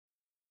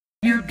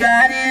You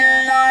got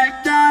it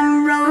locked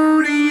on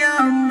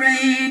Rodeo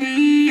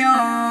Radio.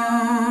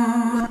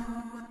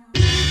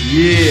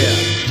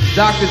 Yeah,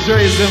 Dr.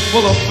 Dre is in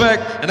full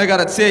effect, and I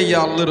gotta tell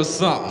y'all a little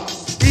something.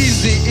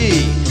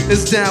 Eazy-E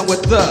is down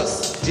with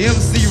us.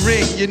 MC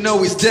Ring, you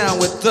know he's down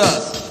with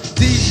us.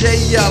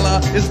 DJ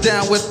Yella is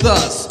down with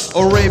us.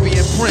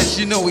 Arabian Prince,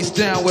 you know he's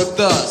down with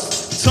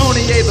us.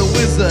 Tony A the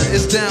Wizard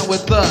is down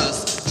with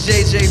us.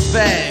 JJ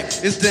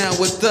Fag is down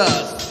with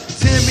us.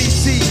 Timmy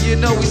T, you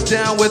know he's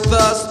down with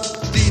us.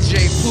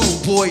 DJ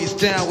Pooh, boy, he's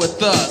down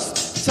with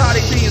us. Toddy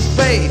P and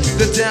Spade,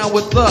 they're down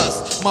with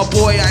us. My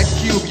boy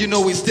Ice Cube, you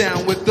know he's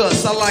down with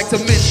us. I like to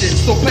mention,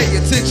 so pay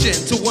attention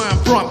to where I'm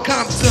from,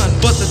 Compton,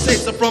 but the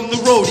tapes are from the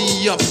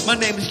Rodeo. My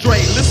name is Dre,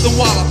 listen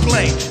while I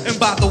play. And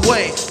by the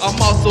way, I'm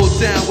also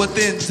down with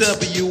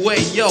NWA.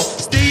 Yo,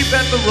 Steve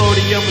at the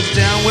Rodeo is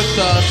down with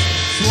us.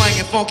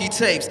 Slanging funky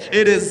tapes,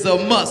 it is a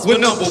must. We're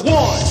number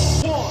one.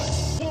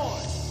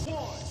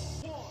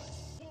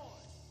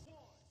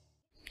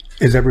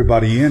 Is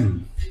everybody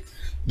in?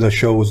 The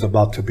show is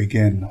about to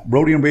begin.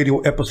 Rodium Radio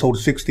episode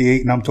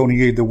 68, and I'm Tony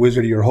A, the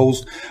Wizard, your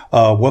host.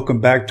 Welcome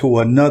back to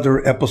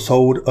another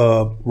episode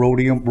of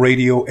Rodium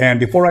Radio. And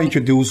before I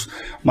introduce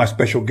my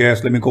special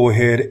guest, let me go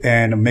ahead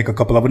and make a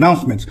couple of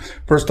announcements.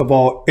 First of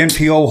all,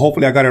 MTO,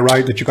 hopefully I got it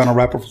right, the Chicano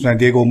rapper from San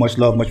Diego. Much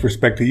love, much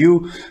respect to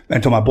you.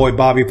 And to my boy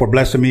Bobby for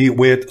blessing me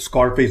with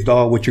Scarface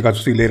Dog, which you got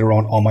to see later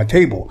on my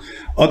table.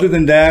 Other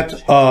than that,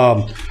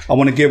 I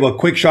want to give a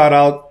quick shout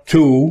out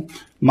to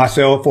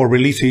myself for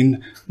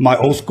releasing my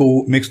old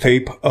school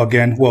mixtape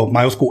again. Well,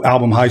 my old school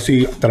album, High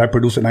C, that I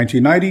produced in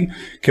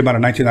 1990, came out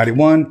in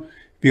 1991.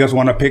 If you guys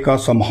want to pick up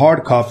some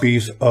hard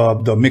copies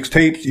of the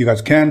mixtapes, you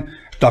guys can.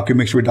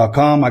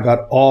 DocuMixery.com. I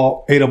got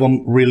all 8 of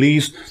them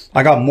released.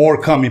 I got more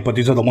coming, but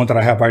these are the ones that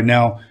I have right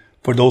now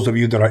for those of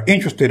you that are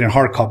interested in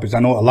hard copies.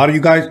 I know a lot of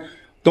you guys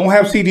don't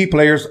have CD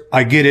players.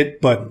 I get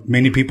it, but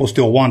many people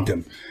still want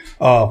them.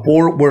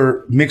 4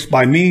 were mixed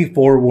by me.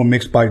 4 were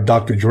mixed by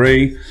Dr.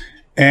 Dre.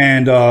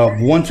 And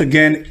once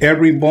again,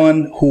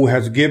 everyone who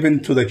has given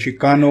to the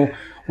Chicano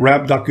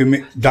Rap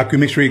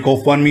Documixery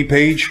GoFundMe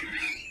page,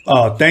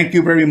 thank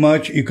you very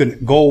much. You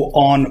can go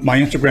on my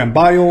Instagram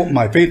bio,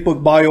 my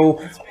Facebook bio,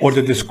 or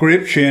the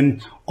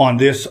description on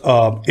this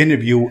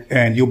interview,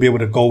 and you'll be able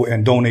to go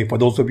and donate. For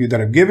those of you that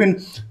have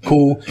given,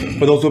 cool.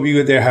 For those of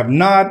you that have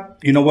not,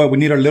 you know what? We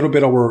need a little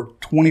bit over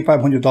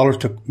 $2,500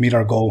 to meet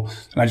our goal.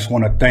 And I just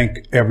want to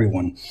thank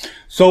everyone.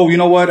 So, you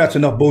know what? That's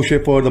enough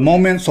bullshit for the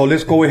moment. So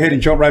let's go ahead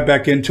and jump right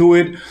back into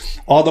it.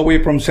 All the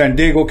way from San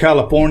Diego,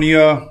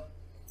 California,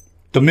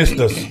 the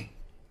Mistas.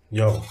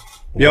 Yo.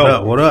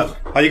 Yo. What up?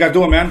 How you guys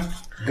doing, man?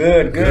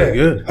 Good.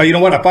 You know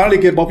what? I finally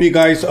get both of you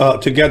guys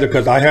together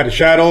because I had a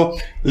Shadow,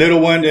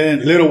 little one,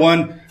 and little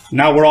one.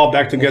 Now we're all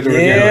back together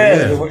again. Yeah,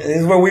 this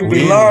is where we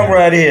belong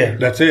right here.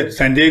 That's it.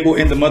 San Diego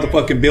in the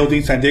motherfucking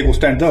building. San Diego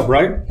stand up,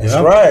 right? That's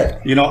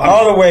right. You know,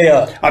 all the way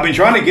up. I've been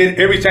trying to get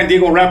every San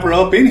Diego rapper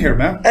up in here,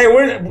 man. Hey,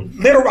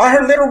 I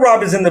heard Little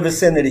Rob is in the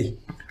vicinity.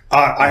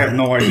 I have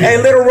no idea.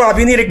 Hey, Little Rob,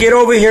 you need to get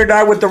over here,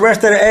 dog, with the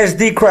rest of the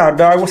SD crowd,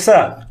 dog. What's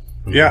up?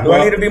 Yeah. Do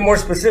I need to be more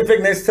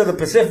specific next to the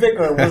Pacific,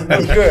 or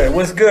what's good?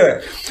 What's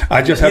good?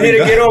 I just haven't. You need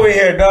to get over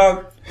here,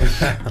 dog.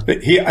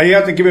 He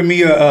hasn't given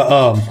me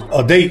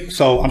a date,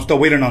 so I'm still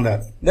waiting on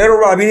that. Little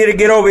Rob, you need to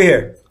get over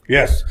here.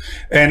 Yes.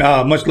 And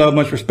much love,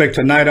 much respect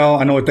to Night Owl.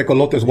 I know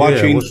Tecolote is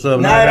watching. Yeah, what's up,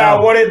 Night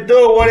Owl? What it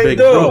do? What it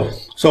do? Bro.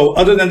 So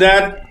other than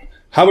that,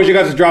 how was you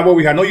guys' drive over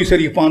here? I know you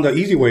said you found the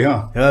easy way,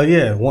 huh? Hell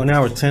yeah. 1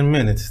 hour, 10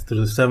 minutes to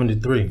the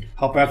 73.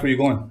 How fast were you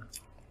going?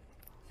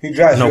 He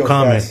drives no real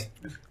comment. Fast.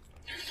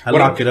 I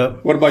lock it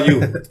up. What about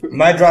you?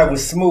 My drive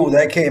was smooth.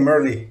 I came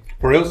early.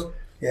 For real?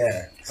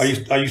 Yeah. Are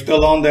you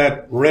still on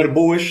that Red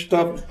Bullish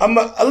stuff? I'm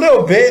a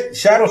little bit.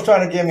 Shadow's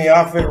trying to get me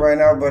off it right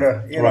now,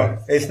 but you know,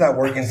 it's not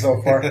working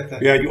so far.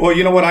 Yeah. Well,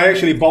 you know what? I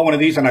actually bought one of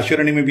these, and I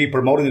shouldn't even be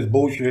promoting this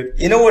bullshit.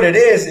 You know what it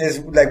is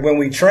like when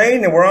we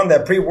train and we're on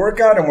that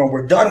pre-workout, and when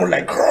we're done, we're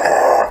like,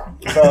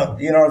 so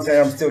you know what I'm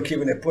saying? I'm still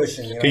keeping it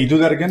pushing. You know? Can you do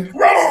that again?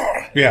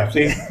 Yeah.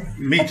 See,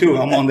 me too.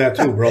 I'm on that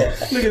too, bro.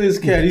 Look at this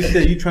cat. He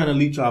said you trying to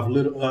leech off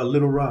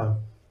little Rob.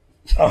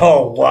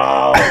 Oh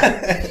wow!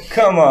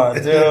 Come on,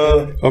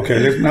 dude. Okay,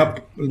 let's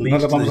not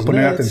vamos a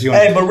poner atención.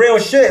 Hey, but real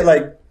shit,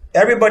 like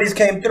everybody's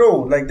came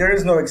through. Like there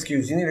is no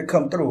excuse. You need to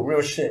come through.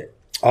 Real shit.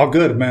 All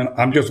good, man.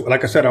 I'm just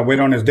like I said. I wait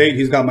on his date.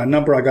 He's got my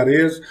number. I got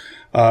his.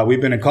 We've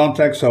been in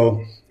contact.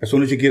 So as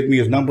soon as he gives me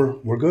his number,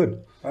 we're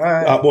good. All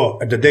right. Well,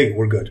 at the date,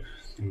 we're good.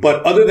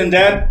 But other than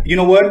that, you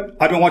know what?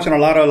 I've been watching a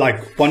lot of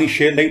like funny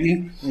shit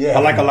lately. Yeah.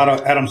 I like a lot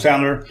of Adam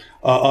Sandler.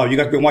 You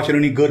guys been watching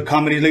any good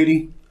comedy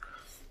lately?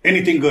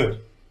 Anything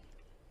good?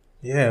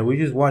 Yeah, we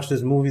just watched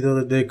this movie the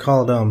other day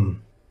called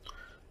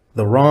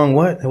The Wrong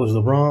What? It was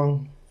The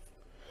Wrong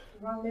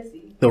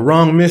Missy. The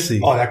Wrong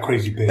Missy. Oh, that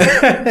crazy bitch.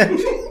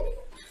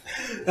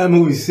 That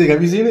movie's sick.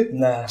 Have you seen it?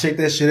 Nah. Check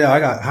that shit out. I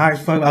got high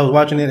as fuck. I was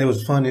watching it. It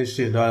was fun as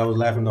shit, dog. I was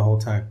laughing the whole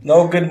time.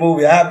 No good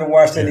movie. I haven't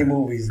watched any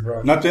movies,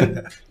 bro. Nothing?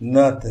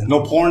 Nothing.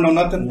 No porn, no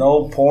nothing?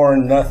 No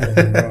porn,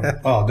 nothing, bro.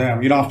 Oh,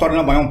 damn. You know, I'm starting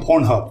up my own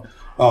Pornhub.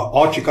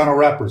 All Chicano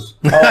rappers.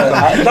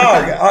 Oh,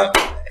 dog.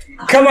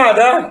 Come on,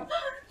 dog.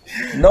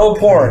 No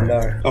porn,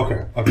 dog.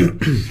 Okay.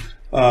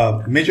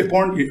 Midget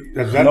porn?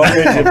 Is that No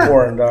midget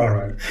porn, dog. All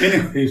right.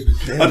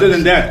 Anyways, other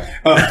than that,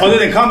 other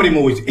than comedy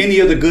movies,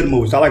 any other good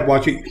movies? I like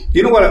watching.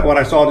 You know what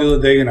I saw the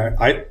other day, and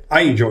I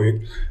enjoy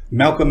it.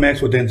 Malcolm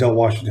X with Denzel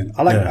Washington.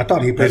 I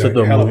thought he played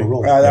a hell of a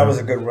role. That was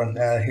a good one.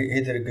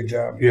 He did a good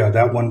job. Yeah,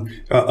 that one.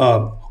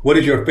 What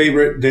is your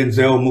favorite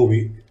Denzel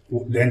movie?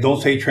 And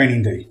don't say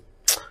Training Day.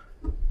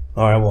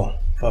 All right,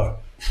 well,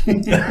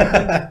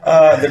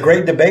 The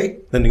Great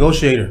Debate. The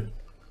Negotiator.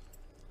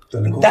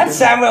 That's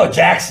Samuel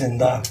Jackson,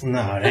 dog.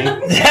 No, it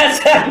ain't.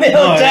 That's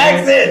Samuel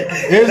Jackson.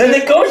 Is The it?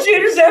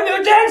 Negotiator,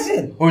 Samuel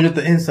Jackson. Or is it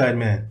The Inside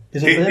Man?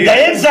 Is it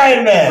The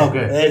Inside Man.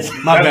 Okay. It's-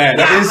 My bad.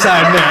 The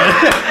Inside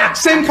Man.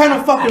 Same kind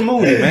of fucking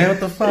movie, man. What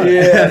the fuck?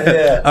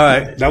 Yeah. All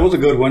right. That was a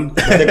good one.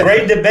 The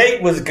Great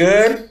Debate was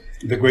good.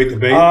 The Great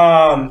Debate.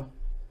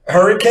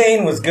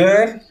 Hurricane was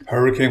good.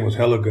 Hurricane was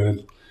hella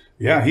good.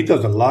 Yeah, he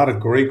does a lot of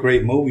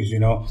great movies, you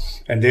know.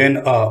 And then,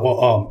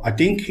 I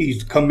think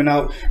he's coming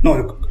out.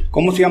 No,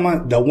 ¿cómo se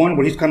llama? The one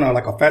where he's kind of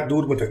like a fat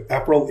dude with the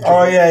afro.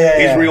 Oh,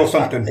 yeah. Israel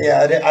something.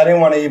 I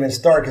didn't want to even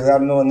start because I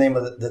don't know the name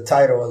of the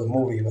title of the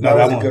movie, but that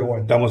was a good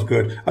one. That was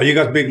good. Are you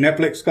guys big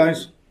Netflix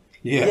guys?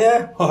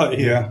 Yeah.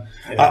 Yeah.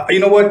 You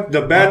know what?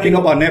 The bad thing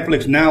about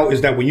Netflix now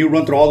is that when you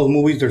run through all those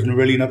movies, there's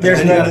really nothing.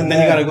 There's Then nothing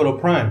you got to go to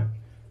Prime.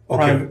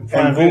 Okay.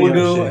 And Video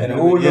Voodoo shit. and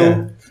Hulu.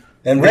 Yeah.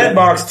 And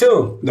Redbox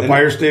too. The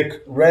Fire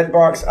Stick.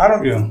 Redbox. I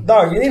don't. Yeah.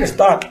 Dog, you need to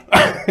stop.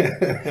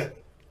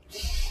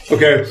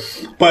 Okay.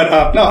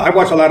 But, no, I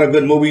watch a lot of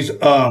good movies.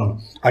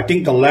 I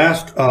think the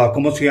last,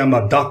 ¿cómo se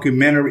llama?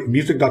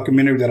 Music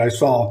documentary that I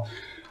saw.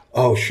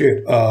 Oh,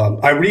 shit.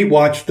 I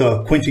rewatched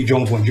the Quincy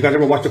Jones one. You guys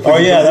ever watch the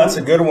Quincy Jones one? That's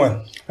a good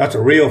one. That's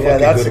a real fucking good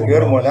one. Yeah, that's a good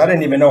bro. one. I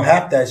didn't even know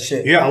half that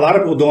shit. Yeah, a lot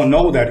of people don't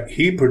know that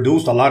he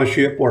produced a lot of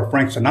shit for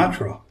Frank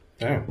Sinatra.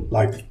 Damn.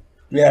 Like,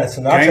 Yeah,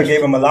 Sinatra Gangsta.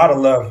 gave him a lot of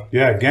love.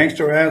 yeah,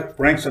 gangster ass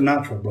Frank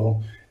Sinatra,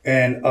 bro.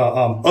 And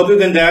other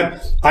than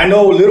that, I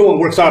know Little One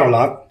works out a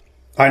lot.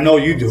 I know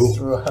you do.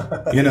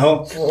 You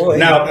know. Boy.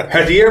 Now,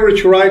 has he ever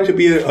tried to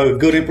be a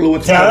good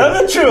influence? Tell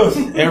the truth.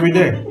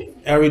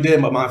 Every day,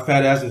 but my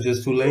fat ass is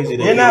just too lazy.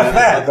 to You're do not that.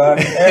 fat, dog.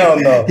 Hell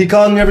no. He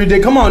calls me every day.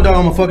 Come on, dog.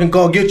 I'm gonna fucking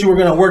go get you. We're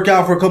gonna work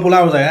out for a couple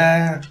hours.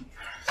 Like,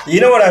 You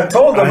know what I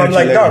told him? I'll I'm hit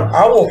you like, dog, later.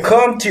 I will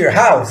come to your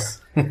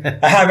house.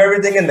 I have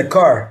everything in the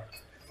car.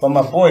 But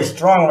my boy's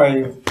strong, right?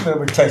 If you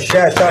ever touch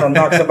Shash, I don't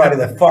knock somebody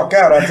the fuck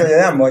out. I'll tell you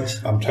that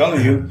much. I'm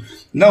telling you.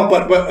 No,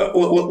 but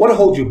what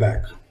holds you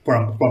back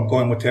from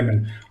going with him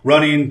and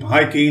running,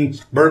 hiking,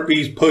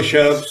 burpees,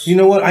 push-ups? you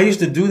know what? I used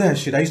to do that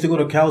shit. I used to go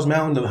to Cow's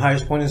Mountain, the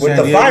highest point in With San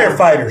the Diego.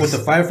 firefighters. With the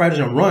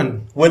firefighters and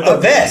run. With the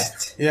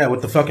vest. Yeah,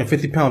 with the fucking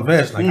 50-pound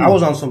vest. Like I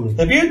was on some.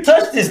 If you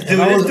touch this dude,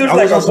 I this was, dude's I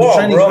like was a on some wall,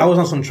 training. bro. I was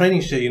on some training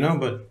shit, you know.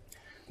 But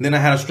then I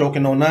had a stroke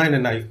in 09,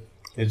 and I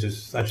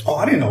just. Oh,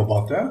 I didn't know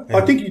about that. Yeah.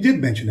 I think you did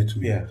mention it to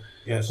me.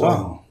 Yeah. So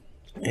Wow.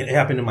 It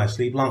happened in my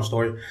sleep. Long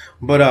story,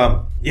 but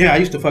yeah, I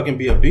used to fucking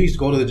be a beast.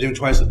 Go to the gym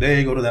twice a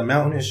day. Go to that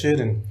mountain and shit,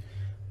 and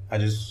I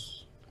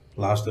just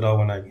lost it all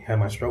when I had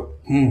my stroke.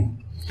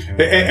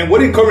 And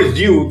what encouraged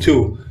you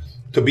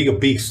to be a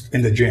beast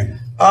in the gym?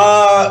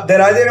 That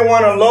I didn't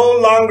want to no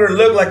longer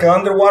look like an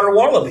underwater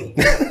wallaby.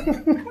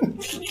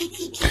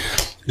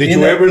 Did You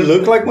you know, ever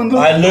look like one of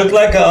those? I look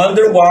like an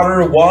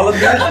underwater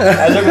wallaby.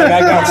 I look like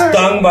I got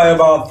stung by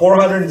about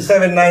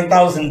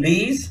 479,000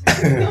 bees.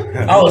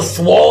 I was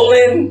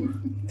swollen.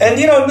 And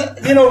you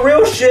know,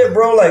 real shit,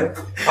 bro. Like,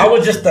 I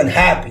was just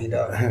unhappy,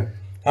 though.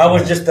 I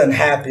was just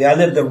unhappy. I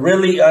lived a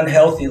really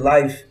unhealthy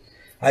life.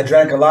 I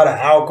drank a lot of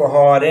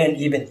alcohol. I didn't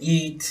even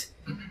eat.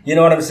 You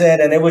know what I'm saying?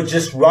 And it was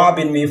just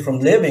robbing me from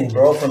living,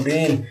 bro, from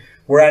being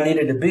where I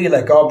needed to be,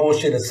 like all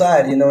bullshit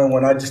aside, you know. And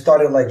when I just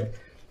started like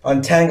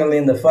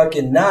untangling the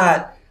fucking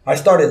knot, I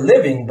started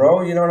living,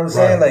 bro. You know what I'm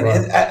saying? Right,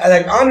 like, right.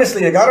 like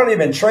honestly, like I don't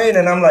even train,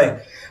 and I'm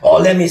like, oh,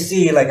 let me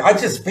see. Like, I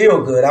just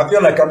feel good. I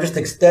feel like I'm just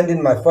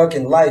extending my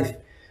fucking life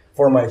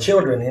for my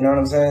children. You know what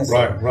I'm saying? So,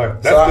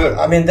 Right. That's so good.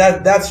 I mean,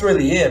 that's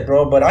really it,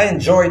 bro. But I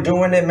enjoy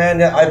doing it,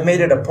 man. I've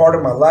made it a part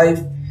of my life.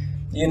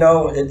 You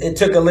know, it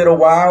took a little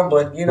while,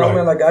 but you know, Right.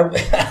 man, like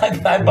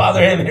I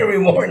bother him every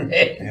morning.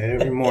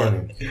 Every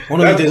morning.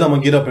 One of these days I'm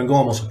gonna get up and go.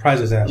 I'm gonna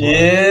surprise his ass.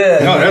 Yeah.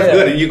 No, that's yeah.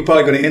 good. And you're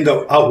probably going to end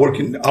up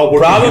outworking.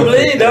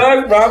 Probably,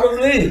 dog.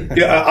 Probably.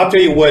 Yeah, I'll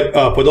tell you what.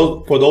 For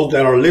those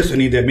that are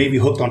listening that may be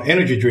hooked on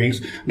energy drinks,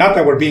 not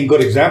that we're being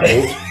good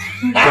examples,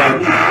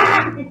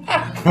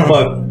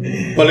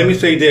 but let me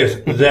say this: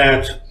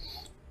 that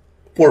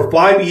for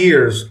 5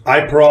 years,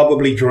 I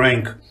probably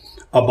drank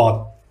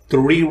about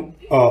 3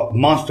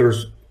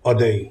 Monsters a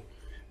day.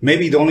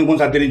 Maybe the only ones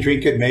I didn't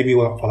drink it maybe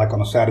like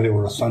on a Saturday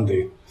or a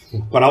Sunday.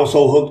 But I was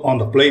so hooked on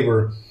the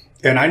flavor,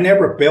 and I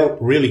never felt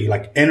really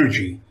like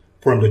energy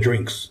from the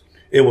drinks.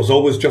 It was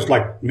always just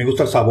like me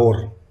gusta el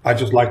sabor. I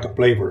just like the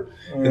flavor.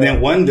 And then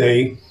one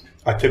day,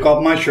 I took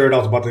off my shirt. I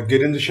was about to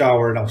get in the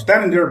shower, and I was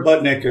standing there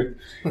butt naked.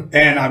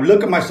 And I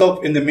look at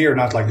myself in the mirror,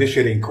 and I was like, "This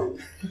shit ain't cool.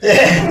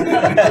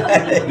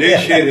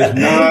 This shit is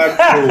not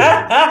cool."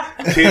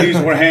 Titties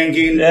were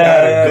hanging,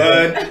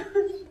 good.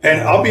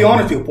 And I'll be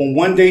honest with you, from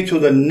one day to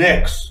the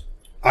next,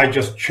 I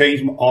just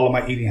changed all of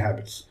my eating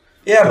habits.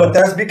 Yeah, but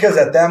that's because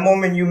at that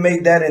moment you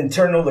made that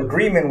internal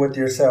agreement with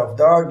yourself,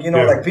 dog. You know,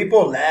 Yeah. like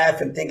people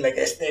laugh and think like,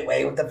 "Este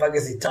way, what the fuck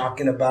is he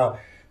talking about?"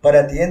 But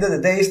at the end of the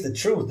day, it's the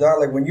truth, dog.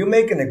 Like when you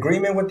make an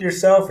agreement with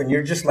yourself and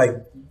you're just like,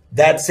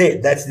 "That's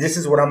it. This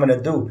is what I'm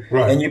gonna do,"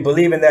 Right. and you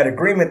believe in that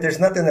agreement, there's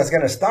nothing that's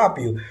gonna stop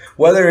you.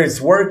 Whether it's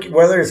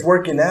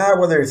working out,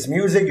 whether it's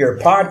music, your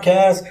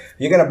podcast,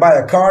 you're gonna buy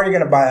a car, you're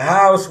gonna buy a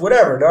house,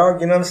 whatever, dog.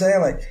 You know what I'm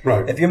saying? Like,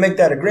 Right. if you make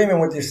that agreement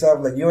with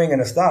yourself, like you ain't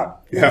gonna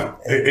stop. Yeah,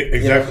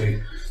 exactly. You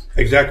know?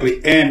 Exactly.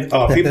 And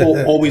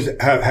people always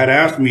had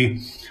asked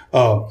me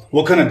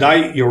what kind of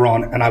diet you're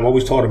on, and I've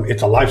always told them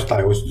it's a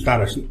lifestyle. It's not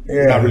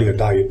not really a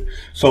diet.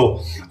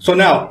 So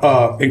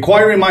now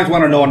inquiring minds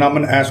want to know, and I'm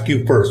going to ask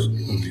you first.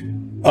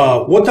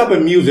 What type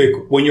of music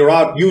when you're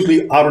out,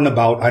 usually out and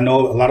about? I know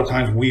a lot of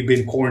times we've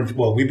been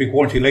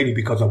quarantined lately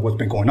because of what's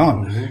been going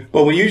on.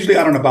 But when you're usually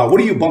out and about, what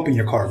do you bump in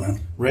your car, man?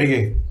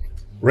 Reggae.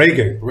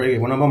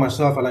 When I'm by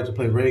myself, I like to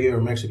play reggae or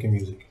Mexican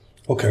music.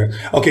 Okay.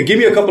 Give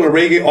me a couple of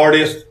reggae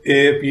artists,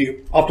 if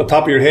you off the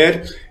top of your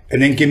head,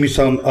 and then give me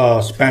some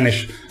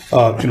Spanish,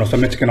 some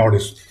Mexican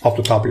artists off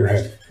the top of your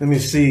head. Let me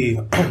see.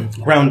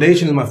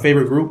 Groundation is my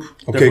favorite group.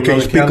 Okay, can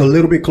you speak a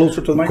little bit closer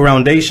to the mic?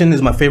 Groundation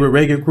is my favorite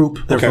reggae group.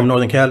 They're Okay. from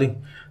Northern Cali.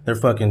 They're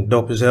fucking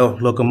dope as hell.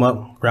 Look them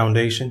up.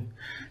 Groundation.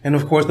 And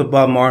of course the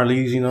Bob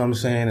Marleys, you know what I'm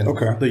saying? And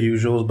the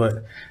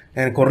usuals.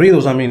 And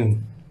corridos, I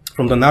mean,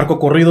 from the narco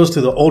corridos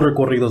to the older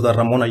corridos, the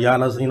Ramon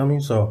Ayala's, you know what I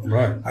mean? So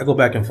I go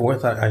back and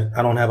forth.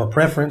 I don't have a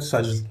preference.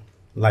 I just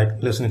like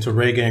listening to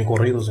reggae and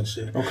corridos and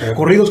shit. Okay.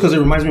 Corridos because it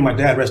reminds me of my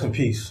dad, rest in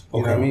peace.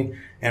 You know what I mean?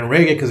 And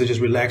reggae because it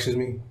just relaxes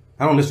me.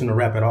 I don't listen to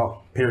rap at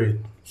all,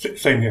 period.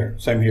 Same here.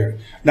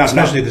 Now,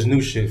 especially this new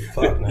shit.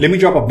 Fuck, man. Let me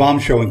drop a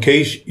bombshell in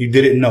case you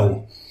didn't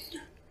know.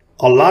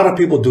 A lot of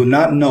people do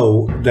not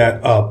know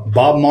that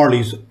Bob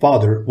Marley's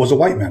father was a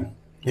white man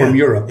from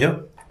Europe.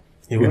 Yep.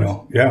 He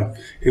was.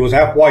 He was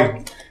half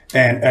white.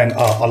 And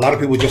a lot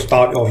of people just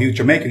thought, oh, he was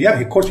Jamaican. Yeah,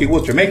 of course he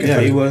was Jamaican. Yeah,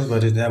 he was,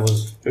 but that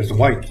was... It's a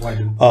white.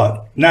 dude.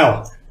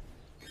 Now,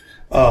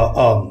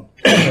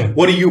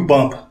 what do you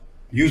bump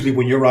usually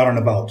when you're out and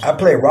about? I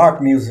play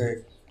rock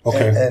music.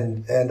 Okay.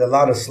 And a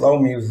lot of slow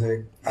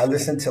music. I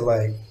listen to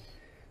like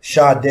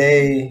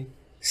Sade,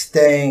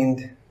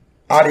 Stained,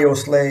 Audio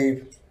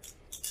Slave,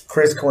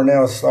 Chris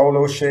Cornell's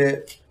solo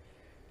shit,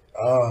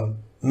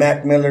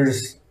 Mac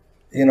Miller's,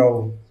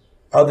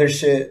 other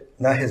shit,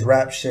 not his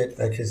rap shit,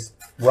 like his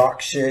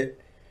rock shit.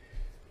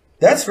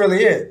 That's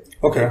really it.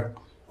 Okay.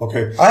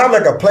 I have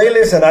like a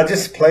playlist and I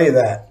just play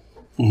that.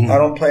 I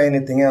don't play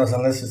anything else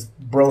unless it's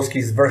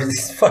Broski's versus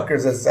these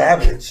fuckers are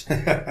savage.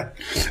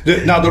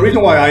 Now, the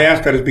reason why I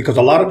ask that is because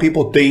a lot of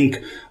people think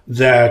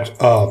that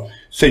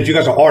since you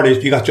guys are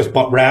artists, you guys just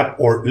bump rap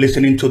or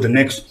listening to the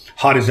next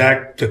hottest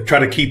act to try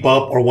to keep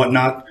up or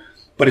whatnot.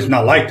 But it's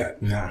not like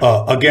that.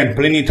 Nah. Again,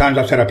 plenty of times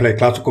I've said I play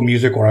classical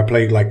music or I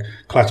play like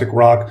classic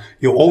rock.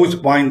 You'll always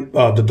find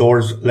The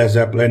Doors, Led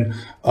Zeppelin,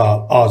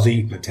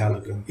 Ozzy,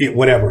 Metallica,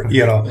 whatever.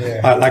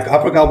 Like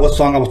I forgot what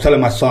song I was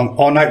telling my son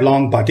All Night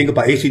Long, but I think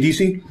about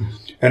AC/DC.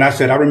 And I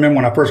said, I remember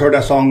when I first heard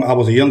that song, I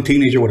was a young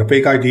teenager with a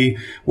fake ID,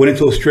 went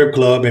into a strip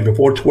club, and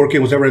before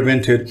twerking was ever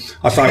invented,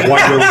 I saw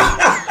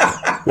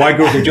white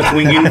girls were just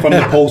swinging from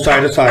the pole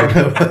side to side.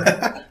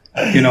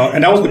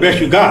 And that was the best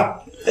you got.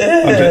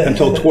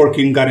 Until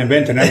twerking got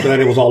invented. After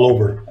that, it was all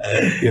over,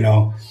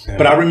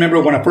 But I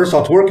remember when I first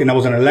saw twerking, I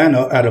was in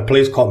Atlanta at a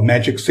place called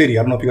Magic City.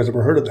 I don't know if you guys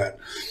ever heard of that.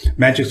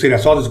 Magic City. I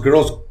saw this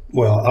girl's,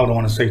 well, I don't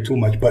want to say too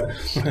much, but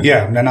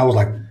yeah. And then I was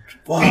like,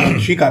 wow,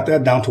 she got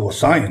that down to a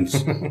science.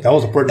 That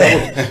was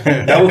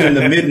in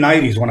the mid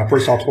 '90s when I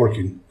first saw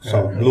twerking.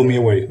 So it blew me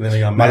away.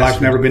 My life's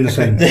never been the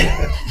same.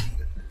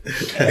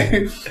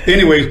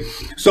 Anyway,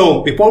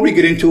 so before we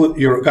get into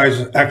your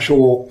guys'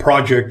 actual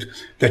project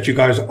that you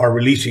guys are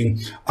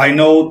releasing, I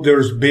know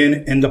there's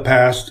been in the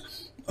past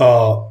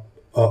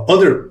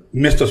other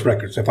Mistas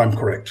records, if I'm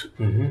correct.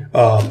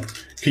 Can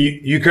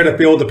you care to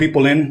fill the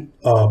people in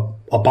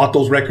about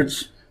those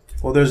records?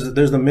 Well, there's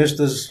the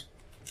Mistas,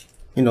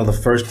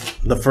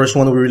 the first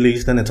one that we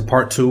released, then it's a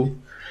part 2.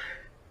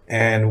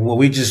 And what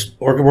we're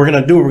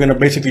gonna do, we're gonna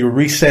basically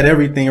reset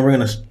everything, and we're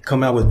gonna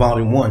come out with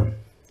volume 1.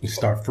 You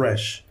start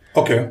fresh.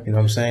 Okay. You know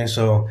what I'm saying?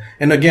 So,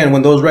 and again,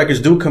 when those records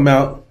do come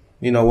out,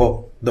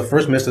 the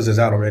first Mistas is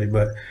out already,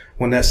 but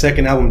when that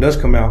second album does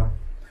come out,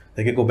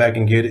 they can go back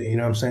and get it. You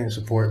know what I'm saying?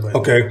 Support. But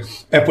okay.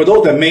 And for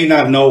those that may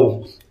not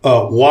know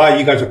why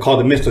you guys are called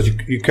the Mistas,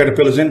 you care to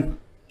fill us in?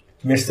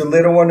 Mr.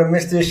 Little One and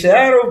Mr.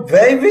 Shadow,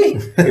 baby.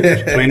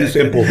 It's plain and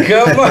simple.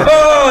 Come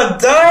on,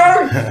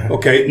 dog.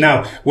 Okay.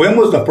 Now, when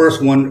was the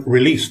first one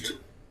released?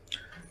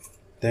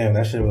 Damn,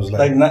 that shit was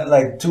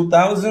like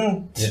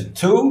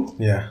 2002?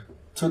 Yeah.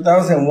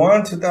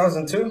 2001,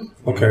 2002?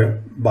 Okay.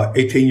 About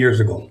 18 years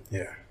ago.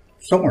 Yeah.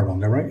 Somewhere around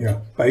there, right? Yeah.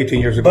 About 18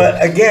 years ago.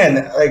 But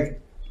again,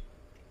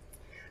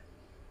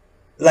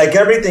 like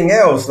everything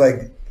else,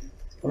 like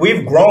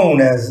we've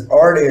grown as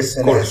artists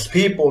and as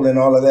people and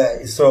all of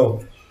that.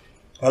 So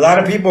a lot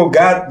of people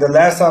got the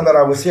last time that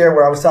I was here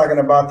where I was talking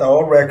about the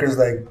old records,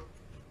 like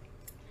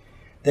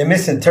they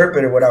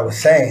misinterpreted what I was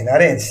saying. I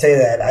didn't say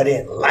that I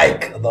didn't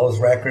like those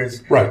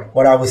records. Right.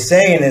 What I was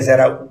saying is that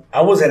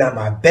I wasn't at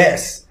my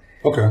best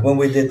Okay. when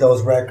we did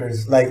those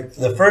records. Like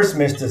the first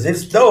Misters,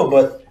 it's dope,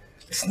 but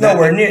it's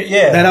nowhere near.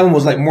 Yeah. That album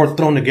was like more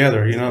thrown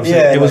together, you know what I'm saying?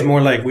 Yeah, It was like-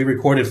 more like we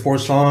recorded 4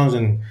 songs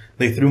and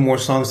they threw more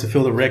songs to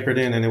fill the record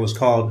in, and it was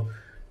called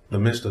The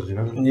Misters, you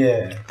know?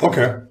 Yeah.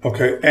 Okay.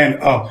 Okay. And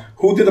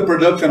who did the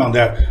production on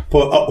that?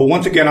 But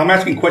once again, I'm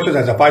asking questions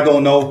as if I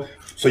don't know,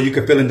 so you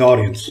can fill in the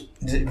audience.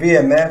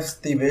 VMF,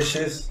 Steve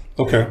Vicious.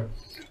 Okay.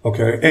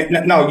 Okay.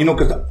 And now, you know,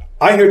 because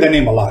I hear that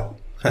name a lot.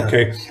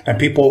 Okay. And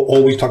people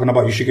always talking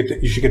about you should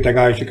get that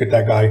guy, you should get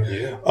that guy.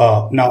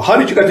 Yeah. Now, how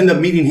did you guys end up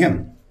meeting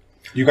him?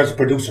 You guys a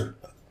producer.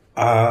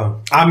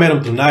 I met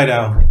him through Night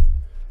Owl,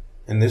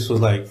 and this was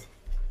like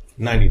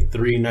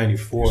 93,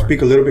 94.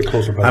 Speak a little bit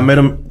closer, brother. I met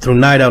him through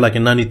Night Owl like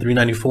in 93,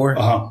 94.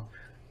 Uh-huh.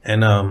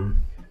 And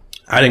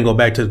I didn't go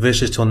back to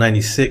Vicious till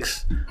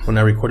 96 when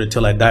I recorded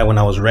Till I Die when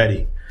I was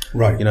ready.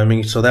 Right. You know what I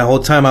mean? So that whole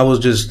time I was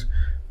just,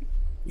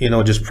 you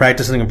know, just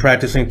practicing and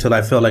practicing till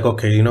I felt like,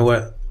 okay, you know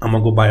what? I'm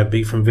going to go buy a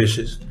beat from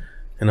Vicious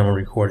and I'm going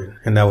to record it.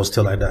 And that was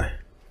Till I Die.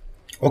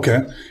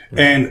 Okay.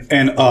 And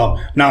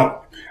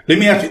now, let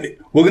me ask you,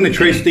 we're going to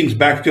trace things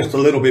back just a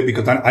little bit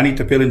because I need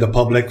to fill in the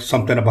public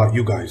something about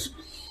you guys.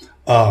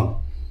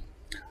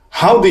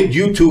 How did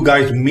you two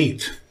guys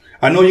meet?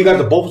 I know you guys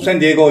are both from San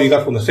Diego. You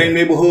guys from the same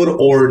neighborhood,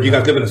 or you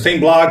guys live in the same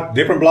block,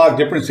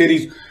 different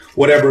cities,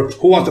 whatever.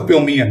 Who wants to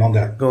fill me in on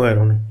that? Go ahead,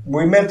 homie.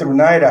 We met through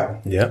Night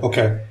Owl. Yeah.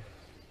 Okay.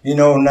 You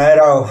know, Night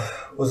Owl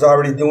was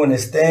already doing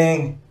his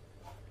thing.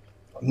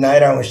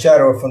 Night Owl and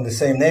Shadow are from the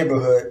same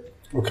neighborhood.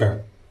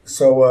 Okay.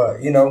 So,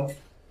 you know,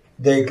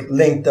 they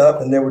linked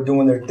up and they were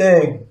doing their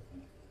thing.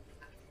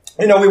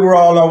 You know, we were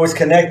all always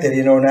connected.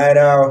 You know, Night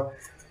Owl,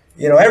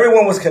 you know,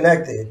 everyone was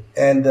connected.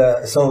 And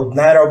so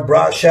Night Owl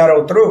brought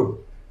Shadow through.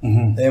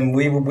 Mm-hmm. And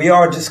we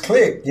all just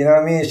clicked. You know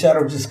what I mean?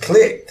 Shadow just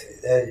clicked.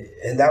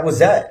 And that was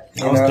that.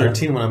 I was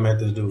 13 when I met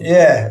this dude.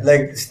 Yeah,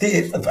 like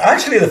Steve.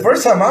 Actually, the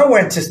first time I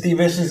went to Steve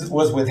Vicious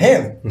was with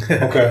him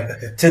Okay.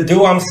 to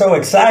do "I'm So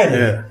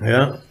Excited."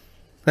 Yeah.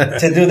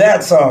 To do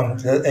that song,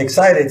 the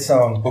Excited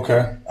song.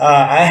 Okay.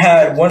 I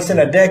had Once in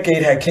a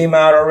Decade had came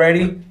out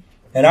already,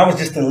 and I was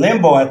just in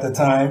limbo at the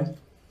time.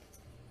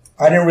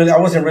 I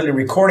wasn't really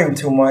recording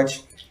too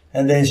much,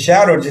 and then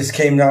Shadow just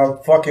came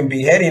out fucking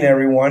beheading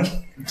everyone.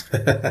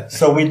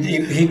 So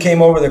he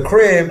came over the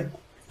crib.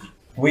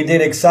 We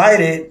did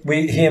Excited.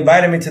 He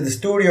invited me to the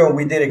studio, and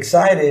we did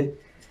Excited.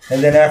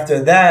 And then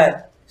after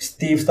that,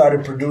 Steve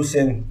started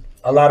producing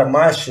a lot of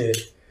my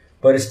shit.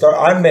 But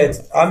I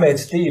met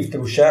Steve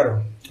through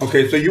Shadow.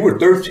 Okay. So you were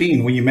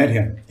 13 when you met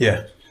him.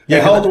 Yeah.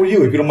 Yeah. How old were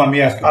you, if you don't mind me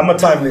asking? I'm a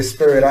timeless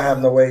spirit. I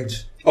have no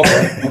age.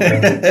 Okay.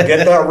 Okay.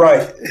 Get that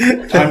right.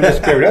 Timeless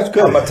spirit. That's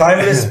good. I'm a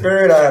timeless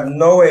spirit. I have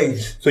no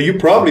age. So you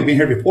probably been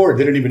here before,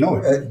 didn't even know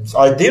it.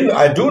 I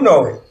do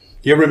know it.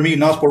 You ever meet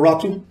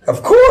Nosferatu?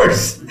 Of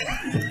course.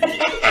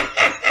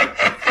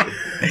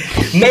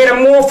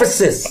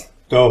 Metamorphosis.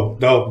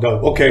 Dope.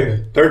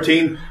 Okay.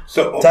 13.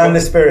 So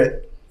Timeless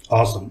spirit.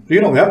 Awesome.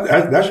 You know,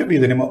 that should be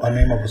the name of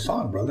a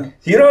song, brother.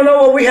 You don't know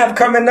what we have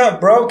coming up,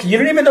 bro. You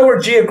don't even know where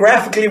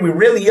geographically we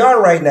really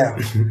are right now.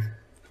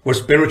 What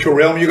spiritual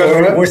realm you guys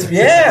are at?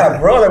 Yeah,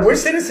 bro. Like we're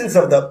citizens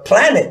of the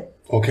planet.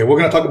 Okay, we're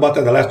going to talk about that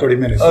in the last 30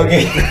 minutes.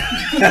 Okay.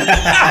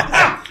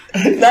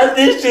 Not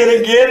this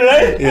shit again,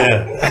 right?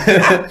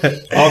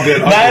 Yeah. All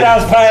good. Night I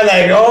was probably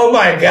like, oh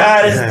my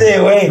God, stay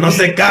away. No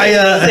se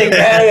calla. Se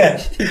calla.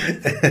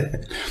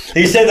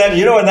 He said that,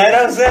 you know what Night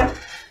Owl said?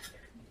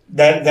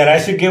 That I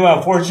should give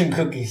out fortune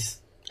cookies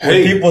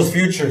Hey. with people's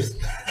futures.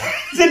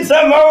 Since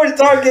I'm always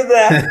talking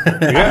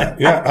that.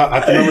 Yeah.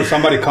 I remember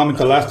somebody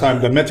commented last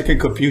time, the Mexican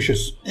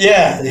Confucius.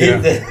 Yeah.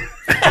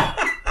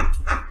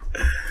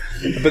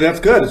 But that's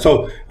good.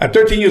 So at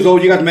 13 years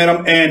old, you guys met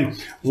him. And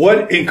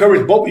what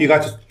encouraged both of you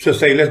guys to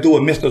say, let's do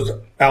a Misters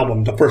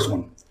album, the first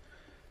one?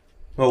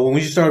 Well, when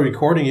we started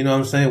recording, you know what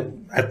I'm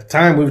saying? At the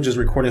time, we were just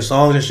recording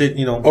songs and shit,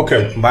 you know,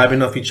 Okay.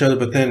 vibing off each other.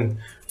 But then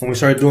when we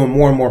started doing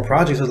more and more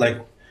projects, it's like,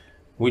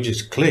 we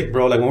just clicked,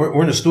 bro. Like when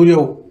we're in the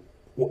studio,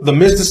 the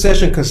Mr.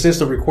 session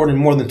consists of recording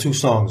more than 2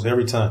 songs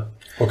every time.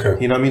 Okay.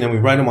 You know what I mean? And we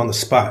write them on the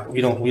spot.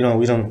 We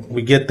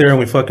get there and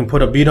we fucking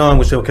put a beat on.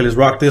 We say, okay, let's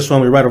rock this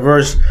one. We write a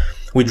verse.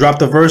 We drop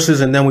the verses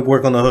and then we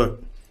work on the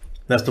hook.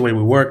 That's the way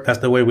we work. That's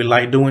the way we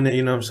like doing it.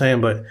 You know what I'm saying?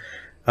 But,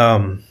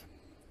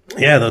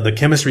 yeah, the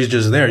chemistry is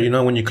just there. You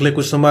know, when you click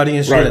with somebody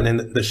and shit, Right. and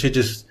then the shit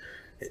just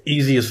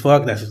easy as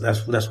fuck. That's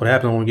what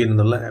happens when we get in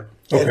the lab.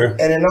 Okay.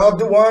 And in all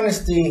due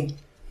honesty,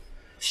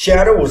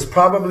 Shadow was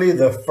probably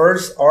the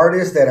first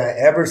artist that I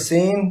ever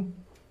seen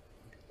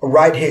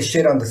write his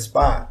shit on the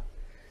spot.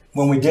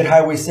 When we did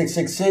Highway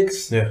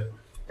 666, Yeah.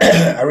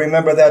 I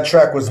remember that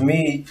track was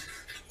me,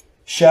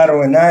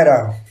 Shadow, and Night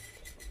Owl.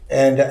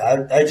 And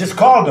I just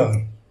called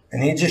him,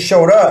 and he just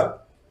showed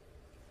up,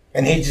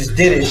 and he just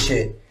did his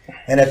shit.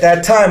 And at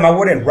that time, I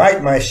wouldn't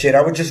write my shit.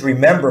 I would just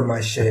remember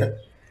my shit.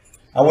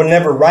 I would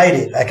never write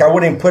it. Like, I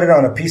wouldn't put it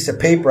on a piece of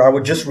paper. I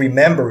would just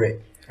remember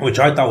it. Which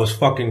I thought was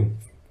fucking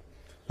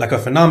like a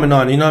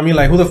phenomenon. You know what I mean?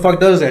 Like, who the fuck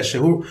does that shit?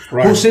 Who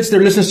sits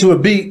there, listens to a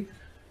beat,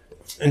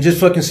 and just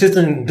fucking sits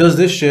there and does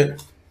this shit?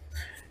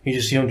 You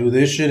just see him do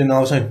this shit, and all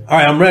of a sudden, all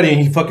right, I'm ready, and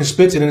he fucking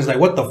spits it, and it's like,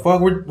 what the fuck?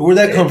 Where'd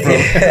that come from?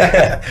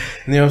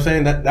 You know what I'm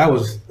saying?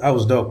 That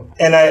was dope.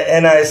 And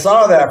I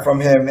saw that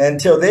from him, and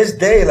till this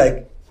day,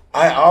 like,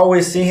 I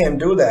always see him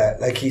do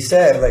that. Like he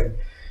said, like,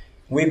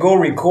 we go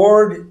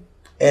record,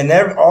 and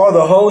all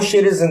the whole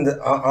shit is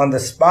on the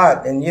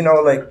spot, and you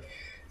know, like,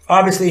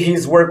 obviously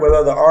he's worked with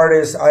other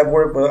artists, I've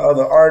worked with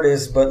other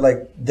artists, but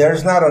like,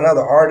 there's not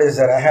another artist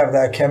that I have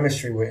that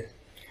chemistry with.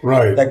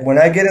 Right. Like when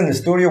I get in the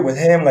studio with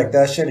him, like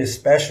that shit is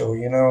special,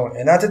 you know.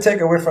 And not to take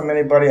away from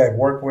anybody I've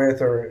worked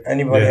with or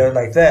anybody else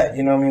like that,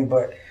 you know what I mean?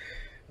 But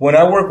when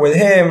I work with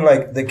him,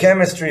 like the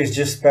chemistry is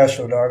just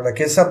special, dog. Like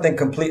it's something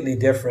completely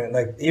different.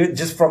 Like even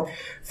just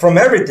from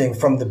everything,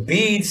 from the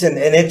beats and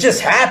it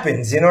just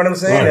happens. You know what I'm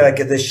saying? Right.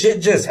 Like the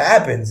shit just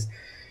happens.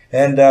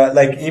 And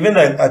like even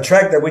a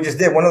track that we just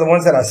did, one of the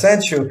ones that I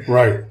sent you.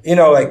 Right. You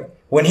know, like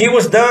when he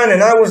was done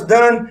and I was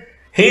done,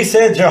 he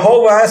said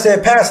Jehovah, I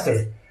said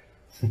Pastor.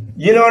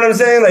 You know what I'm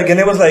saying? Like, and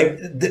it was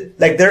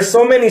like there's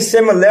so many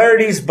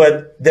similarities,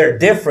 but they're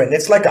different.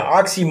 It's like an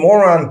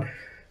oxymoron,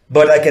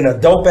 but like in a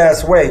dope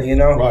ass way, you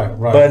know? Right.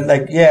 But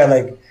like, yeah,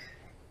 like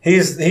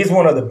he's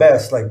one of the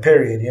best, like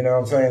period. You know what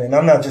I'm saying? And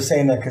I'm not just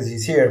saying that because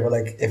he's here, but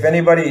like if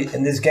anybody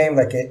in this game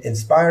like it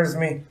inspires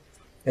me,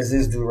 is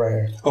this dude right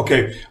here.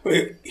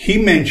 Okay.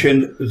 He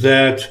mentioned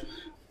that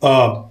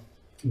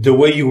the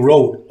way you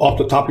wrote off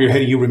the top of your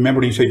head, you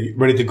remembered, you said you're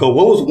ready to go.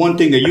 What was one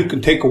thing that you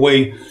can take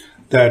away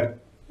that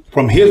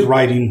from his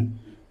writing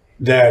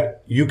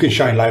that you can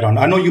shine light on?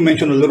 I know you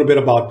mentioned a little bit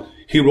about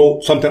he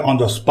wrote something on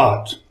the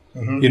spot.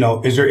 You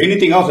know, is there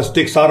anything else that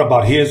sticks out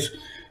about his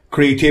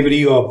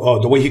creativity or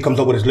the way he comes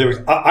up with his lyrics?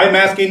 I'm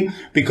asking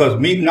because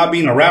me not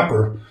being a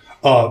rapper,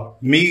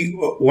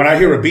 when I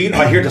hear a beat,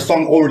 I hear the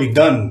song already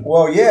done.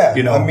 Well, yeah,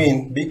 you know, I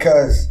mean,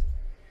 because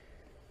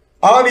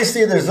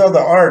obviously there's other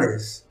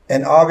artists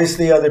and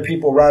obviously other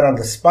people write on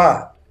the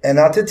spot. And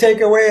not to take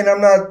away, and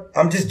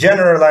I'm just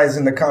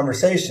generalizing the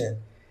conversation.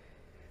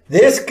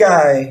 This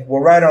guy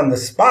will write on the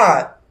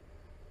spot,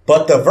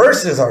 but the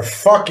verses are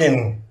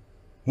fucking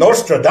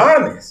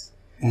Nostradamus.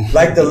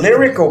 Like the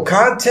lyrical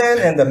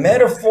content and the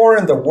metaphor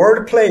and the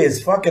wordplay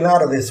is fucking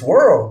out of this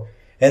world.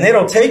 And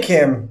it'll take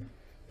him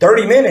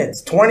 30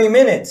 minutes, 20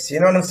 minutes. You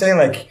know what I'm saying?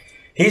 Like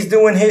he's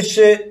doing his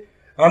shit,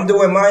 I'm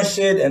doing my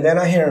shit, and then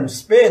I hear him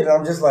spit, and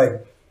I'm just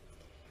like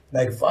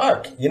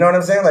fuck. You know what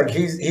I'm saying? Like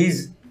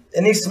he's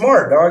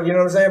smart, dog. You know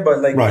what I'm saying? But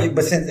like,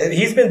 but since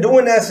he's been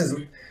doing that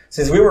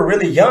since we were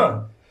really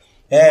young.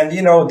 And,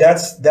 you know,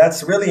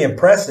 that's really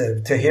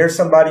impressive to hear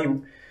somebody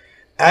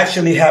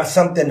actually have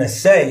something to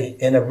say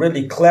in a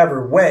really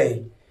clever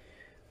way,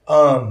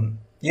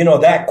 you know,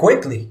 that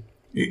quickly.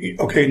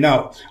 Okay,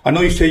 now, I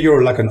know you say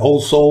you're like an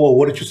old soul, or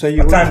what did you say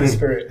you were? A timeless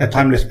spirit. A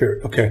timeless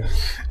spirit, okay.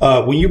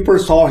 When you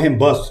first saw him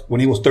bust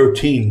when he was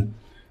 13,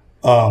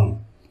 were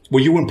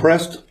you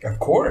impressed? Of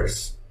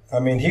course. I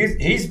mean,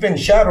 he's been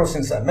Shadow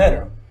since I met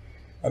him.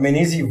 I mean,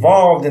 he's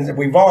evolved, and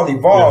we've all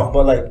evolved,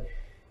 but like,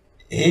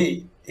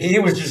 he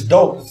was just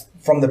dope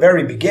from the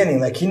very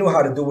beginning. Like he knew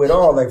how to do it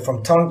all, like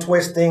from tongue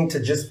twisting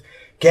to just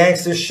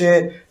gangster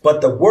shit.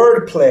 But the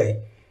wordplay,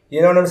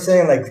 you know what I'm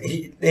saying? Like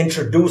he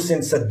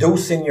introducing,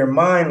 seducing your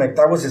mind. Like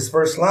that was his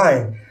first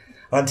line.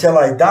 Until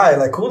I die.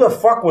 Like who the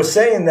fuck was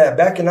saying that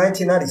back in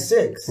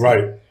 1996?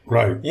 Right.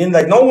 You know,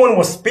 like no one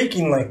was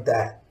speaking like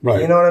that.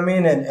 Right. You know what I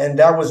mean? And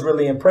that was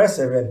really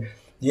impressive. And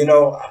you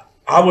know,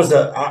 I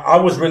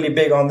was really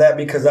big on that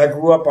because I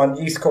grew up on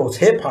East Coast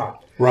hip hop.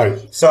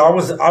 Right. So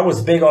I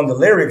was big on the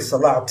lyrics a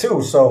lot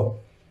too. So,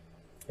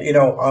 you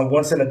know,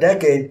 once in a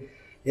decade,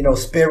 you know,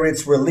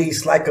 spirits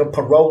released like a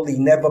parolee,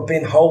 never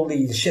been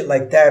holy, shit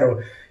like that,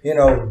 or, you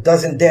know,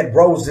 dozen dead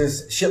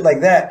roses, shit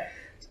like that.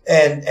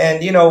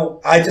 And, you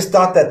know, I just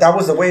thought that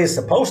was the way it's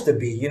supposed to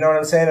be. You know what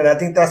I'm saying? And I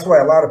think that's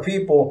why a lot of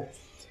people,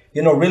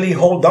 you know, really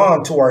hold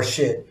on to our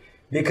shit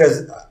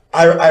because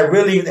I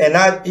really, and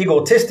not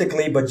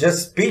egotistically, but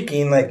just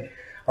speaking, like,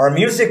 our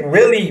music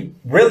really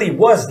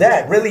was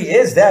that, really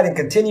is that, and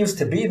continues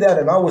to be that,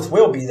 and always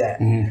will be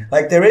that.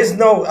 Like there is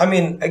no, I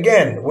mean,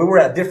 again, we were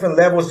at different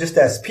levels just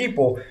as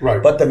people,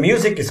 but the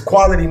music is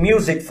quality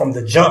music from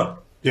the jump.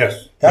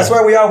 Yes. That's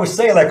why we always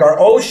say, like, our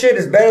old shit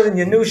is better than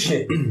your new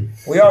shit.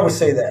 We always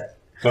say that.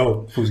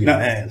 So,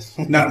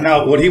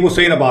 now, what he was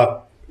saying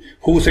about,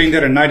 who was saying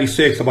that in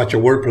 96 about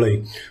your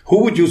wordplay,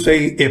 who would you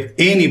say, if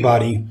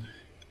anybody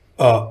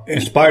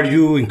inspired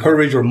you,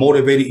 encouraged, or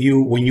motivated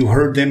you when you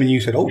heard them and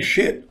you said, oh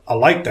shit, I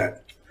like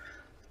that?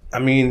 I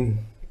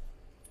mean,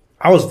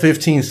 I was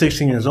 15,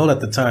 16 years old at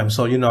the time.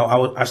 So, you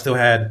know, I still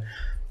had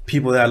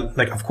people that,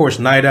 like, of course,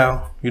 Night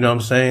Owl, you know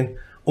what I'm saying?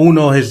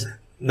 Uno,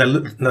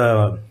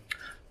 the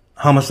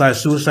homicide,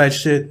 suicide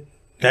shit,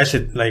 that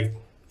shit, like,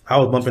 I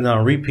was bumping that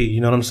on repeat,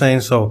 you know what I'm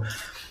saying? So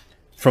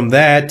from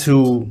that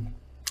to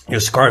your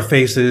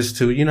Scarfaces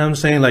to, you know what I'm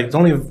saying? Like, it's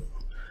only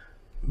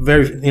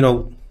very, you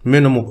know,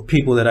 minimal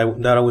people that I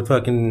would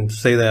fucking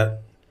say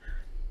that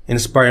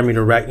inspired me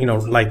to rap, you know,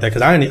 like that.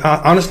 Because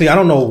honestly, I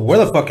don't know where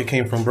the fuck it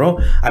came from, bro.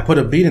 I put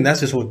a beat and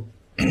that's just what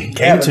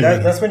came to me.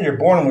 That's when you're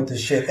born with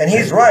this shit. And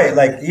he's right.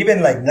 Like,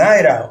 even like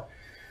Night Out.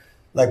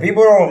 Like,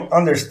 people don't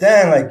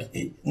understand, like,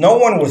 no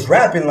one was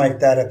rapping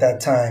like that at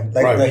that time.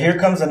 Like, the Here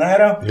Comes the Night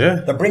Out.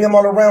 Yeah. The bring them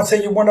all around,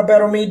 say, you want to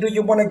battle me? Do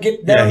you want to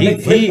get down? Yeah,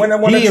 he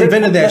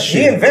invented that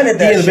shit. He invented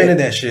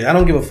that shit. I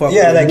don't give a fuck.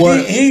 Yeah,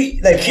 like,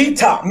 he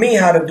taught me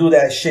how to do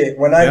that shit.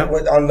 When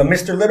on the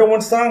Mr. Little One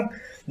song,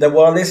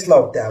 they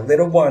slowed down,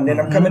 Little One. Then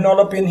I'm coming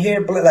all up in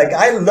here. Like,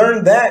 I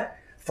learned that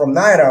from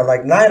Night Out.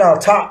 Like, Night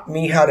Out taught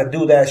me how to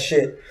do that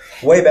shit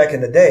way back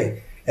in the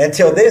day.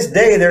 Until this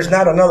day, there's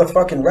not another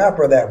fucking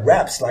rapper that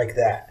raps like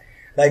that.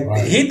 Like,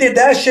 he did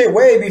that shit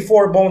way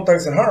before Bone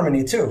Thugs and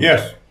Harmony, too.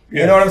 Yes.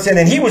 You know what I'm saying?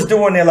 And he was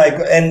doing it like,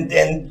 and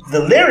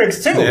the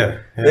lyrics, too. Yeah.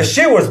 The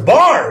shit was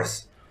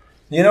bars.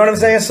 You know what I'm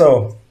saying?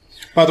 So.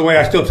 By the way,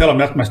 I still tell him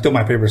that's still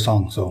my favorite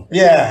song, so.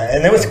 Yeah,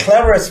 and it was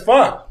clever as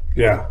fuck.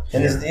 Yeah.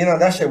 And you know,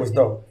 that shit was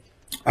dope.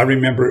 I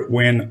remember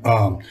when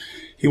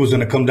he was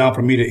going to come down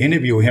for me to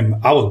interview him.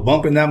 I was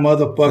bumping that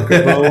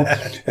motherfucker, bro.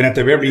 And at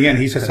the very end,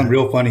 he said something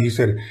real funny. He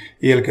said,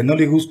 y el que no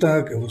le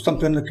gusta,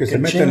 something que se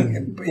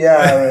meten.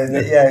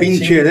 Yeah.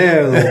 Pinche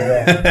dedo.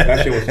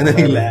 That shit was and then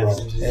he laughs.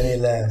 laughs. And he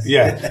laughs.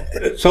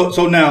 Yeah.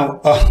 So now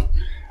I'm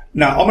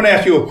going to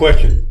ask you a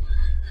question.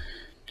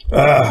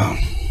 And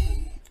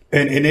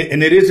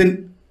it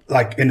isn't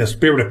like in the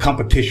spirit of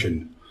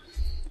competition.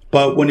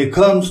 But when it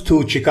comes to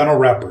Chicano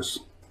rappers,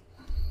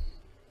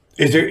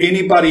 is there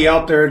anybody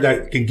out there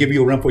that can give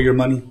you a run for your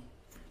money?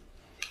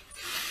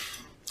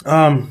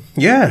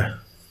 Yeah.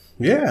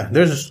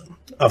 There's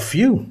a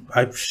few.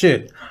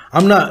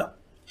 I'm not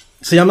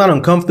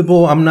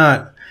uncomfortable. I'm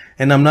not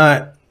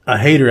a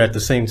hater at the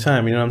same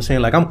time. You know what I'm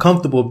saying? Like, I'm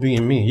comfortable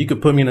being me. You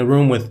could put me in a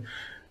room with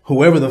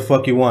whoever the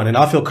fuck you want, and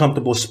I'll feel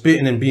comfortable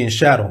spitting and being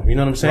shadow. You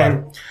know what I'm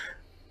saying? Right.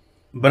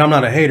 But I'm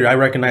not a hater. I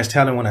recognize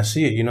talent when I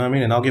see it. You know what I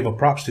mean? And I'll give a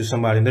props to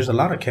somebody. And there's a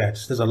lot of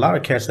cats. There's a lot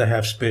of cats that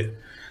have spit.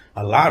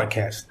 A lot of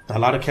cats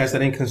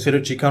that ain't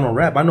considered Chicano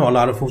rap. I know a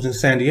lot of fools in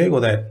San Diego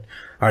that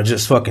are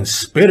just fucking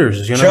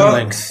spitters. You know,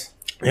 Chunks.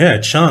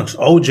 Like, Chunks,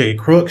 OJ,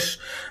 Crooks,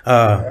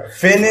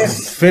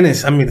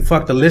 Finnis. I mean,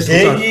 fuck, the list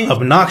is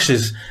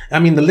obnoxious. I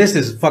mean, the list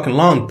is fucking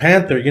long.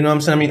 Panther, you know what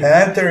I'm saying? I mean,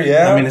 Panther,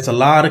 yeah. I mean, it's a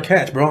lot of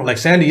cats, bro. Like,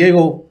 San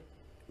Diego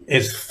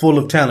is full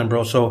of talent,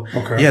 bro. So,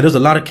 yeah, there's a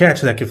lot of cats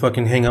that can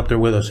fucking hang up there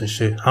with us and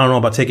shit. I don't know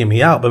about taking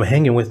me out, but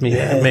hanging with me,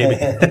 yeah, maybe.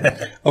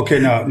 Okay,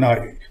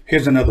 now,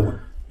 here's another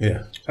one.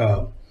 Yeah.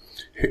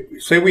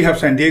 Say we have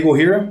San Diego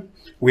here,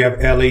 we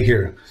have LA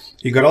here.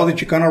 You got all the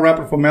Chicano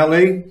rappers from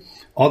LA,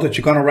 all the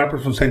Chicano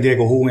rappers from San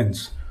Diego. Who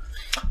wins?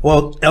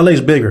 Well,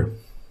 LA's bigger,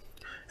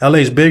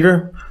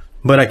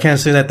 but I can't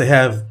say that they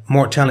have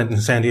more talent than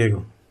San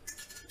Diego.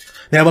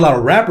 They have a lot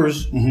of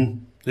rappers.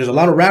 Mm-hmm. There's a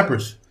lot of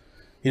rappers,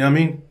 you know what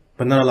I mean?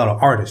 But not a lot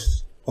of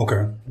artists.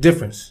 Okay.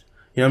 Difference.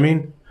 You know what I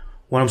mean?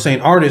 When I'm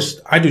saying artists,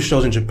 I do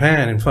shows in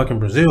Japan and fucking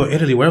Brazil,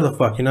 Italy, wherever the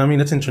fuck, you know what I mean?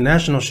 That's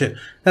international shit.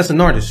 That's an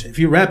artist. If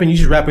you're rapping, you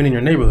just rapping in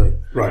your neighborhood.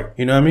 Right.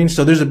 You know what I mean?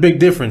 So there's a big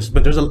difference,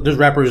 but there's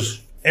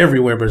rappers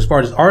everywhere. But as far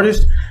as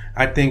artists,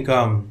 I think,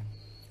 LA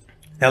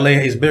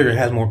is bigger,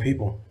 has more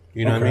people.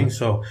 You know what I mean?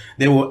 So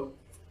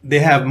they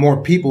have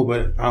more people,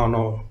 but I don't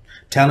know,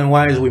 talent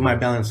wise, we might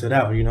balance it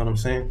out. You know what I'm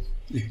saying?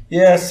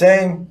 Yeah,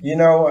 same. You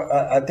know,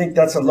 I think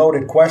that's a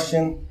loaded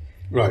question.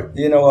 Right.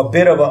 You know, a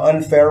bit of an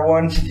unfair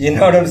one. You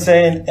know what I'm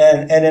saying?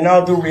 And in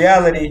all due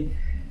reality,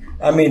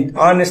 I mean,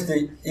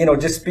 honestly, you know,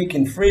 just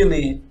speaking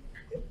freely,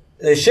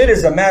 the shit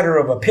is a matter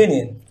of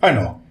opinion. I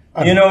know.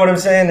 You know what I'm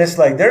saying? It's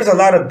like, there's a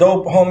lot of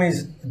dope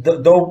homies,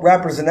 dope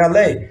rappers in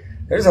LA.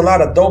 There's a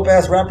lot of dope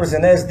ass rappers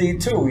in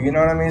SD too. You know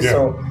what I mean? Yeah.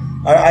 So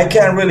I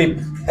can't really,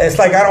 it's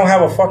like, I don't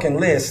have a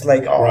fucking list.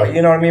 Like,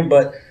 you know what I mean?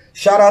 But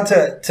shout out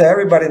to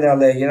everybody in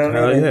LA, you know what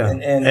I mean? Yeah.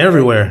 And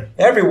everywhere,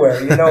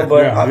 you know.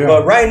 But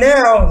but right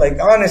now, like,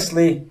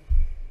 honestly,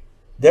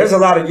 there's a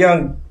lot of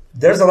young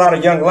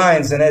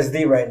lions in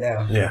SD right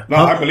now. Yeah, no,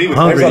 I believe it.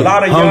 There's a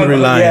lot of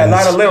young, lions. a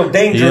lot of little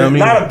dangerous, You know what I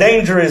mean? a lot of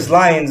dangerous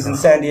lions in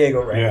San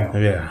Diego right now.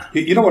 Yeah.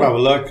 You know what I would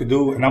like to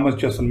do, and I'm gonna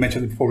just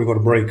mention it before we go to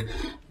break.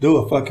 Do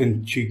a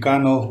fucking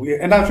Chicano,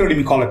 and I shouldn't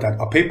even call it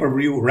that, a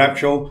pay-per-view rap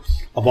show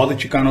of all the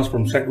Chicanos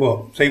from,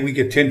 say we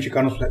get 10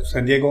 Chicanos from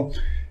San Diego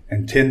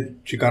and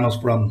 10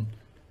 Chicanos from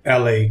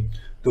LA.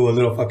 Do a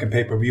little fucking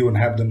pay-per-view and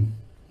have them,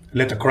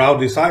 let the crowd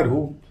decide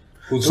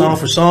who's song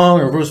for song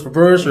or verse for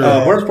verse or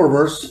verse for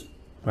verse.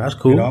 That's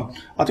cool. You know,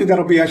 I think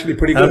that'll be actually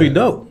pretty good. That'll be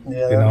dope.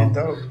 Yeah, that'll be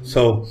dope.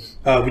 So,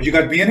 would you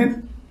guys be in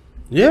it?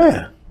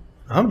 Yeah,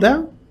 I'm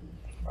down.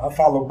 I'll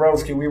follow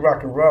Broski. We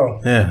rock and roll.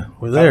 Yeah,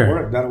 we're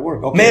there. That'll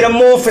work. Okay.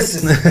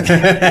 Metamorphosis.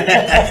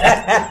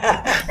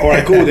 All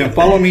right, cool. Then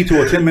follow me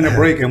to a 10-minute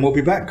break and we'll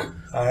be back.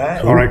 All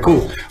right. All right,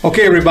 cool.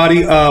 Okay,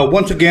 everybody.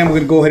 Once again, we're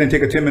going to go ahead and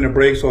take a 10-minute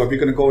break. So if you're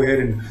going to go ahead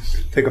and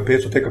take a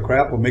piss or take a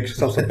crap or make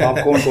yourself some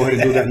popcorn, go ahead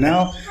and do that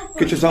now.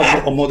 Get yourself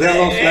a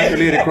Modelo, slap your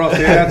lady across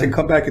the ass, and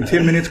come back in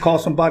 10 minutes. Call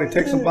somebody,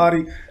 text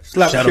somebody,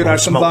 slap the shit out of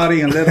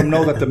somebody, and let them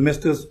know that the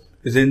Misters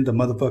is in the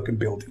motherfucking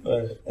building.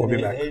 We'll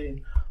be back.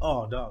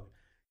 Oh, dog.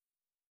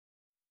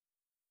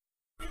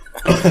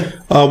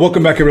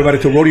 Welcome back, everybody,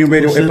 to Roadium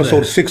Radio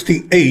episode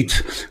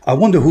 68. I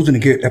wonder who's going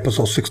to get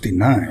episode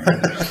 69.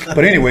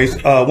 But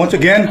anyways, once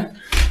again,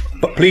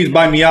 please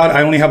buy me out.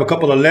 I only have a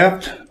couple of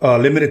left,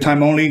 limited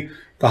time only.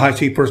 The High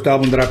C first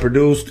album that I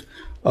produced,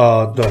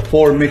 the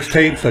 4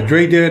 mixtapes that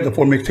Dre did, the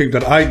 4 mixtapes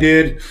that I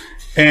did,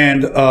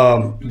 and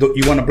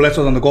you want to bless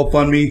us on the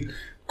GoFundMe?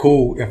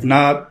 Cool. If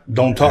not,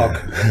 don't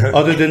talk.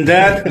 Other than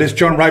that, let's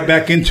jump right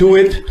back into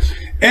it.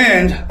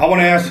 And I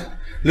want to ask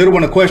Little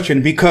One a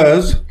question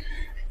because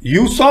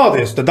you saw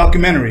this, the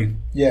documentary.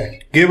 Yeah.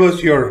 Give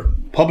us your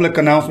public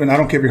announcement. I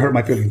don't care if you hurt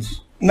my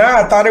feelings. Nah,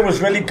 I thought it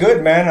was really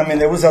good, man. I mean,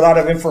 there was a lot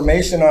of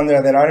information on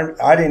there that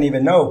I didn't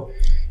even know.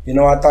 You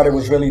know, I thought it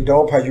was really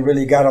dope how you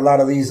really got a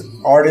lot of these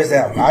artists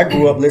that I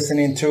grew up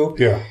listening to.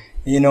 Yeah.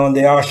 You know, and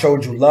they all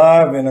showed you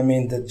love, and I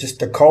mean, just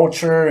the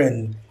culture,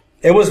 and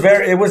it was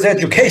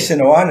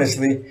educational,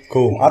 honestly.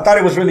 Cool. I thought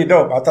it was really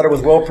dope. I thought it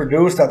was well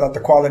produced. I thought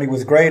the quality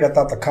was great. I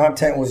thought the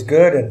content was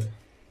good, and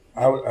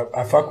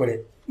I fuck with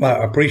it.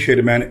 I appreciate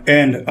it, man.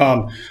 And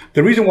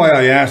the reason why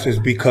I asked is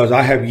because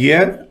I have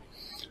yet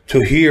to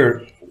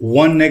hear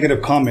one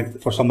negative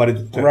comment for somebody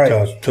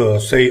to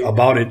say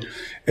about it.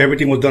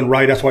 Everything was done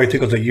right. That's why it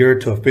took us a year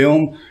to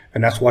film,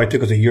 and that's why it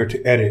took us a year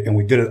to edit. And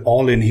we did it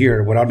all in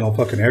here without no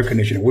fucking air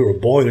conditioning. We were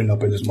boiling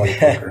up in this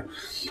motherfucker.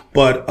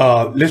 But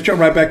let's jump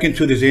right back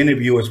into this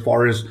interview as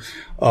far as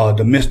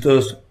the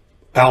Mistas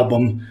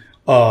album.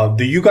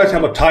 Do you guys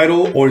have a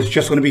title, or is it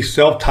just going to be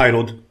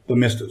self-titled The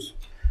Mistas?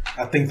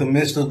 I think The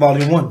Mistas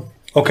Volume 1.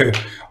 Okay,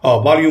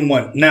 Volume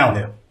 1.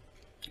 Now,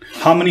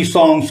 how many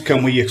songs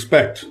can we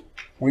expect?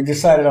 We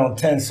decided on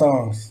 10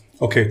 songs.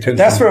 Okay, 10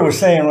 That's songs. what we're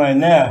saying right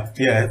now.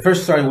 Yeah, at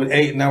first started with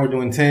 8, now we're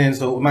doing 10,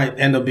 so it might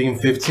end up being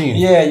 15.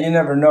 Yeah, you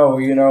never know,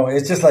 you know.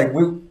 It's just like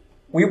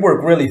we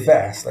work really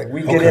fast. Like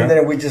we get in there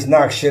and we just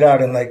knock shit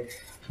out, and like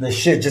the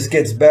shit just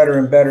gets better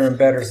and better and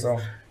better. So,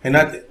 and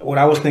what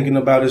I was thinking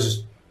about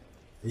is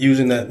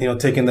using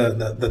taking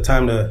the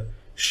time to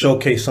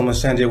showcase some of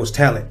San Diego's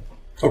talent.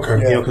 Okay.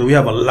 You know, because we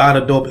have a lot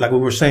of dope, like we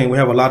were saying, we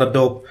have a lot of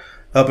dope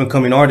up and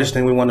coming artists,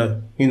 and we want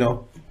to,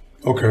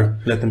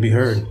 let them be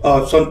heard.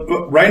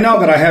 So right now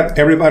that I have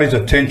everybody's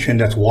attention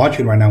that's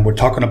watching right now, we're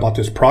talking about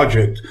this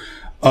project.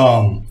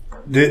 I'm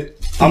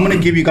going to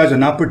give you guys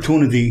an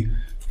opportunity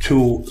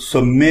to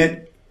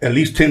submit at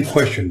least 10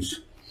 questions.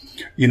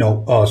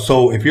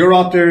 So if you're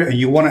out there and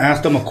you want to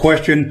ask them a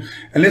question,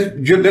 and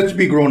let's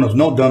be grown-ups,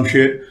 no dumb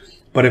shit.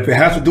 But if it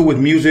has to do with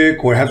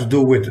music, or it has to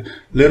do with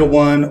Little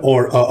One,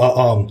 or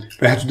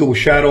if it has to do with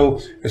Shadow,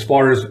 as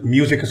far as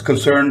music is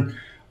concerned,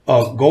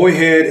 go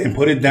ahead and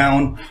put it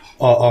down.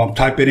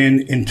 Type it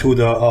into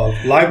the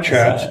live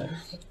chat,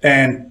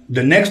 and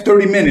the next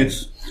 30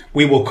 minutes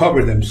we will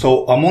cover them.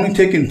 So I'm only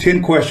taking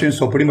 10 questions,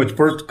 so pretty much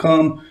first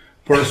come,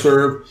 first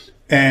serve.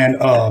 And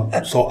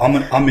so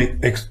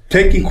I'm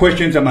taking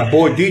questions, and my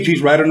boy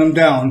DG's writing them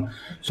down.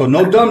 So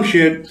no dumb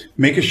shit.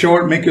 Make it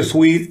short, make it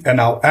sweet,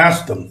 and I'll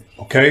ask them.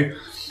 Okay.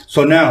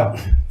 So now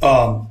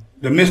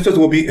the Mistas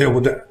will be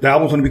the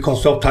album's going to be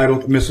called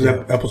self-titled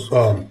Mistas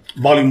episode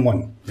Volume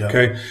 1. Yeah.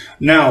 Okay.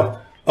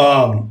 Now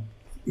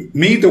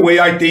me, the way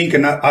I think,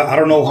 and I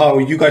don't know how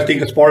you guys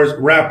think as far as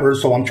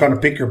rappers, so I'm trying to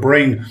pick your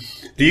brain.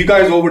 Do you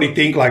guys already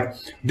think like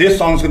this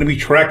song's going to be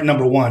track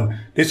number 1?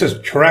 This is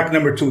track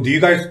number 2. Do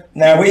you guys?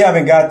 Nah, we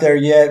haven't got there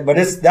yet, but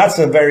that's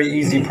a very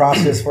easy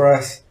process for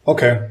us.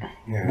 Okay.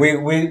 Yeah.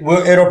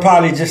 It'll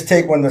probably just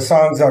take when the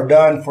songs are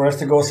done for us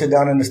to go sit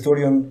down in the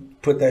studio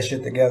and put that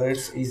shit together.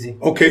 It's easy.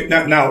 Okay.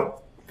 Now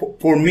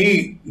for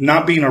me,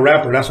 not being a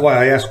rapper, that's why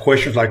I ask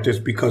questions like this,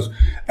 because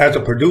as a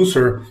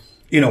producer,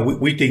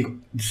 we think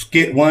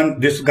skit 1,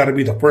 this has got to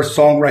be the first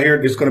song right here.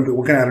 We're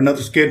going to add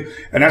another skit.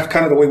 And that's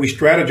kind of the way we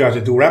strategize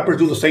it. Do rappers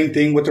do the same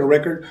thing with their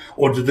record,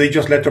 or do they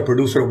just let the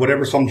producer,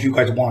 whatever songs you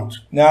guys want?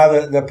 Now,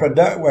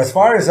 as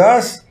far as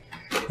us,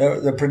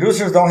 the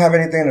producers don't have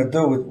anything to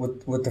do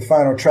with the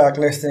final track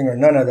listing or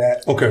none of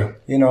that. Okay.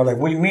 Like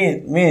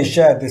me and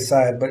Shad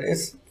decide, but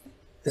it's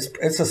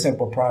a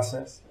simple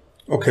process.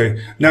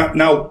 Okay.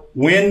 Now,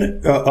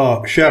 when,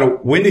 Shadow,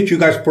 when did you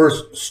guys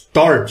first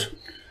start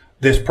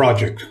this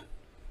project?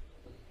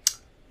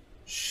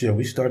 Shit,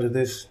 we started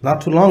this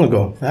not too long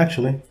ago,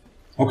 actually.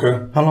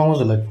 Okay. How long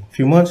was it? Like a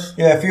few months?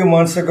 Yeah, a few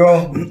months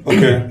ago.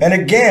 Okay. And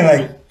again,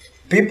 like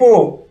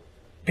people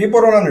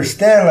don't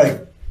understand,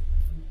 like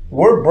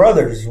we're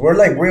brothers. We're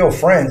like real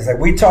friends. Like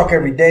we talk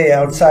every day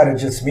outside of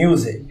just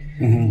music.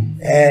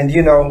 Mm-hmm. And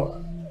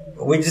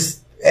we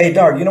just, hey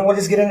dog, we'll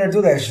just get in there and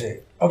do that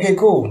shit. Okay,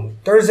 cool.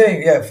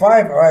 Thursday, yeah,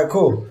 5? All right,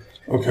 cool.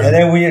 Okay. And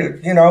then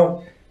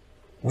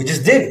we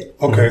just did it.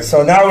 Okay.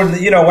 So now,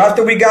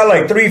 after we got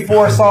like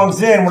 3-4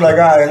 songs in, we're like,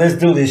 all right, let's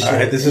do this shit. All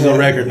right, this is a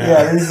record now.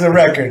 Yeah, this is a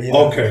record.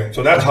 Okay.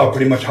 So that's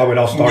pretty much how it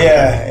all started.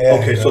 Yeah.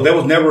 Okay. So there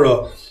was never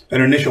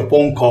an initial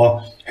phone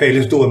call. Hey,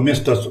 let's do a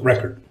Mistas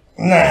record.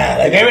 Nah,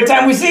 like every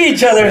time we see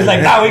each other, it's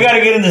like, nah, we got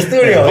to get in the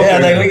studio. Okay. Yeah,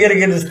 like we got to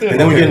get in the studio. And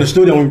then we get in the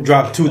studio and we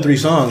drop 2-3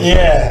 songs.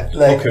 Yeah.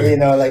 Like,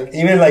 like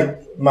even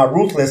like my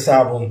Ruthless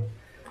album,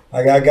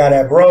 I got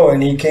that bro,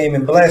 and he came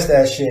and blessed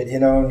that shit, you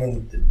know.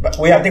 And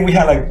I think we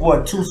had like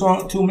what two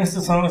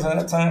Mr. songs at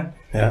that time.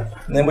 Yeah.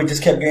 And then we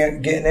just kept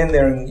getting in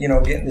there and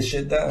getting the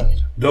shit done.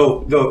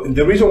 Though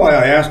the reason why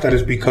I asked that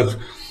is because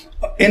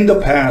in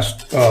the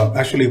past,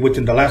 actually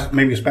within the last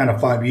maybe span of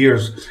 5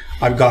 years,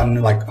 I've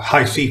gotten like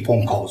high C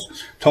phone calls.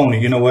 Tony,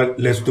 you know what?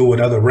 Let's do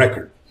another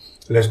record.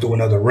 Let's do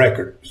another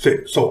record.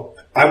 So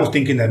I was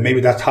thinking that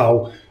maybe that's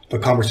how the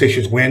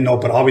conversations went. No,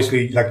 but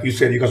obviously, like you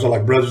said, you guys are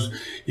like brothers.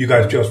 You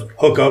guys just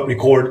hook up,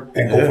 record,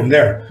 and go from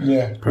there.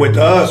 Yeah. With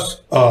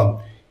us,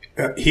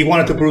 he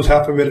wanted to produce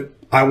half of it.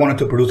 I wanted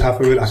to produce half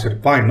of it. I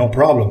said, fine, no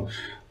problem.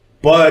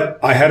 But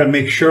I had to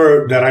make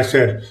sure that I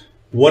said,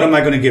 what am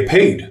I going to get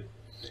paid?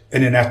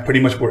 And then that's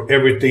pretty much where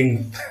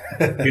everything,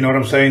 you know what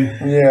I'm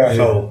saying? Yeah.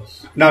 So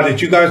now,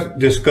 did you guys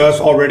discuss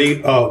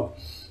already?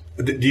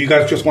 Do you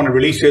guys just want to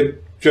release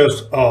it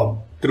just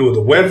through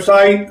the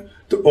website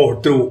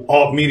or through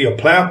all media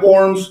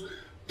platforms,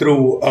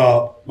 through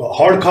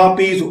hard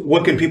copies?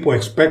 What can people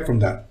expect from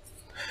that?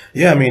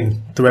 Yeah, I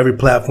mean, through every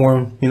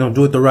platform,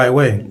 do it the right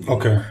way.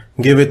 Okay.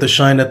 Give it the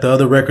shine that the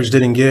other records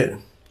didn't get.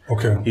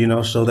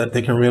 Okay. So that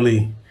they can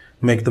really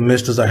make the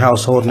Misters a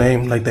household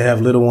name, like they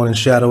have Little One and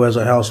Shadow as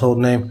a household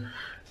name.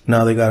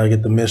 Now they gotta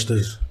get the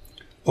Misters.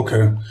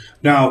 Okay.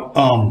 Now,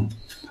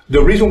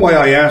 the reason why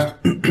I asked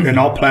in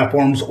all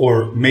platforms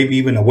or maybe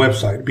even a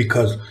website,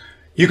 because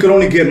you can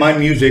only get my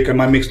music and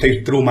my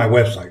mixtape through my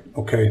website.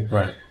 Okay.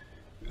 Right.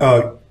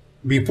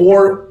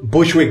 Before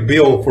Bushwick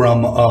Bill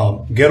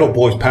from Ghetto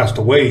Boys passed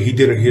away, he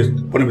did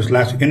one of his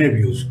last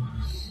interviews,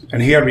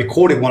 and he had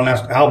recorded one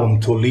last album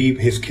to leave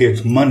his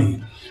kids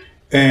money.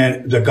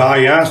 And the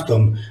guy asked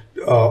him,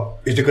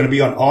 is it going to be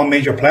on all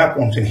major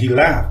platforms? And he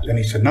laughed and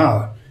he said,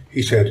 nah.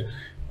 He said,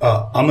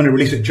 I'm going to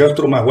release it just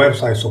through my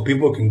website so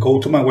people can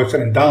go to my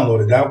website and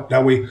download it.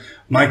 That way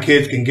my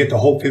kids can get the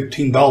whole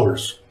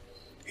 $15.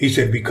 He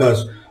said,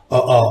 because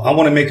I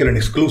want to make it an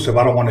exclusive.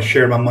 I don't want to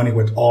share my money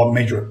with all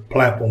major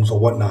platforms or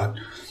whatnot.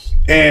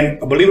 And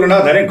believe it or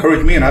not, that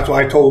encouraged me. And that's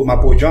why I told my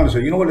boy John, I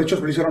said, you know what, let's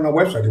just release it on our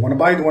website. They want to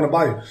buy it, they want to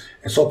buy it.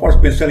 And so far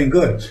it's been selling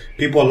good.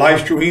 People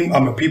live stream.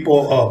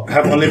 People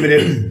have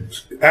unlimited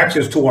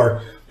access to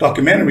our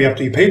documentary.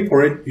 After you pay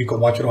for it, you can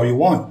watch it all you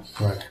want.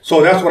 Right.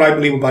 So that's what I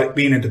believe about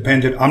being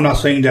independent. I'm not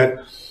saying that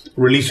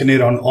releasing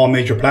it on all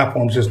major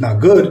platforms is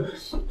not good,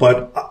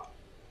 but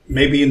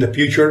maybe in the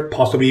future,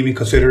 possibly even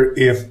consider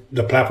if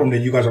the platform that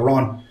you guys are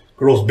on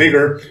grows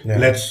bigger,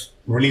 let's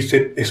release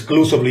it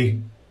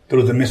exclusively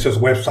through the Mrs.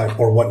 website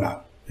or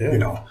whatnot,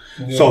 Yeah.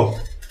 So,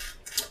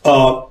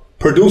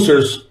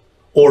 producers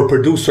or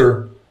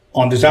producer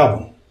on this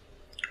album?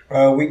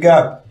 We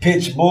got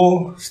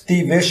Pitbull,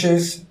 Steve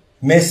Vicious,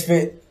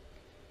 Misfit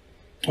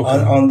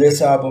on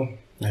this album.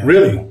 Yeah.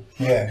 Really?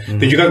 Yeah.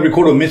 Did you guys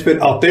record a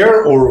Misfit out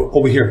there or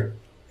over here?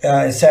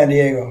 In San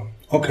Diego.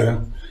 Okay.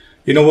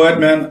 You know what,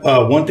 man?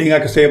 One thing I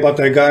can say about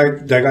that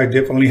guy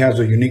definitely has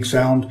a unique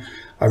sound.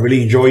 I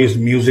really enjoy his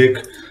music.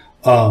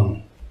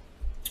 That's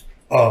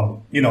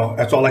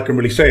all I can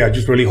really say. I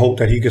just really hope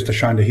that he gets the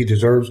shine that he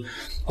deserves.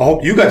 I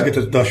hope you guys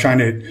get the shine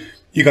that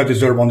you guys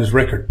deserve on this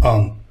record.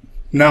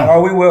 Now.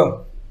 Oh, we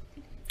will.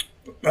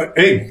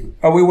 Hey.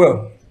 Oh, we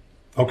will.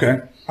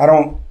 Okay.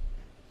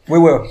 We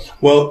will.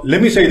 Well,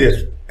 let me say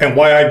this, and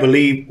why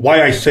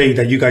I say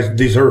that you guys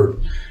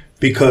deserve,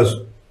 because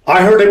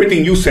I heard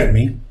everything you sent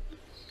me,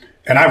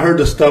 and I've heard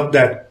the stuff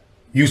that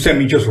you sent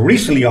me just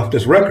recently off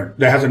this record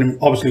that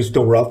hasn't, obviously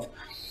still rough.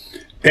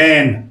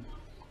 And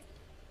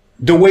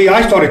the way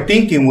I started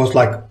thinking was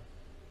like,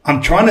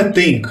 I'm trying to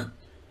think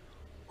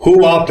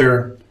who out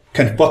there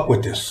can fuck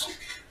with this.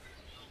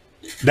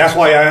 That's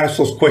why I asked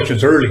those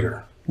questions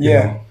earlier.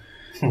 Yeah.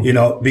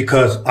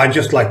 Because I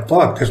just like,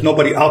 fuck, there's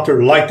nobody out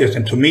there like this.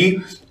 And to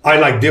me, I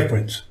like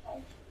difference,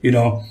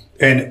 and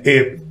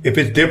if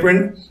it's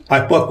different,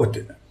 I fuck with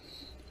it.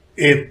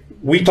 If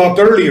we talked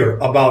earlier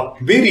about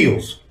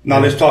videos, now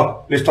let's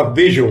talk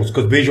visuals,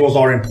 because visuals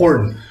are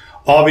important.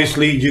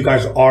 Obviously, you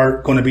guys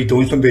are going to be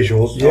doing some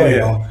visuals.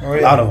 A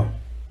lot of them.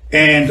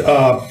 And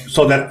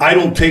so that I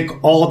don't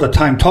take all the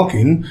time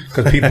talking,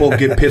 because people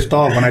get pissed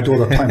off when I do all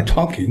the time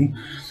talking.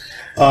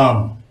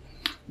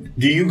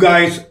 Do you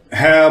guys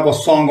have a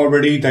song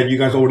already that you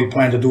guys already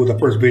plan to do the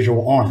first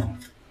visual on?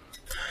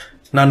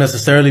 Not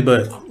necessarily,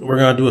 but we're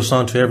going to do a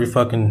song to every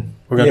we're going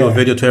to do a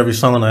video to every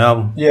song on the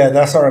album. Yeah,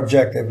 that's our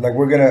objective. Like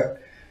we're going to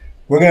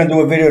do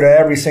a video to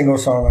every single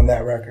song on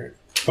that record.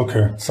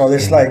 Okay. So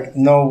it's like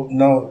no,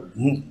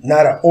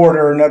 not an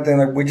order or nothing.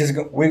 Like we're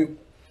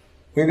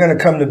going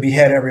to come to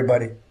behead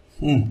everybody.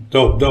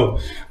 Dope.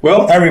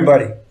 Well,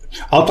 everybody.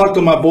 I'll talk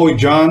to my boy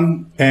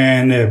John,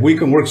 and if we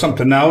can work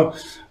something out,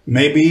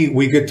 maybe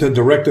we get to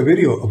direct a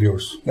video of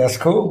yours. That's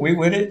cool. We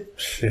with it.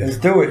 Shit. Let's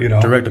do it.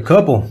 Direct a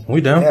couple.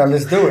 We down. Yeah,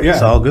 let's do it. Yeah.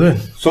 It's all good.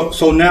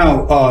 So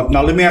now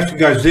let me ask you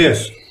guys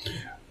this.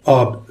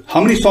 How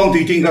many songs do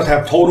you think you guys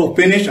have total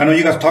finished? I know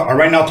you guys are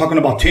right now talking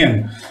about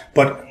 10,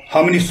 but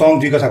how many songs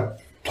do you guys have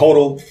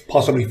total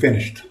possibly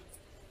finished?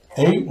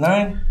 8,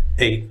 9?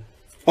 8.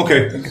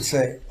 Okay. You could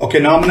say. Okay,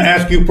 now I'm going to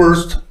ask you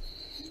first.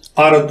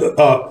 Out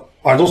of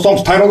are those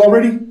songs titled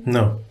already?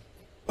 No.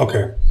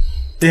 Okay.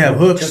 They have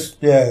hooks.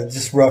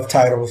 Just rough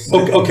titles.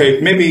 Okay,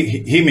 maybe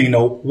he may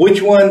know.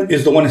 Which one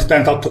is the one that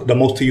stands out the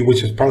most to you,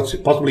 which is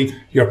possibly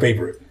your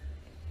favorite?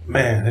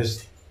 Man,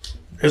 there's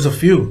a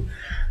few.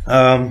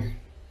 Probably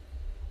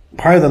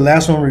the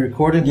last one we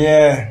recorded.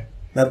 Yeah.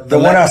 The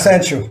one I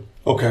sent you.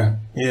 Okay.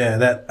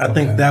 Yeah, I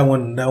think that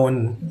one.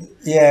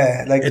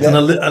 Yeah, like it's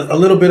a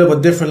little bit of a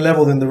different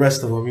level than the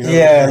rest of them. You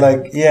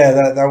know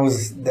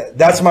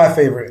that's my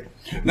favorite.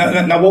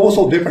 Now, what was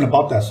so different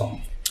about that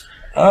song?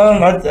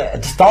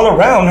 Just all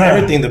around, huh?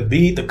 Everything, the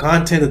beat, the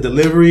content, the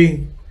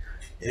delivery,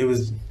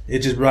 it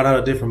just brought out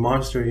a different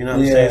monster. You know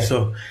what I'm saying?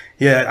 So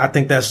yeah, I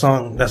think that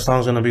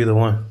song's gonna be the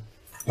one.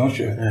 Don't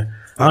you? Yeah.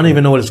 I don't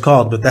even know what it's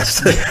called, but that's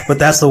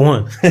the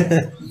one.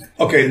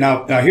 Okay,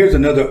 now here's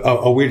another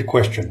a weird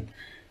question.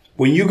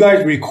 When you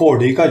guys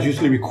record, do you guys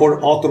usually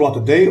record all throughout the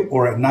day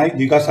or at night?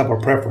 Do you guys have a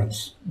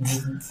preference?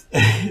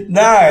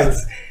 Nah,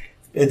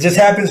 it just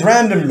happens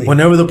randomly.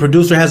 Whenever the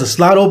producer has a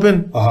slot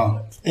open.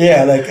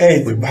 Yeah, like,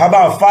 hey, how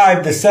about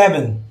 5 to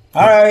 7?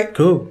 All right,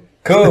 cool.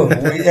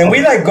 And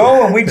we like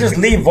go and we just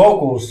leave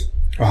vocals.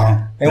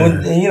 And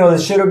when, the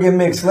shit will get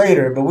mixed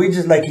later. But we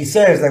just, like he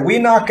says, like we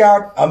knock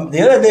out. The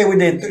other day we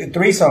did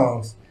 3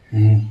 songs.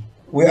 Mm-hmm.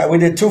 We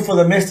did 2 for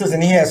the Misters,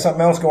 and he had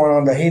something else going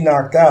on that he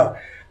knocked out.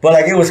 But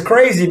like it was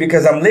crazy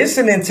because I'm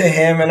listening to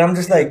him and I'm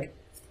just like,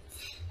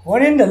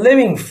 what in the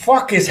living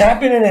fuck is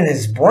happening in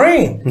his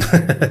brain?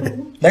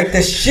 Like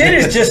the shit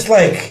is just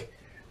like,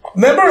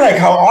 remember like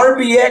how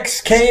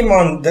RBX came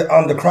on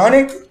the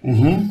Chronic?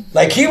 Mm-hmm.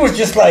 Like he was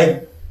just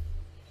like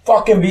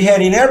fucking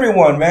beheading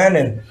everyone, man.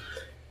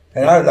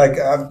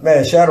 And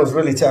man, Shadow's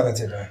really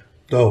talented, man.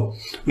 So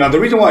now the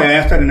reason why I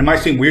asked that, and it might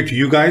seem weird to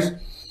you guys,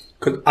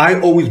 because I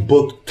always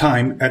book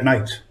time at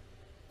night.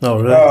 Oh,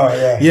 really? Oh,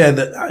 yeah.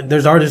 Yeah,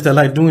 there's artists that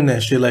like doing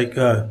that shit. Like,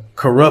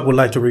 Corrupt would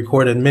like to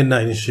record at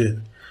midnight and shit.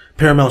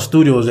 Paramount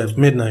Studios at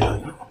midnight.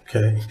 Like,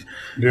 okay. Yeah.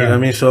 You know what I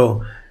mean?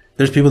 So,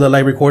 there's people that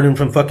like recording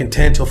from fucking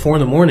 10 till 4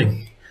 in the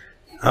morning.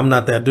 I'm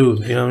not that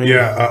dude. You know what I mean?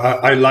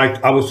 Yeah,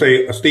 I would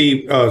say,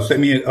 Steve,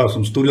 send me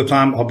some studio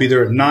time. I'll be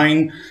there at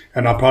 9,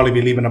 and I'll probably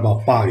be leaving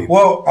about 5.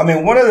 Well, I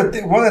mean, one of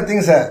the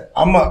things that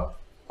I'm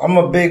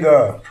a big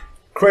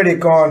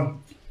critic on,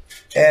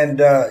 and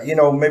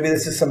maybe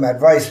this is some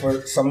advice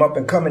for some up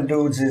and coming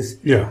dudes, is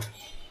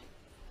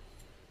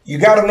you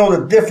got to know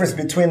the difference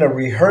between a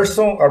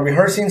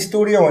rehearsing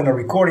studio and a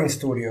recording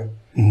studio.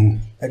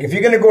 Mm-hmm. Like if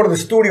you're gonna go to the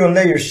studio and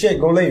lay your shit,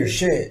 go lay your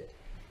shit.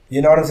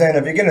 You know what I'm saying?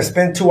 If you're gonna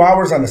spend 2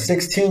 hours on a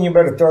 16, you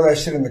better throw that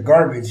shit in the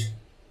garbage.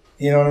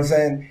 You know what I'm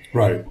saying?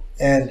 Right.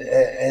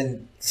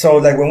 And so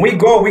like when we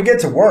go, we get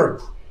to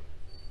work.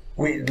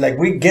 We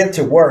get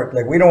to work.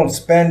 Like we don't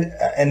spend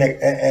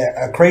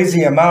a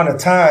crazy amount of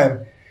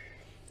time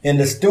in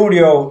the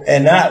studio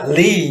and not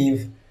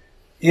leave,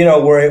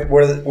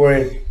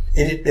 where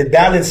it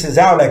balances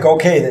out. Like,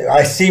 okay,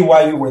 I see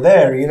why you were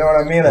there. You know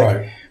what I mean?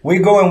 Like, we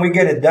go and we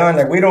get it done.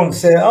 Like, we don't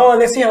say, oh,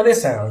 let's see how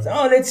this sounds.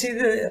 Oh, let's see.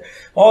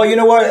 Oh, you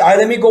know what?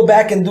 Let me go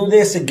back and do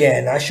this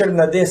again. I should have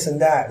done this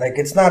and that. Like,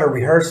 it's not a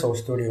rehearsal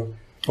studio.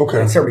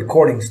 Okay. It's a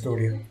recording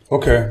studio.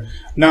 Okay.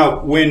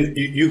 Now, when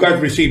you guys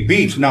receive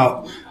beats,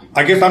 now,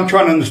 I guess I'm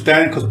trying to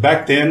understand, because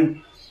back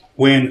then,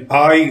 when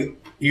I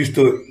used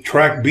to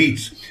track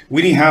beats,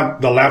 we didn't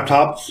have the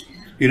laptops.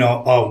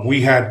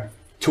 We had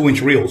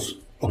 2-inch reels.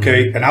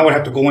 Okay. Mm-hmm. And I would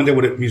have to go in there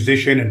with a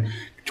musician and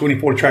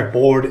 24-track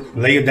board,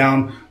 lay it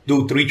down,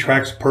 do 3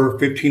 tracks per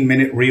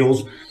 15-minute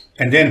reels,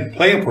 and then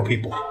play them for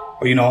people.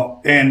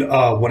 And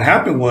what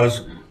happened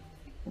was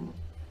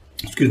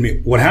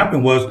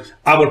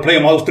I would play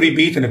them all those 3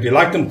 beats, and if they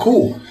liked them,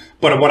 cool.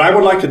 But what I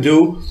would like to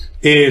do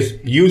is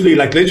usually,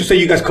 like, let's just say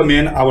you guys come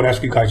in, I would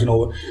ask you guys,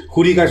 who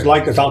do you guys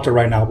like that's out there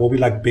right now? Well, we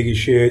like Biggie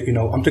shit,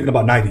 I'm thinking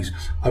about 90s.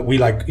 We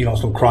like,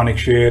 some Chronic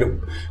shit.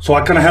 So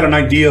I kind of had an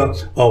idea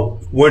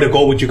of where to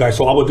go with you guys.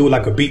 So I would do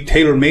like a beat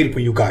tailor-made for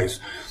you guys.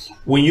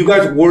 When you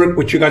guys work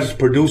with you guys as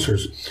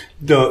producers,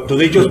 do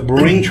they just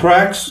bring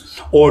tracks,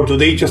 or do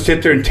they just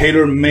sit there and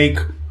tailor-make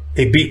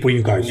a beat for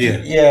you guys?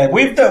 Yeah,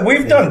 we've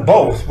done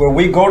both, where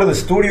we go to the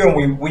studio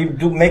and we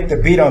do make the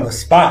beat on the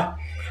spot.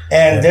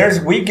 And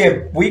we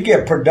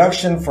get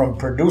production from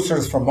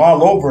producers from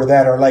all over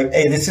that are like,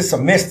 hey, this is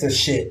some Mr.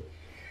 shit.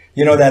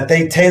 That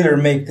they tailor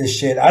make this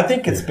shit. I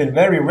think it's been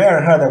very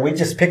rare, that we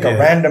just pick a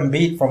random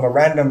beat from a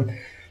random,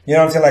 you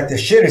know what I'm saying? Like the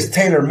shit is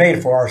tailor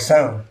made for our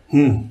sound.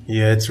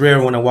 Yeah, it's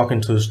rare when I walk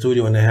into a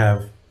studio and they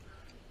have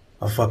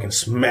a fucking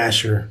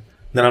smasher.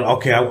 Then I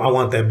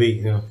want that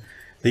beat.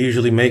 They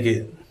usually make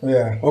it.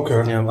 Yeah. Okay.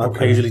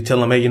 I usually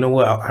tell them, hey, you know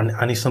what?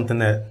 I need something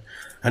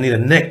I need a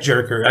neck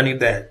jerker. I need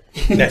that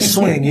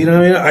swing. You know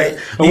what I mean?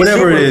 Or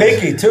whatever it is.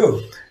 Super picky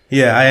too.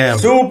 Yeah, I am.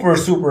 Super,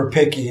 super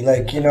picky.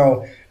 Like,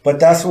 but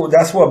that's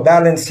what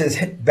balances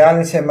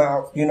him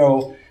out.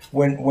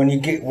 When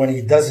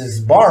he does his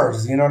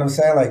bars. You know what I'm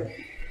saying?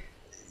 Like,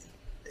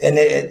 and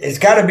it's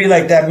got to be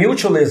like that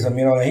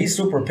mutualism. He's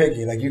super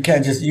picky. Like you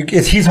can't just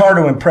he's hard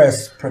to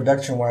impress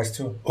production wise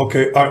too.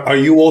 Okay. Are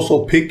you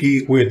also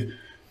picky with?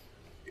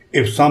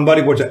 If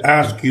somebody were to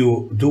ask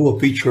you, do a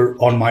feature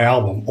on my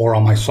album or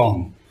on my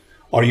song,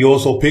 Are you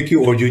also picky,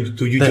 or do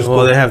you just?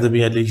 Well, they have to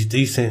be at least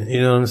decent.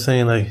 You know what I'm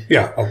saying? Like,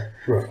 yeah, oh,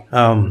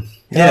 right.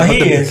 Yeah,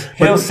 he is.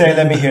 He'll say,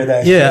 "Let me hear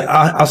that." Yeah,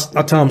 shit.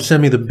 I'll tell him,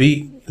 send me the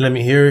beat, let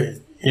me hear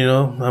it. You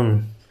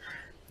know,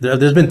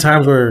 there's been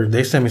times where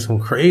they send me some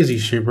crazy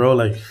shit, bro.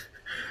 Like,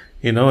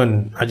 you know,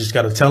 and I just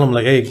got to tell them,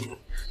 like, hey,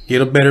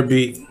 get a better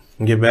beat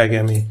and get back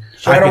at me.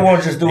 So I don't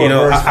want to just do a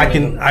verse.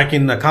 I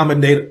can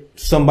accommodate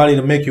somebody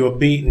to make you a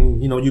beat,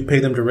 and you know, you pay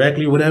them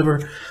directly or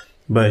whatever.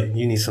 But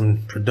you need some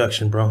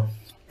production, bro.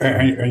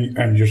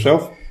 And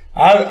yourself?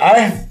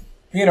 I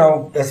you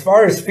know, as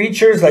far as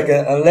features, like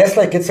unless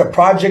like it's a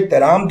project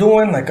that I'm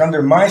doing, like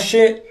under my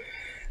shit,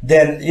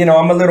 then you know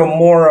I'm a little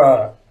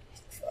more.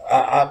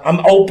 I'm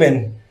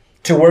open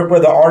to work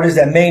with an artist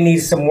that may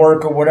need some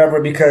work or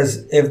whatever,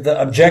 because if the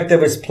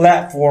objective is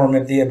platform,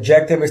 if the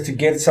objective is to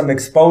get some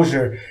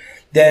exposure,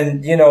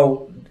 then you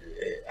know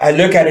I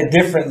look at it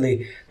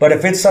differently. But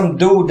if it's some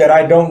dude that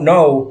I don't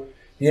know,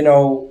 you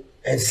know,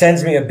 and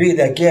sends me a beat,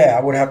 like, yeah,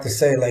 I would have to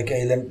say, like,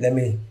 hey,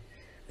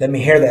 let me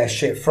hear that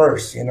shit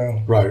first, you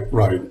know? Right.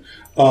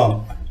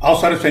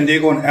 Outside of San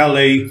Diego and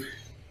LA,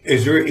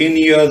 is there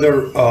any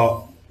other,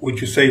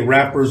 would you say,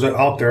 rappers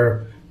out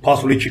there,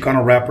 possibly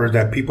Chicano rappers,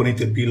 that people need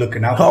to be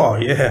looking out for? Oh,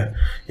 yeah.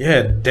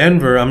 Yeah,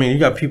 Denver. I mean, you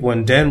got people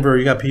in Denver.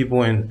 You got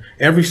people in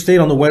every state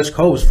on the West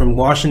Coast, from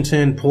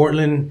Washington,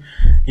 Portland.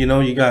 You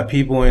know, you got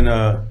people in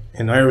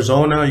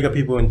Arizona. You got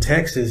people in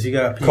Texas. You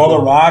got people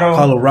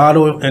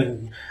Colorado.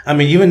 And I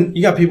mean, even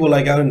you got people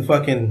like out in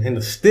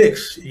the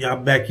sticks,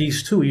 out back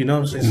east too, you know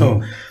what I'm saying?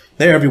 So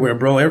they're everywhere,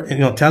 bro. You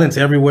know, talent's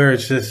everywhere.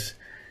 It's just,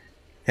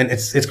 and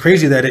it's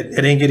crazy that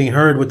it ain't getting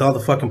heard with all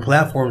the fucking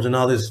platforms and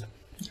all this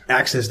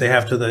access they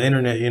have to the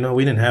internet. You know,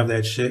 we didn't have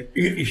that shit.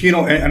 You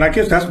know, and I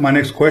guess that's my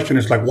next question.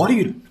 It's like, why do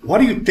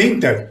you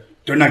think that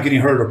they're not getting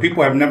heard, or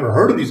people have never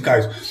heard of these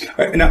guys?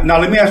 Now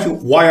let me ask you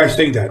why I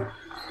say that.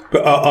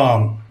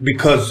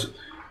 Because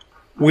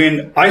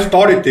when I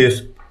started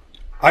this,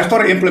 I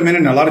started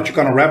implementing a lot of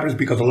Chicano rappers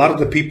because a lot of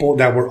the people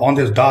that were on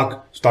this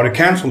doc started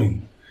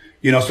canceling.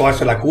 You know, so I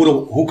said, like,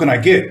 who can I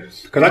get?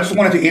 Because I just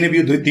wanted to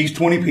interview these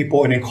 20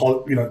 people and then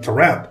call, you know, to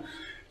rap.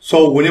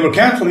 So when they were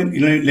canceling,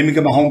 let me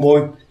get my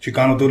homeboy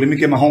Chicano dude. Let me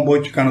get my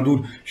homeboy Chicano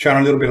dude. Shine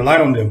a little bit of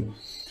light on them.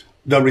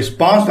 The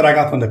response that I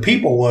got from the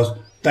people was,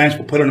 thanks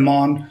for putting them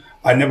on.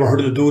 I never heard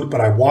of the dude, but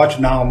I watch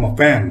now. I'm a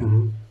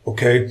fan.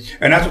 Okay,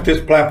 and that's what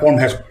this platform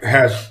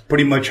has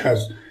pretty much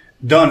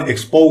done.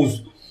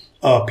 Exposed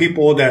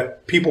people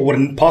that people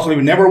would possibly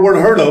never would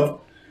have heard of,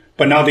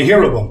 but now they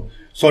hear of them.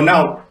 So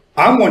now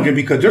I'm wondering,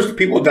 because there's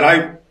people that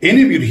I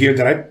interviewed here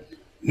that I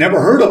never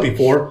heard of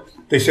before.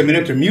 They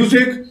submitted their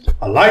music.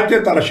 I liked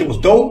it, thought that shit was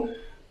dope,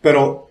 but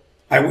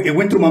it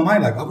went through my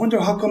mind, like, I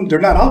wonder how come they're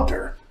not out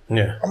there.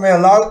 Yeah.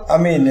 I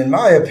mean, in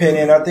my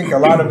opinion, I think a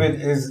lot of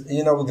it is,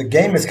 you know, the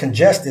game is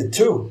congested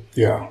too.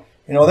 Yeah.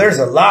 You know, there's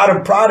a lot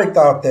of product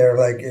out there.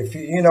 Like, if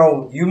you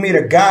know, you meet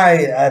a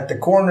guy at the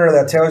corner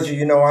that tells you,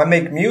 you know, I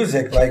make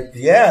music. Like,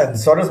 yeah, and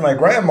so does my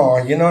grandma.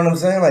 You know what I'm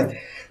saying? Like,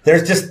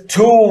 there's just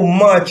too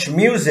much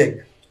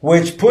music,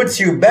 which puts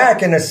you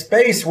back in a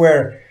space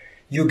where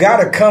you got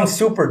to come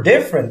super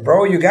different,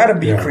 bro. You got to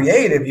be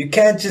creative. You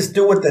can't just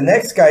do what the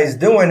next guy is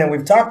doing. And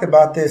we've talked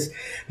about this,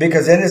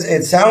 because then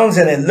it sounds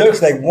and it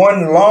looks like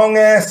one long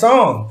ass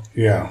song.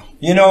 Yeah.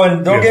 You know,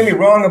 and don't get me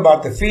wrong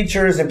about the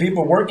features and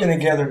people working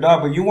together,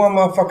 dog, but you want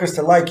motherfuckers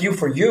to like you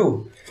for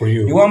you. For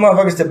you. You want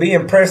motherfuckers to be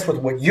impressed with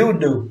what you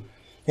do.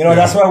 You know,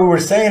 that's why we were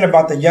saying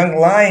about the young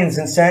lions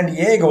in San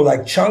Diego.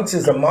 Like, Chunks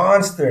is a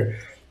monster.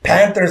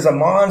 Panther's a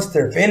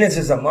monster. Phoenix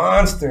is a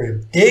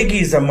monster.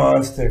 Diggy's a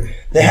monster.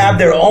 They have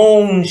their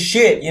own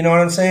shit. You know what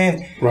I'm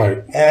saying?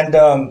 Right.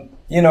 And,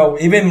 you know,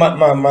 even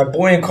my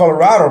boy in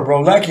Colorado, bro,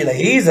 Lucky, like,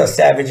 he's a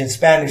savage in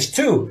Spanish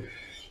too.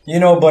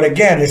 You know, but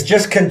again, it's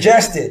just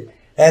congested.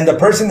 And the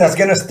person that's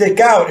going to stick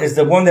out is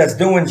the one that's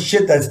doing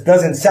shit that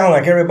doesn't sound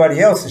like everybody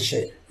else's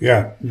shit.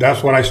 Yeah,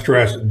 that's what I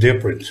stress.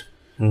 Different.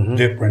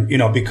 Different. You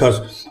know,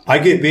 because I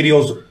get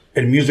videos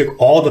and music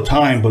all the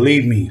time,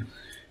 believe me.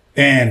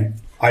 And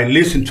I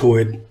listen to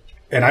it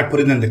and I put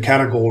it in the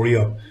category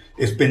of,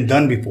 it's been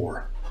done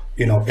before.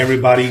 You know,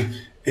 everybody's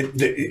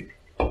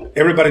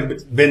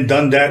been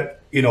done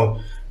that, you know.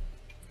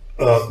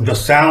 The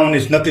sound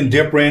is nothing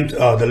different.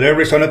 The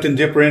lyrics are nothing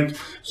different.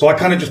 So I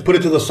kind of just put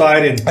it to the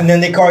side, and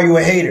then they call you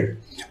a hater.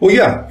 Well,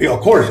 yeah,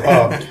 of course.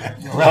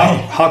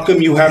 How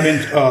come you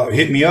haven't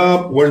hit me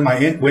up? When's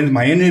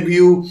my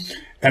interview?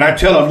 And I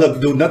tell them,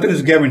 look, dude, nothing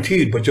is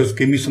guaranteed, but just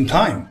give me some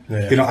time.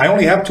 Yeah. You know, I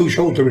only have 2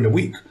 shows during the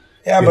week.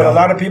 Yeah, but a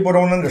lot of people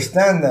don't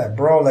understand that,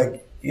 bro.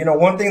 Like, you know,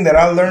 one thing that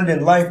I learned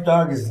in life,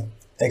 dog, is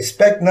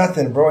expect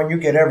nothing, bro, and you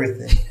get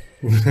everything.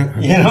 You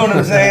know what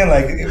I'm saying?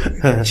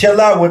 Like, chill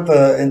out with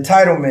the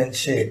entitlement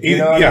shit. You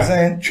know what I'm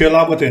saying? Chill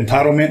out with the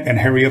entitlement and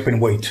hurry up and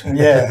wait.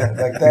 Yeah,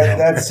 like that.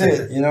 That's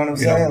it. You know what I'm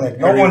saying? Like,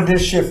 no one did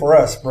shit for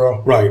us,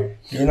 bro. Right.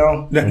 You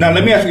know. Now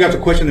let me ask you guys a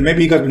question that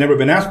maybe you guys have never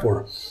been asked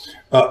for.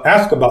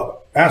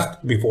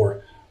 Asked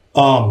before.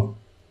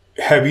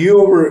 Have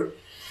you ever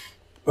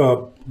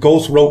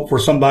ghost wrote for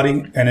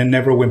somebody and it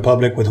never went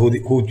public with who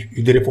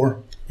you did it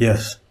for?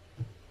 Yes.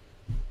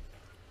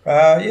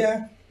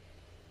 Yeah.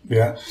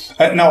 Yeah.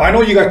 Now, I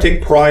know you guys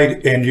take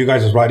pride in you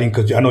guys' writing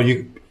because I know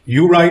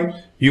you write.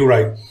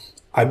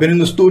 I've been in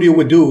the studio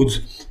with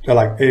dudes. They're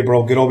like, hey,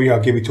 bro, get over here. I'll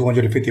give you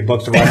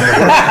 $250 to write my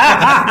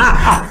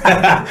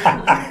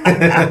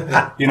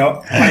work. You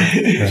know,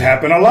 it's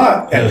happened a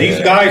lot. And these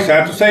guys, I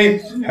have to say,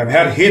 have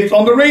had hits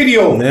on the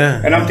radio.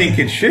 Yeah. And I'm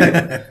thinking, shit,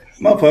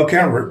 motherfucker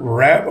can't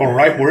rap or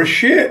write worse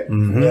shit.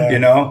 You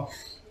know?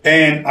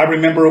 And I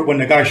remember when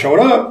the guy showed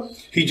up,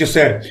 he just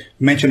said,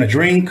 mention a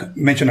drink,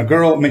 mention a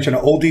girl, mention an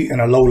oldie, and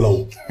a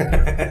low.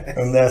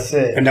 And that's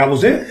it. And that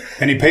was it.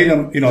 And he paid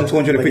him, you know,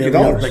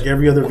 $250. Like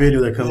every other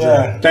video that comes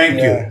out.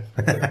 Thank you.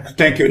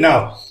 Thank you.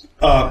 Now,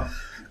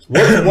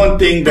 what's one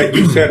thing that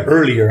you said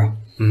earlier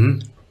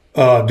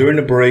during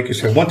the break? You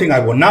said, one thing I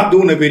will not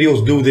do in the video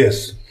is do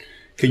this.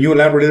 Can you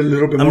elaborate a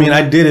little bit more? I mean,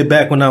 I did it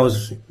back when I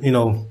was, you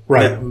know,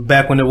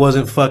 back when it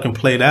wasn't fucking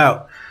played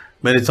out.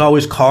 But it's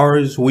always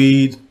cars,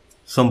 weed,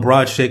 some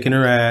broad shaking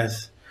her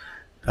ass.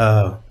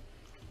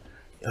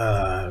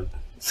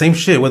 Same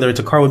shit, whether it's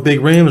a car with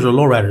big rims or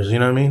lowriders, you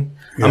know what I mean?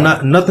 Yeah. I'm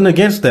not nothing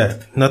against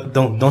that.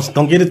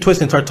 Don't get it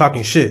twisted and start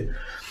talking shit.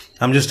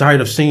 I'm just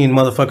tired of seeing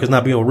motherfuckers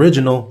not being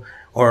original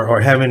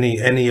or have any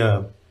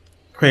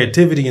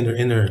creativity in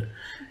their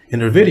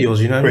videos,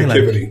 you know what I mean?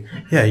 Like,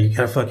 yeah, you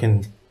gotta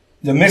fucking.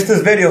 The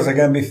Mister's videos are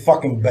gonna be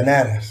fucking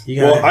bananas.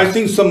 Well, I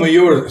think some of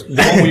yours,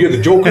 the one where you're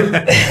the Joker. Be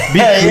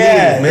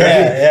creative,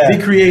 man. Be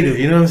creative.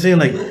 You know what I'm saying?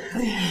 Like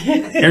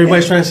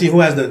everybody's trying to see who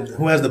has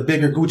the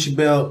bigger Gucci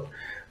belt,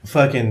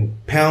 fucking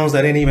pounds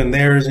that ain't even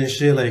theirs and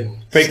shit. Like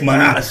fake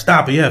money.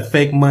 Stop it. Yeah,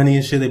 fake money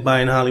and shit they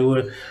buy in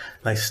Hollywood.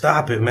 Like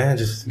stop it, man.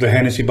 Just the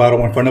Hennessy bottle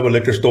in front of a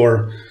liquor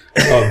store.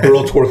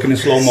 Girl twerking in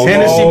slow motion.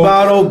 Hennessy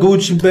bottle,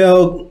 Gucci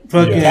belt,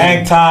 fucking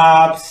tank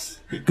tops.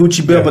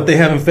 Gucci belt, but they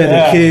haven't fed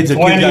their kids. The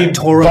kids got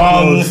tore up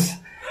clothes.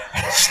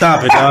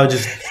 Stop it, dog.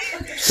 Just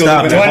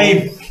stop it.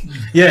 20.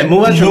 Yeah,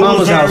 move out your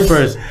mama's house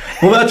first.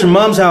 Move out your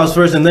mom's house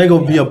first, and then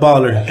go be a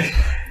baller.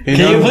 Can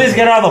you please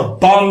get all the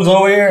bums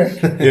over here?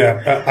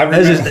 Yeah,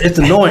 it's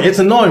annoying. It's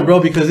annoying, bro,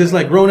 because it's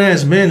like grown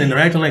ass men and they're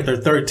acting like they're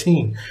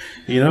 13.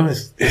 You know,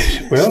 it's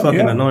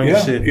fucking annoying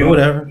shit. But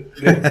whatever.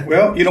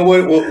 Well, you know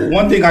what? Well,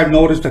 one thing I've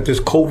noticed that this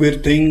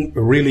COVID thing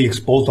really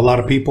exposed a lot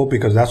of people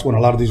because that's when a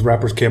lot of these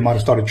rappers came out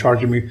and started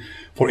charging me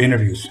for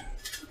interviews.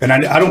 And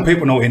I don't pay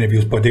for no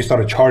interviews, but they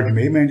started charging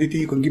me. Hey, man, do you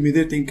think you can give me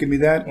this? Think give me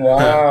that?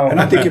 Wow. And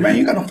I'm thinking, man,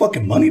 you got no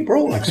fucking money,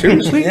 bro. Like,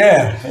 seriously?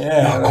 Yeah.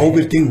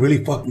 COVID thing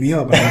really fucked me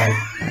up. And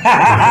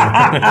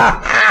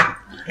I'm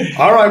like,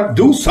 all right,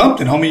 do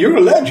something, homie. You're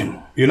a legend.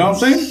 You know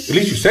what I'm saying? At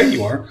least you say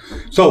you are.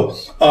 So,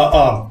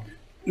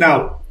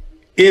 now,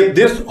 if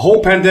this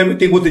whole pandemic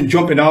thing wasn't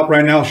jumping out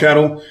right now,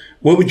 Shadow,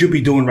 what would you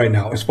be doing right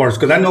now? As far as,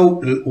 because I know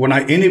when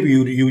I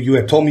interviewed you, you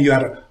had told me you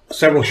had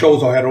several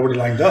shows I had already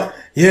lined up.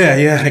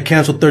 Yeah. I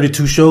canceled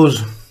 32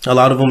 shows, a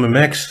lot of them in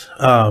Mex.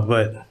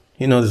 But,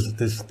 you know,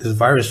 this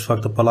virus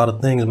fucked up a lot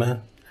of things,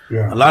 man.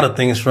 Yeah. A lot of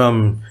things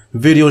from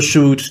video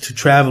shoots to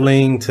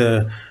traveling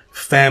to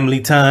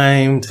family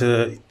time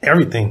to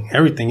everything,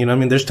 you know what I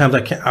mean? There's times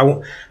I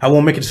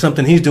won't make it to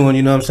something he's doing,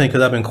 you know what I'm saying?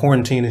 Because I've been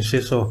quarantined and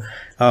shit. So,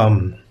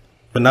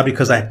 but not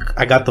because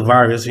I got the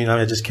virus, you know,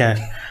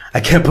 I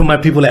can't put my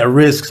people at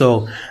risk.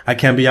 So I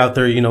can't be out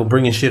there, you know,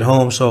 bringing shit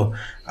home. So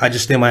I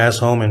just stay my ass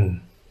home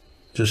and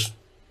just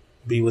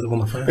be with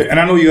my family. And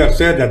I know you have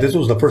said that this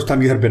was the first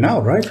time you had been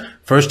out, right?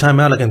 First time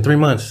out, like in 3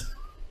 months.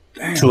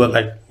 Damn. To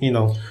like, you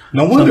know.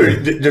 No wonder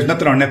there's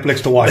nothing on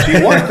Netflix to watch.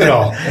 You watched it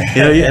all.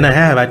 Yeah, and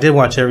I did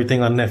watch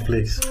everything on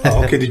Netflix.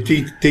 Oh, okay, did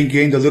you think you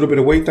gained a little bit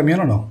of weight? I mean, I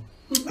don't know.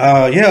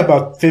 Yeah,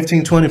 about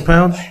 15, 20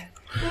 pounds.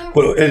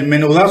 But el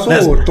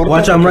menudazo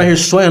watch, I'm right here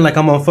sweating like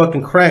I'm on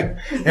fucking crack.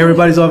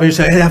 Everybody's over here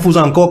saying, hey, that fool's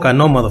on coca.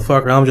 No,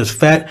 motherfucker, I'm just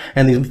fat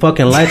and these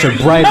fucking lights are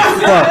bright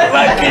as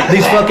fuck.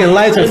 These fucking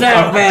lights are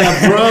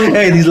bro.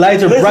 Hey, these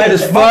lights are bright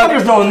as fuck.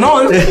 Motherfuckers don't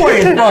know. This boy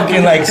is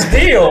fucking like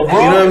steel, bro.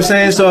 You know what I'm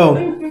saying? So,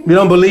 you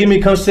don't believe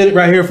me? Come sit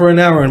right here for an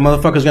hour and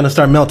motherfucker's gonna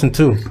start melting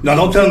too. No,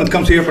 don't tell him to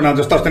come here for now.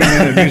 Just start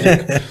standing in the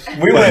music.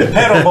 We went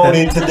pedal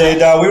boating today,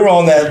 dog. We were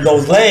on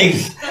those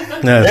legs.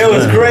 It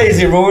was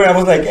crazy, bro. I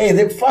was like, hey,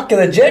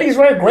 the jetty's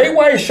right. Great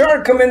white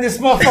shark come in this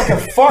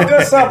motherfucker, fuck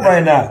us up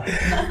right now.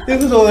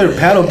 This was over there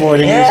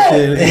paddleboarding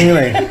and shit.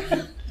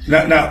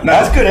 And now,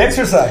 that's good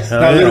exercise.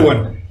 Now, little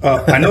one,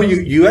 I know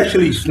you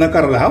actually snuck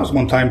out of the house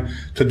one time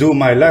to do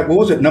my live. What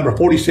was it, number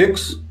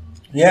 46?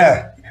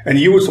 Yeah. And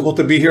you were supposed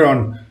to be here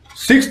on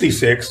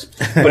 66,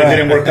 but it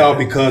didn't work out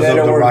because of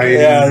the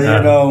rioting. Yeah,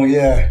 you know,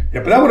 Yeah,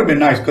 but that would have been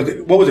nice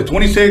because what was it,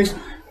 26?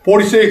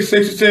 46,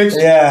 66.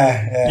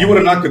 Yeah. You would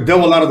have knocked the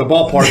devil out of the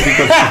ballpark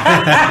because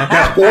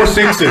that's 4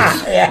 sixes.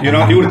 Yeah. You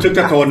know, you would have took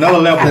that to another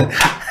level.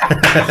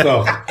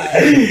 So,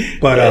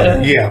 but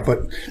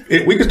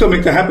we could still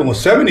make that happen with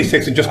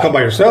 76 and just come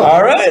by yourself.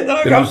 All right, no,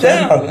 I'm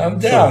down. I'm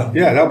down. So,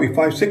 yeah, that'll be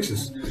 5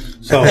 sixes.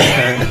 So,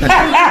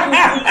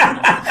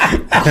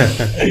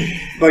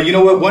 but you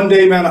know what? One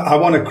day, man, I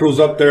want to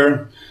cruise up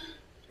there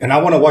and I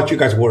want to watch you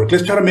guys work.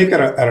 Let's try to make it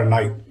at a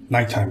night.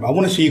 Nighttime. I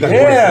want to see you guys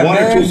Yeah, work one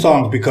man. or two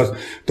songs because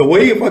the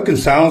way it fucking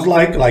sounds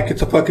like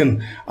it's a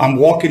fucking, I'm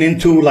walking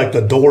into like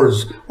the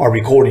Doors are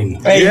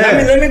recording. Hey,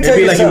 let me It'd tell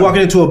be you like something. you're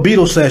walking into a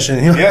Beatles session.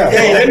 You know? Yeah.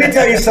 Hey, let me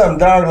tell you something,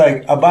 dog,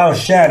 like about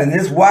Shad, and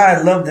this is why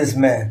I love this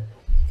man.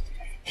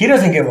 He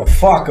doesn't give a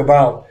fuck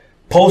about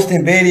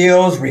posting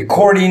videos,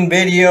 recording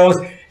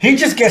videos. He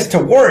just gets to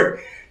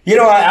work. You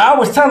know, I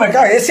was telling my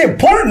guy, it's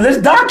important. Let's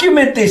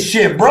document this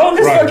shit, bro.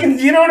 This Right. fucking,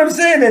 you know what I'm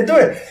saying? And do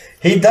it.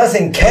 He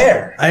doesn't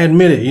care. I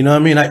admit it. You know what I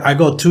mean? I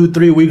go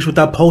 2-3 weeks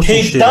without posting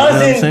He shit. You know what I'm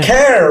doesn't saying?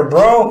 care,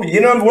 bro.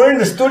 You know, we're in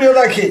the studio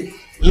like he.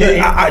 Look,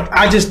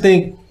 I just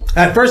think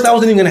at first I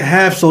wasn't even gonna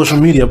have social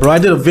media, bro. I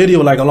did a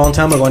video like a long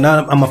time ago.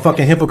 Now I'm a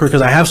fucking hypocrite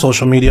because I have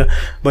social media.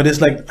 But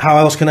it's like, how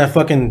else can I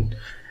fucking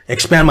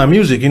expand my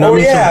music? You know Oh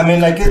what I mean? yeah, So- I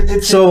mean, like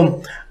it's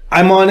So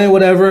I'm on it,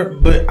 whatever,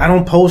 but I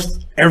don't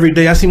post every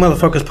day. I see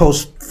motherfuckers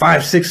post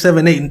 5, 6,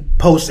 7, 8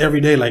 posts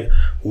every day. Like,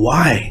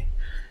 why?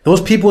 Those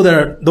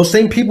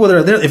same people that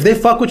are there, if they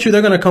fuck with you,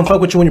 they're gonna come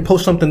fuck with you when you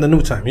post something the new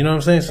time. You know what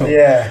I'm saying? So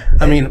Yeah.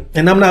 I mean,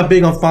 and I'm not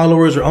big on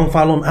followers or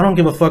unfollow them. I don't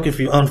give a fuck if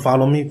you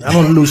unfollow me. I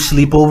don't lose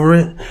sleep over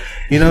it.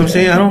 You know what I'm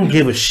saying? I don't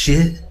give a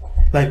shit.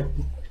 Like,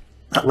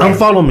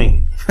 unfollow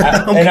me.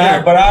 I don't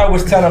care. But I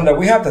always tell him that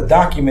we have to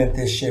document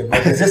this shit, bro,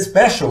 because it's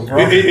special, bro.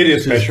 It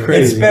is special.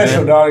 crazy. It's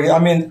special, man. dog. I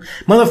mean,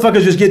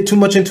 Motherfuckers just get too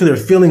much into their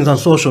feelings on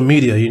social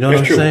media. You know what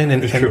It's I'm true. saying?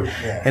 It's true.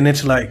 And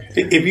it's like,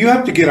 If you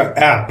have to get an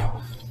app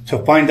to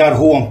find out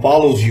who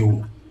unfollows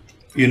you,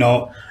 you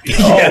know. you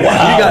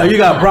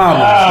got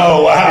problems.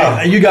 oh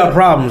wow. You got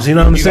problems. You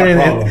know what I'm You got saying?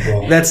 problems,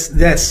 bro.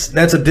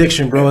 That's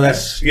addiction, bro.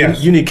 That's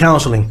Yes. you need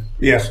counseling.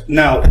 Yes.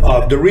 Now,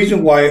 the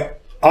reason why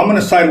I'm going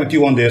to side with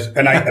you on this,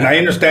 and I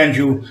understand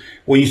you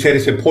when you said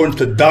it's important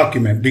to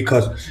document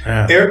because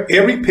Yeah.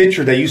 every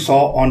picture that you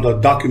saw on the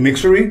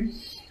documixery,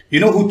 you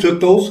know who took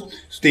those?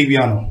 Steve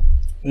Yano.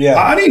 Yeah.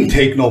 I didn't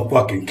take no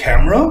fucking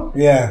camera.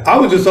 Yeah. I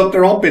was just up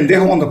there all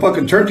pendejo on the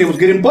fucking turntables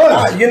getting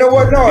buzzed. You know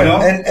what? No, You know?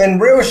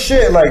 and real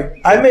shit. Like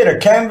I made a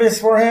canvas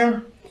for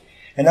him,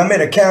 and I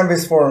made a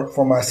canvas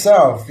for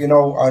myself. You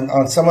know,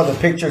 on some of the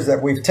pictures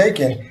that we've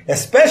taken,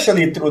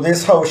 especially through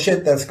this whole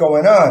shit that's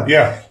going on.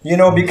 Yeah. You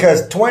know,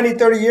 because 20,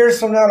 30 years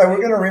from now, like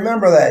we're gonna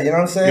remember that. You know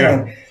what I'm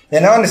saying? Yeah.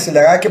 And honestly,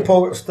 like I could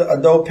post a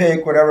dope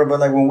pic, whatever,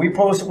 but like when we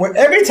post,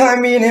 every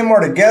time me and him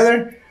are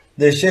together,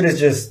 this shit is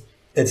just,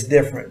 it's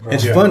different, bro.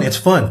 It's fun. It's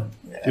fun.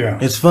 Yeah.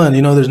 It's fun.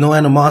 You know, there's no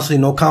animosity,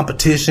 no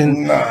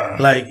competition. Nah.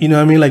 Like, you know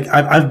what I mean? Like,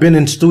 I've been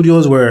in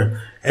studios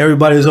where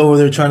everybody's over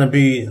there trying to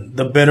be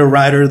the better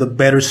writer, the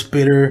better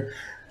spitter,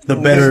 the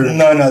better. There's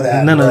none of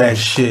that, None bro. of that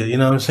shit. You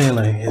know what I'm saying?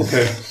 Like, it's,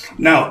 Okay.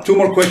 Now, 2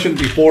 more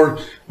questions before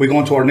we go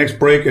into our next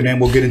break, and then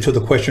we'll get into the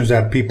questions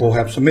that people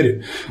have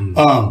submitted.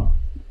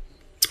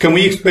 Can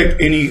we expect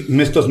any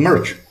Mista's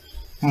merch?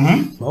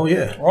 oh,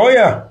 yeah. Oh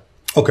yeah.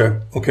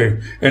 Okay.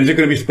 And is it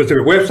going to be a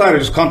specific website or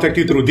just contact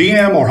you through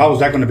DM or how is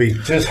that going to be?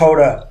 Just hold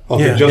up.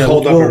 Okay, just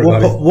hold up,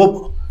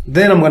 everybody.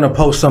 Then I'm going to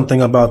post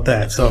something about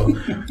that. So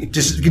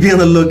just be on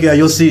the lookout.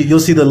 You'll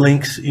see the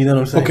links. You know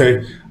what I'm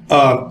saying?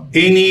 Okay.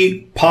 Any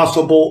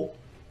possible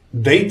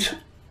date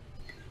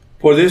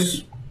for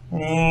this?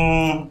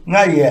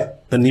 Not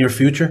yet. The near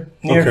future.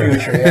 Near Okay.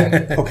 future,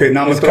 yeah. Okay,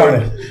 now I'm going It's to throw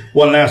in coming.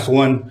 one last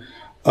one.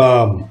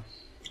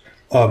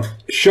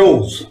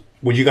 Shows.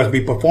 Will you guys be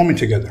performing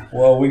together?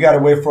 Well, we gotta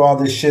wait for all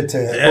this shit to.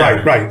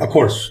 Right, of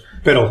course.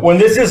 Pero, When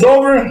this is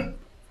over,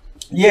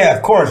 yeah,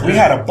 of course. We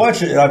had a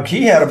bunch of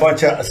he had a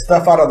bunch of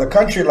stuff out of the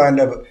country lined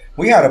up.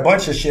 We had a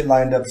bunch of shit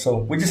lined up, so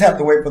we just have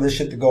to wait for this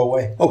shit to go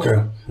away.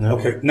 okay.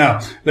 Now,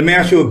 let me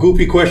ask you a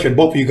goofy question,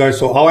 both of you guys.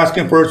 So I'll ask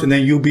him first and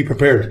then you be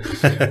prepared.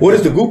 What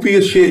is the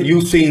goofiest shit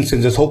you've seen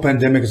since this whole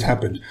pandemic has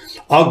happened?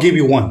 I'll give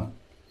you one.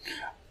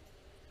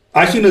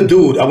 I seen a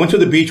dude. I went to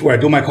the beach where I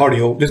do my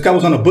cardio. This guy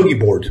was on a boogie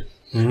board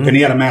and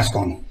he had a mask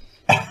on.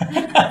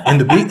 In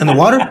the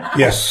water?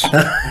 Yes.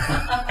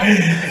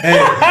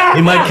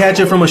 You might catch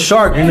it from a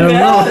shark. You never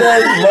know.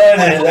 That's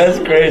funny. That's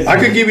crazy. I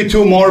could give you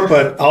 2 more,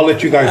 but I'll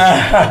let you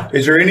guys.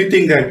 Is there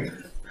anything that?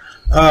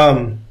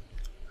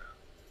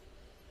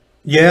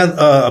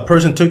 A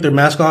person took their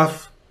mask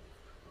off.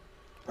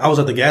 I was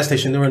at the gas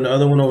station. They were in the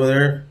other one over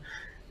there,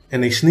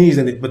 and they sneezed,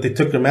 but they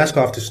took their mask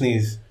off to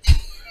sneeze.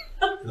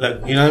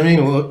 Like, you know what I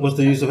mean? What's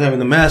the use of having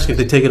the mask if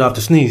they take it off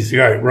to sneeze?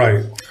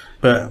 Right.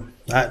 But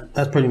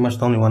that's pretty much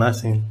the only one I've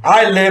seen.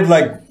 I live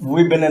like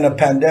we've been in a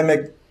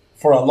pandemic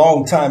for a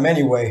long time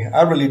anyway.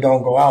 I really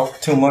don't go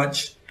out too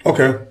much.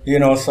 Okay. You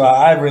know, so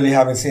I really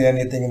haven't seen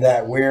anything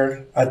that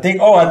weird. I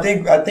think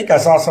I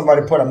saw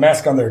somebody put a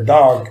mask on their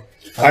dog.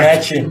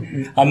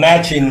 A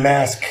matching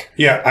mask.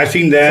 Yeah, I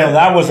seen So that.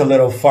 that was a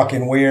little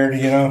fucking weird,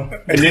 you know.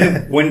 And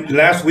then when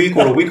last week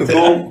or a week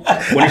ago,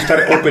 when he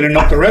started opening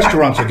up the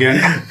restaurants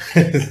again,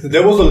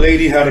 there was a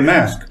lady had a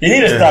mask. You need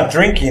to stop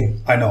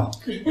drinking. I know.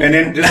 And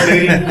then this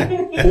lady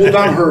pulled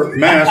on her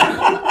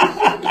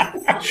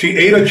mask. She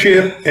ate a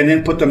chip and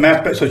then put the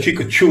mask back so she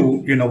could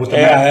chew, you know, with the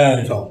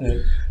mask. So,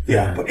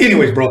 yeah. But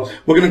anyways, bro,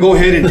 we're going to go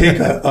ahead and take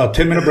a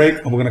 10-minute break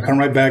and we're going to come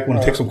right back. We're going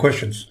to take some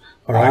questions.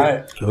 All right?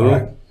 All right. All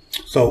right.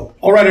 So,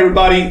 all right,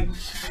 everybody.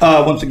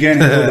 Once again,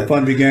 until the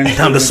fun begins.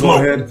 Time to smoke.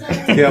 We're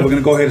going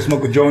to go ahead and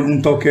smoke a joint,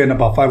 un toque, and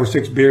about 5 or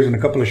 6 beers and a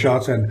couple of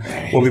shots, and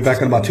we'll be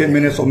back in about 10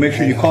 minutes. So make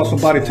sure you call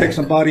somebody, text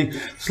somebody,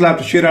 slap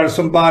the shit out of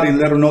somebody, and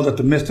let them know that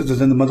the Misfits is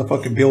in the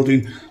motherfucking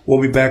building.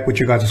 We'll be back with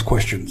your guys'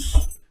 questions.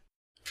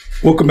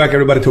 Welcome back,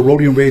 everybody, to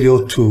Rodium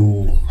Radio,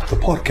 to the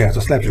podcast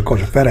that slaps your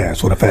culture fat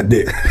ass with a fat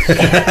dick.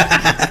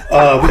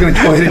 We're going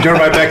to go ahead and jump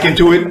right back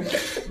into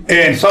it.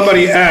 And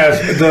somebody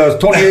asked, does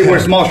Tony A wear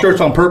small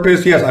shirts on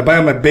purpose? Yes, I buy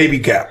them at Baby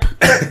Gap.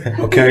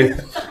 Okay?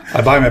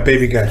 I buy them at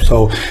Baby Gap.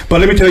 So, but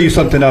let me tell you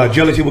something.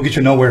 Jealousy will get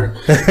you nowhere.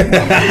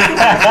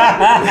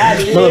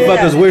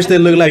 Motherfuckers wish they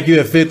looked like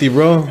you at 50,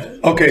 bro.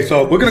 Okay,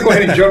 so we're going to go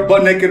ahead and jump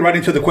butt naked right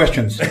into the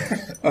questions.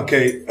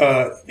 Okay,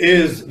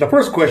 the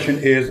first question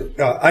is,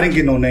 I didn't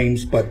get no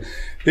names, but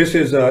this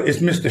is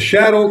Mr.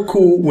 Shadow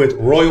cool with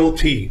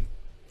Royalty?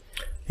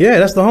 Yeah,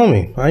 that's the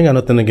homie. I ain't got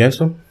nothing against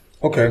him.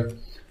 Okay.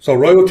 So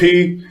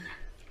Royalty,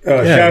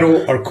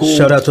 Shadow are cool.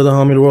 Shout out to the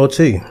homie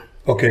Royalty.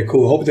 Okay,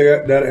 cool. Hope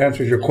that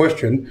answers your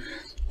question.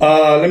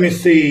 Let me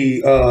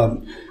see.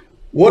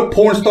 What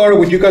porn star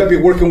would you guys be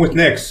working with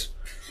next?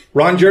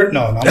 Ron Jeremy?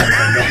 No, I'm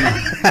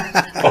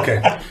not.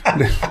 Okay.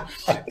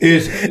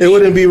 It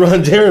wouldn't be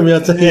Ron Jeremy, I'll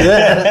tell you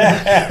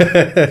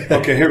that.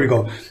 Okay, here we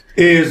go.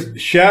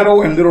 Is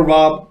Shadow and Little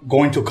Rob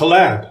going to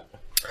collab?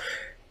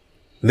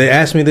 They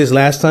asked me this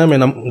last time,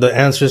 and the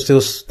answer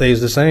still stays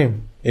the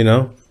same. You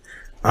know,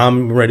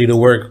 I'm ready to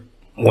work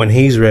when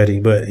he's ready,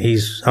 but I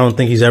don't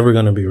think he's ever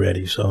going to be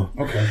ready. So,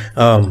 okay.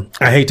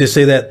 I hate to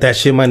say that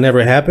shit might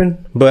never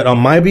happen, but on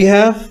my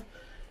behalf,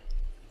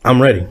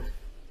 I'm ready.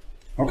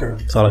 Okay.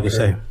 That's all I can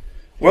say.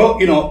 Well,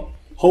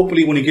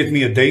 hopefully when he gives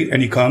me a date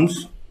and he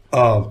comes,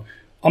 I'm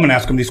going to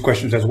ask him these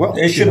questions as well.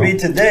 It should be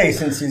today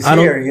since he's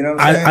here. You know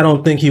what I'm saying? I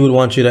don't think he would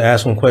want you to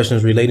ask him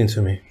questions relating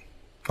to me,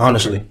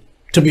 honestly,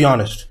 to be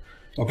honest.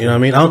 Okay. You know what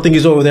I mean? I don't think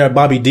he's over there at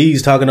Bobby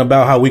D's talking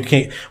about how we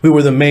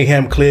were the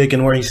Mayhem Clique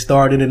and where he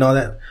started and all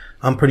that.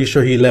 I'm pretty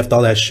sure he left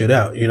all that shit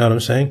out. You know what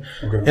I'm saying?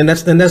 Okay. And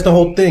that's the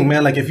whole thing,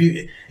 man. Like if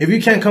you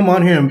can't come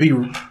on here and be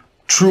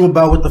true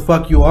about what the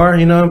fuck you are,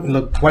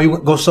 look, why you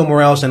go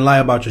somewhere else and lie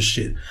about your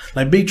shit?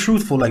 Like be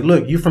truthful. Like,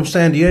 look, you from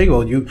San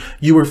Diego.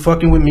 You were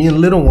fucking with me and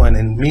Little One,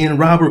 and me and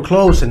Rob were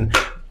close, and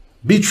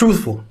be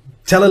truthful.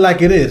 Tell it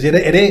like it is. It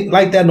ain't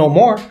like that no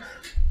more,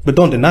 but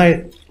don't deny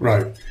it.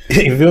 Right.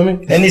 You feel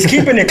me? And he's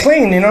keeping it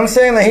clean, you know what I'm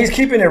saying? Like, he's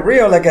keeping it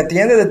real. Like, at the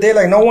end of the day,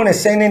 like, no one is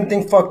saying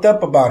anything fucked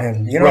up about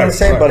him. You know what I'm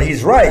saying? Right. But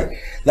he's right.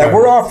 Like,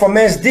 we're all from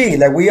SD.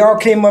 Like, we all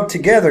came up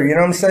together, you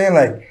know what I'm saying?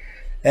 Like,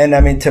 and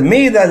I mean, to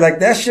me,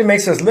 that shit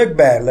makes us look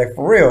bad. Like,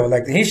 for real.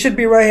 Like, he should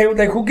be right here.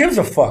 Like, who gives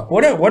a fuck?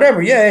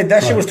 Whatever. Yeah,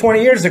 that shit was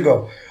 20 years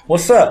ago.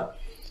 What's up?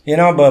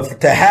 But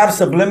to have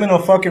subliminal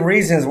fucking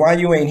reasons why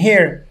you ain't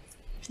here.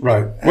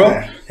 Right.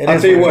 Well, I'll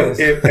tell you what.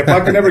 If I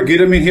can ever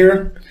get him in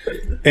here,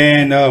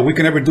 and we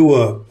can ever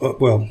do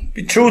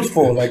be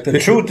truthful. Like the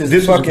truth is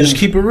this fucking. Just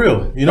keep it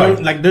real. You know,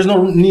 like there's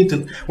no need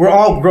to. We're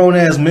all grown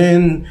ass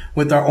men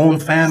with our own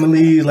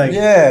families. Like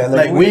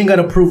like we ain't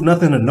gotta prove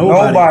nothing to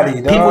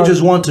nobody. People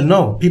just want to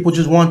know. People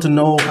just want to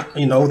know.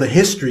 The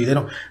history. They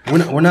don't.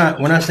 We're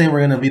not saying we're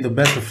gonna be the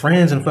best of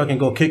friends and fucking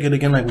go kick it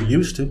again like we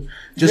used to.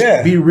 Just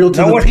be real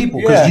to the people,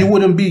 because you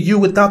wouldn't be you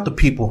without the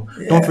people.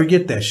 Don't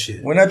forget that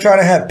shit. We're not trying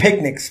to have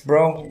picnics,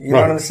 bro. You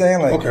know what I'm saying?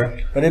 Like,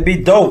 but it'd be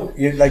dope.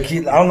 I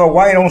don't know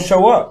why he don't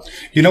show up.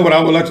 You know what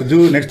I would like to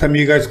do next time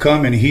you guys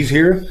come and he's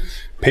here?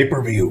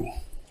 Pay-per-view.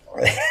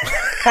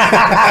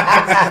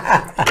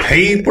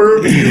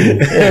 Pay-per-view.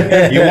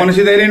 You want to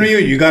see that interview?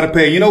 You got to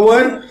pay. You know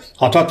what?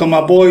 I'll talk to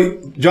my boy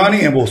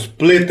Johnny and we'll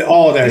split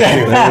all that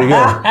shit. There we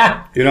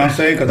go. You know what I'm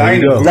saying? Because I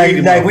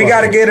ain't like we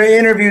got to get an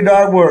interview,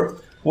 dog.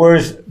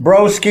 Where's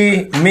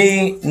Broski,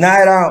 me,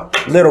 Night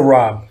Out, Little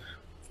Rob.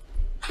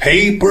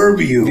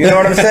 Pay-per-view. You know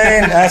what I'm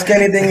saying? Ask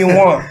anything you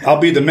want. I'll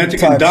be the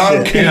Mexican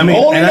Don King. I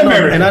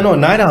know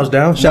Night Out's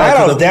down. Shout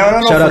out to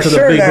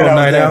the big bro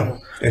Night Out.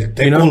 El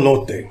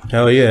tecolote.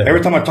 Hell yeah. Every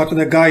time I talk to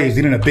that guy, he's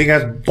eating a big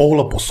ass bowl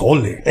of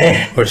pozole.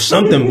 Or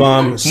something,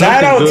 bomb.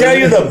 Night Out will tell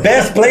you the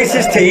best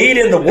places to eat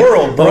in the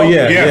world, bro. Oh,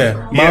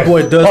 yeah. My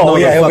boy does know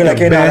the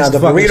fucking best the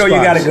burrito, you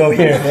gotta go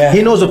here. Yeah.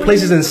 He knows the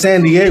places in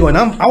San Diego, and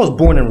I was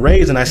born and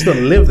raised, and I still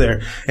live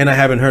there, and I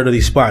haven't heard of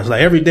these spots.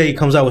 Like, every day he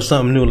comes out with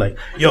something new, like,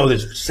 yo,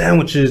 there's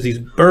sandwiches, these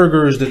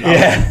burgers,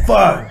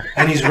 fuck.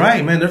 And he's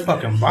right, man, they're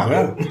fucking bomb.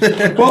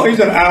 Well, he's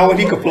an owl, and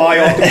he can fly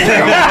off the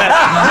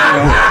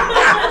ground.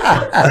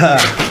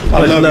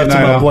 I love to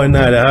my boy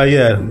Night Out.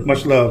 Yeah.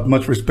 Much love,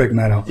 much respect,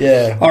 Night Out.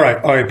 Yeah. All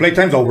right.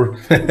 Playtime's over.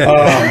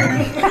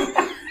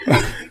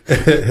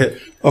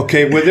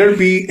 Okay. Will there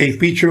be a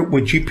feature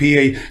with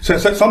GPA? So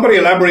somebody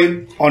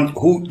elaborate on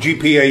who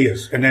GPA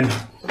is, and then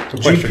the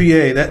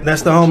GPA.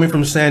 That's the homie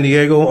from San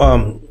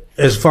Diego.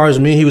 As far as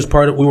me, we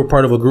were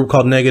part of a group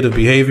called Negative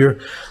Behavior.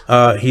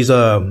 He's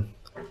one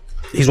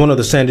of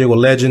the San Diego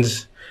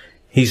legends.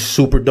 He's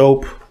super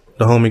dope.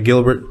 The homie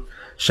Gilbert.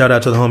 Shout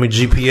out to the homie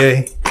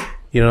GPA.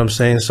 You know what I'm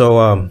saying?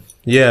 So,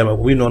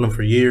 we've known him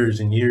for years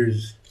and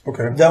years.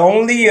 Okay. The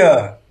only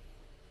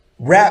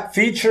rap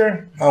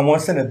feature on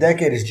Once in a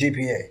Decade is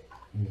GPA.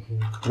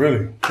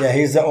 Really? Yeah,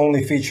 he's the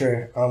only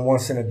feature on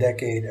Once in a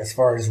Decade as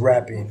far as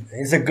rapping.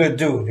 He's a good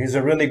dude. He's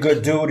a really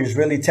good dude. He's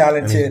really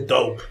talented.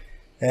 Dope.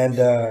 And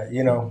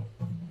you know,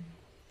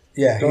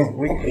 yeah,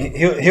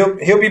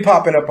 he'll be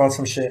popping up on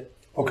some shit.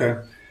 Okay.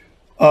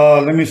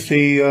 Let me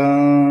see.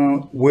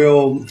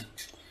 Will,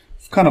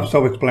 it's kind of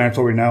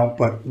self-explanatory now,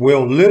 but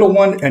will Little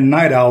One and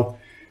Night Owl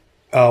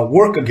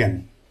work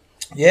again?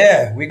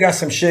 Yeah, we got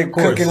some shit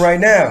cooking right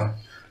now.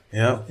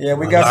 Yeah. Yeah,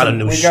 we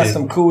got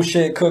some cool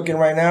shit cooking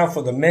right now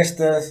for the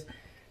Misters.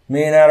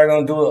 Me and Ad are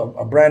gonna do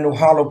a brand new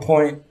Hollow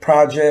Point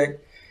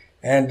project.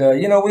 And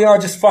you know, we are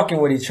just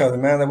fucking with each other,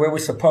 man, the way we're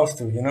supposed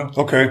to, you know?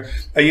 Okay.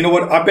 You know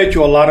what? I bet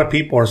you a lot of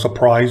people are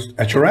surprised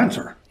at your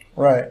answer.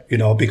 Right. You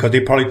know, because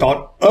they probably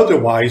thought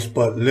otherwise,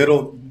 but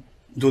little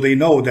do they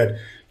know that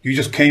you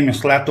just came and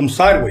slapped them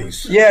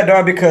sideways. Yeah,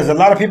 dog, because a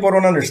lot of people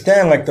don't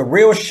understand, like, the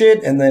real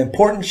shit and the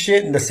important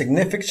shit and the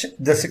significant,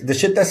 the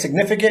shit that's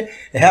significant,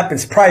 it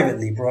happens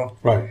privately, bro.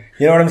 Right.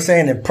 You know what I'm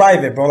saying? In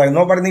private, bro. Like,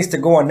 nobody needs to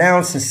go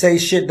announce and say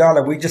shit, dog.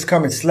 Like, we just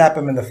come and slap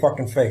him in the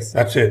fucking face.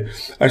 That's it.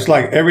 It's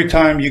like every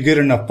time you get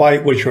in a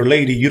fight with your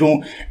lady,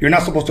 you're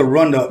not supposed to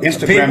run the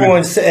Instagram people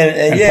and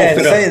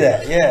say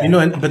that. Yeah. You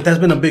know, but that's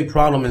been a big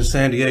problem in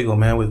San Diego,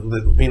 man, with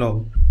you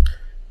know,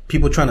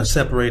 people trying to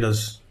separate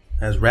us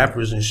as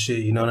rappers and shit,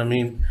 you know what I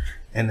mean?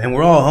 And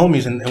we're all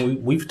homies,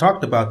 and we've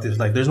talked about this.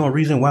 Like, there's no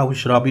reason why we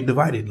should all be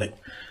divided. Like,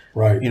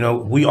 right. You know,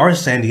 we are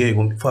San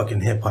Diego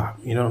fucking hip hop.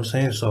 You know what I'm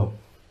saying? So,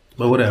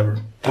 but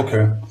whatever.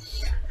 Okay.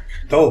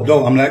 Dope.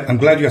 I'm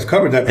glad you guys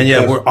covered that. And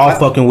yeah, we're all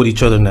fucking with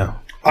each other now.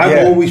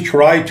 I've always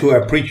tried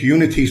to preach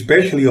unity,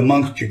 especially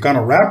amongst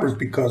Chicano rappers,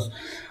 because,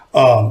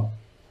 I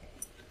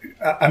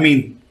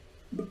mean,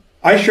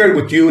 I shared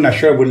with you and I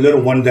shared with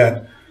Little One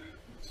that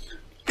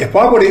if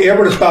I were to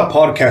ever to stop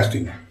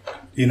podcasting,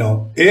 you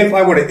know, if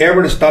I were to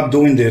ever to stop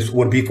doing this,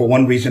 would be for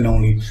one reason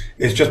only.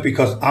 It's just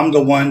because I'm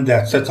the one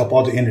that sets up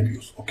all the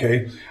interviews.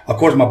 Okay. Of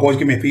course, my boys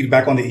give me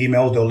feedback on the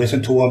emails. They'll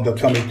listen to them. They'll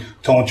tell me,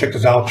 check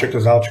this out.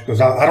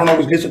 I don't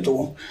always listen to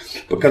them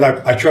because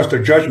I trust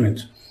their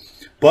judgment.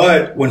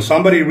 But when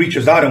somebody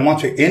reaches out and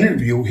wants an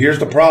interview, here's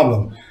the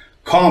problem.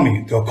 Call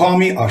me. They'll call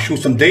me. I'll shoot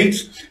some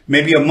dates,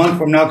 maybe a month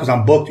from now, because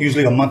I'm booked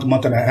usually a month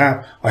and a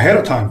half ahead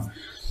of time.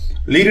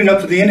 Leading up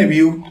to the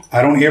interview,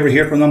 I don't ever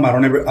hear from them.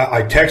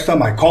 I text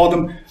them. I call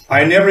them.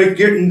 I never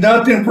get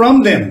nothing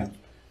from them.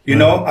 You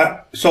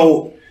know,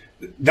 so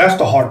that's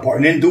the hard part.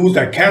 And then dudes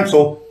that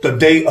cancel the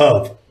day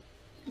of.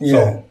 Yeah.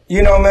 So,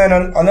 you know, man,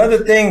 another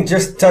thing,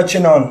 just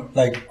touching on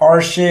like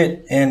our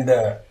shit and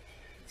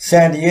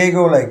San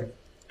Diego, like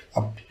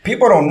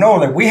people don't know,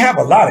 like we have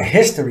a lot of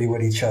history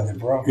with each other,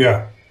 bro.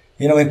 Yeah.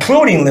 You know,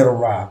 including Little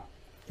Rob.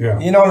 Yeah.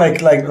 You know,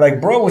 like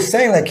bro was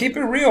saying, like, keep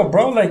it real,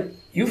 bro. Like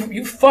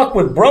you fuck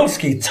with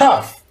broski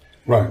tough.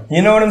 Right.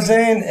 You know what I'm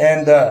saying?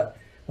 And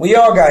we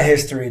all got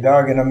history,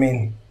 dog. And I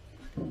mean,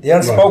 the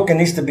unspoken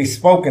needs to be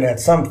spoken at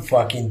some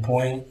fucking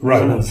point. You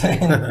Right. know what I'm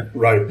saying?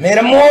 Right.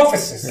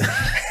 Metamorphosis.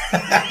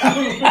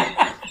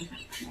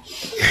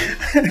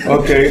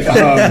 Okay.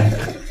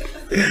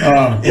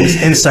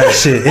 Inside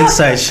shit.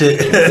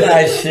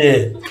 That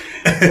shit.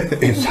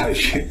 Inside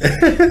shit.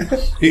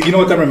 You know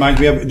what that reminds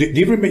me of? Do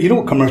you remember? You know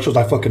what commercials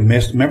I fucking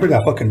missed? Remember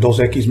that fucking Dos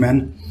Equis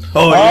man?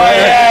 Oh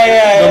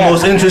yeah. The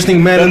most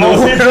interesting man in the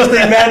world.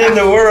 Interesting man in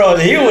the world.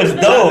 He was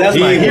dope. That's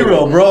my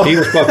hero, bro. He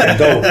was fucking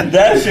dope.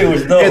 That shit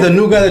was dope. Hey, the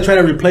new guy that tried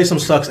to replace him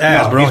sucks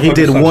ass, No, bro. he's He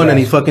did fucking one sucks and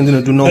he ass. fucking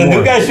didn't do no the more.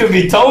 new guy should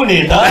be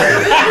Tony, dog.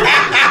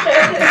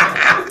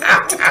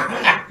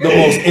 The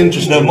most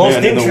interesting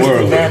man in the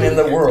world. man in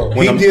the world.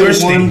 When He I'm did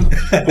thirsty. one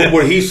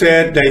where he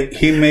said that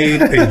he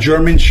made a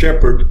German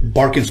Shepherd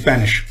bark in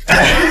Spanish.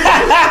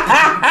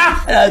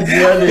 That's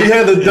funny. He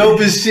had the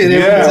dopest shit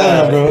every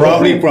time, bro.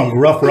 Probably from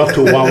rough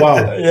to wow wow.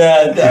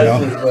 Yeah,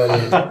 that's You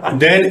just funny.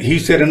 Then he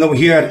said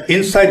he had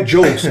inside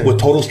jokes with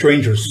total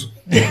strangers.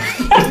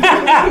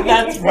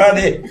 That's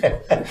funny.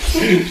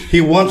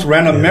 He once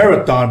ran a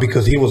marathon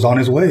because he was on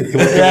his way. He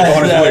was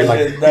on his way.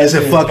 Like, He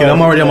said, fuck it,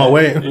 I'm already on my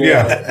way.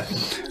 yeah.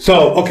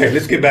 So, okay,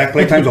 let's get back.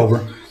 Playtime's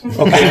over.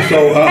 Okay,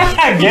 so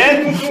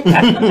Again?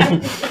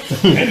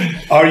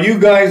 are you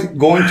guys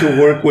going to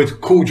work with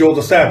Cool Joe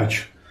the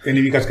Savage? Any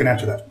of you guys can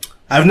answer that.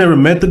 I've never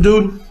met the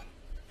dude.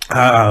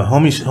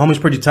 Homie's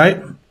pretty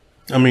tight.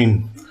 I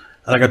mean,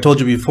 like I told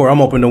you before, I'm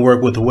open to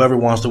work with whoever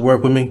wants to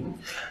work with me.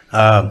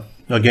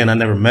 Again, I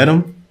never met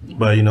him,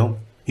 but you know,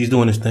 he's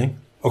doing his thing.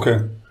 Okay.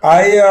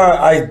 We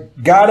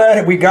got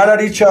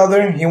at each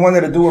other. He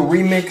wanted to do a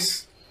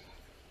remix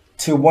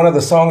to one of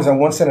the songs on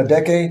Once in a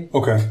Decade.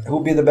 Okay.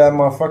 Who'd Be the Bad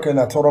Motherfucker?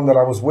 And I told him that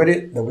I was with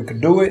it, that we could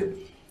do it.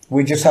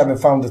 We just haven't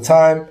found the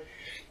time.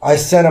 I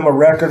sent him a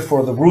record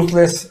for the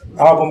Ruthless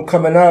album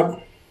coming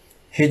up.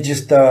 He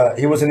just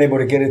he wasn't able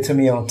to get it to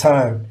me on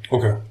time.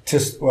 Okay.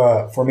 Just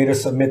for me to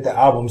submit the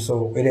album,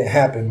 so it didn't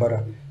happen.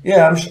 But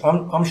yeah,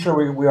 I'm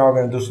sure we are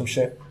gonna do some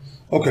shit.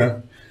 Okay.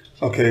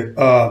 Okay.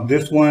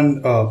 This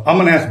one, I'm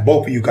going to ask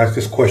both of you guys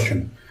this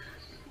question.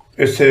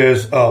 It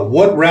says,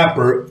 what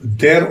rapper,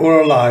 dead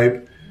or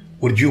alive,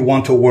 would you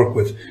want to work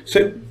with?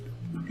 So,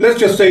 let's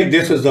just say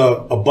this is a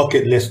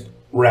bucket list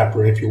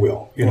rapper, if you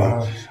will. You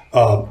know,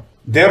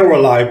 dead or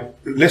alive,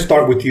 let's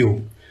start with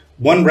you.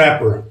 One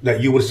rapper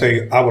that you would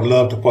say, I would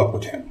love to fuck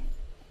with him.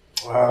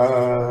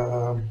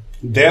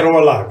 Dead or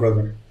alive,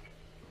 brother?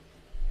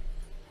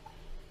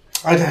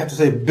 I'd have to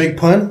say Big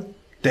Pun,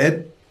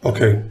 dead.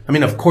 Okay. I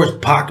mean, of course,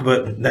 Pac,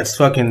 but that's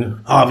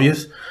fucking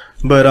obvious.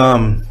 But,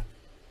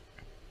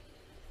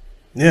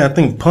 yeah, I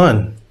think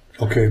Pun.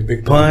 Okay,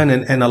 Big Pun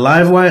and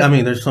alive, why? I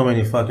mean, there's so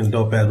many fucking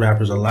dope-ass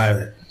rappers alive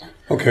that,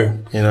 okay.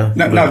 you know.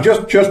 Now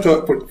just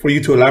for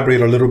you to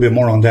elaborate a little bit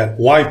more on that,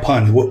 why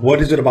Pun?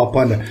 What is it about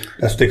Pun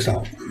that sticks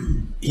out?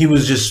 He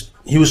was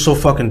so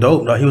fucking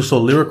dope. He was so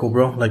lyrical,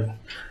 bro. Like,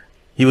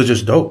 he was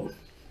just dope.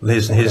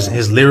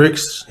 His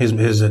lyrics,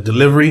 his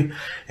delivery,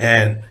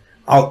 and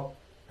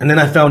then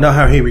I found out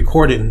how he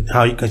recorded,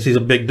 because he's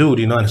a big dude,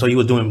 you know, and so he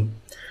was doing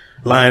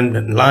line,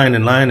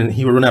 and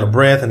he would run out of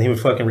breath, and he would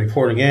fucking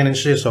record again and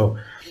shit. So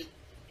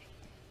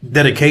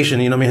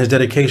dedication, you know what I mean? His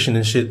dedication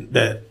and shit,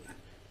 that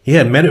he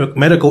had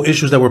medical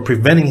issues that were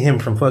preventing him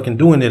from fucking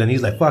doing it, and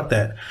he's like, fuck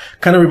that.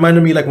 Kind of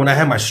reminded me like when I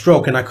had my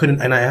stroke and I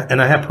couldn't, and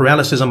I had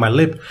paralysis on my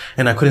lip,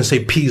 and I couldn't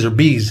say P's or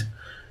B's.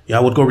 Yeah,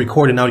 I would go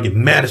record and I would get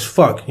mad as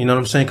fuck, you know what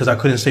I'm saying? Because I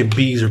couldn't say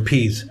B's or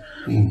P's.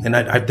 And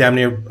I damn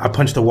near, I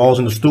punched the walls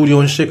in the studio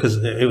and shit because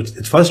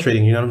it's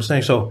frustrating, you know what I'm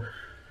saying? So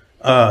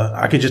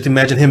I could just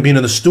imagine him being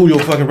in the studio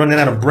fucking running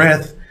out of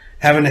breath,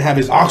 having to have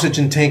his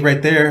oxygen tank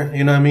right there,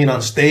 you know what I mean,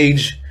 on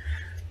stage.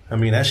 I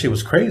mean, that shit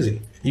was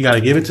crazy. You got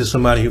to give it to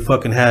somebody who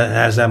fucking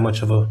has that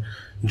much of a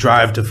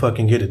drive to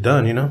fucking get it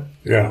done, you know?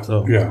 Yeah.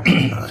 So yeah.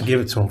 I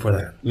give it to him for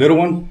that. Little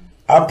one?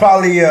 I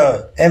probably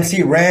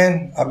MC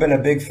Ren. I've been a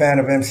big fan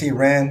of MC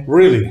Ren.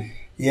 Really?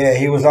 Yeah,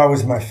 he was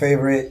always my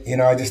favorite. You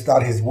know, I just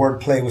thought his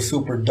wordplay was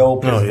super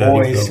dope. His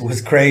voice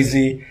was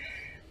crazy.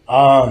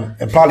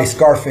 And probably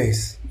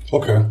Scarface.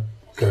 Okay.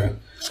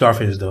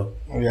 Scarface is dope.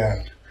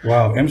 Yeah.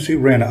 Wow, MC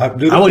Ren. I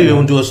would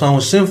even do a song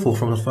with Sinful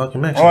from the fucking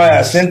Mexicans. Oh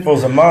yeah,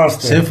 Sinful's a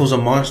monster. Sinful's a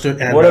monster.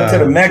 And, what up to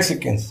the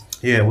Mexicans?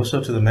 Yeah, what's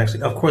up to the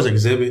Mexicans? Of course,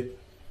 Exhibit.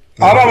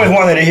 I've always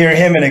wanted to hear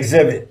him in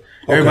Exhibit.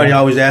 Everybody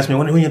always asks me,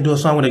 when are you going to do a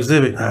song with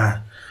Exhibit? Yeah,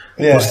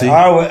 we'll see.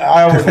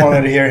 I always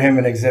wanted to hear him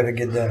and Exhibit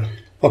get done.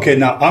 Okay,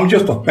 now I'm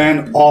just a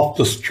fan off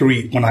the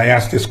street when I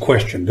ask this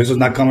question. This is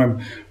not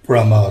coming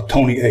from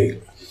Tony A.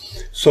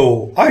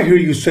 So I hear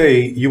you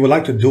say you would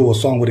like to do a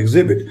song with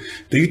Exhibit.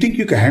 Do you think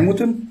you can hang with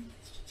him?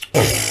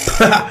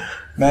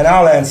 Man,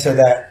 I'll answer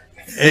that.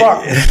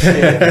 Fuck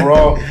shit,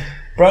 bro.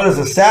 Brother's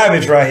a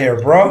savage right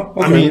here, bro.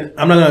 Okay. I mean,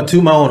 I'm not going to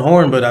toot my own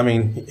horn, but I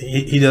mean,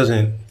 he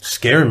doesn't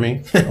scare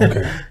me.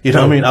 Okay. You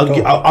know what I mean?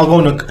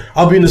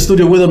 I'll be in the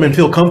studio with him and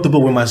feel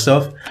comfortable with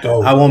myself.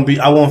 Dope. I won't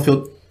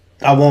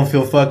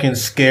feel fucking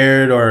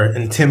scared or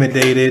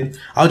intimidated.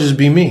 I'll just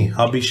be me.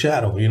 I'll be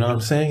Shadow. You know what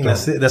I'm saying?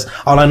 That's it. That's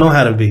all I know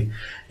how to be.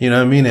 You know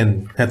what I mean?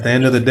 And at the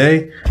end of the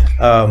day,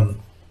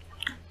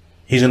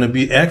 he's going to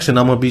be X and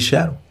I'm going to be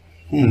Shadow.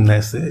 And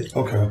that's it.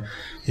 Okay.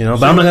 You know,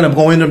 but I'm not going to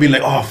go in there and be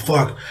like, oh,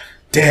 fuck.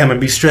 Damn,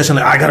 and be stressing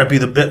like I gotta be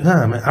the best.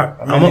 Nah, man.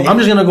 I'm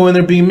just gonna go in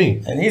there and be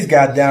me. And he's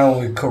got down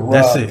with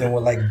Corrupt and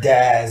with like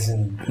Daz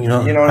and you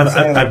know what I'm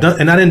saying. I've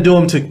done, and I didn't do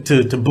them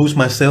to boost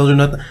my sales or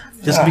nothing.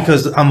 Just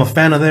because I'm a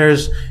fan of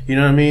theirs. You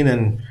know what I mean?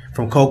 And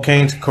from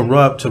Cocaine to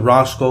Corrupt to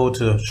Roscoe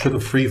to Sugar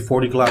Free,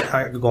 40 Glock,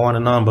 I could go on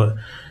and on. But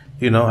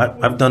you know,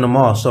 I've done them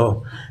all.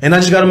 So, and I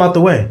just got them out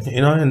the way.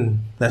 You know, and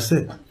that's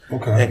it.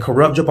 Okay. And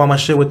Corrupt jump on my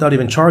shit without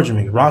even charging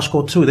me.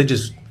 Roscoe too. They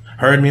just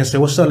heard me and said,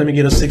 what's up? Let me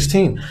get a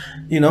 16.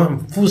 You know,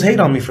 fools hate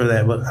on me for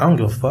that, but I don't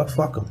give a fuck.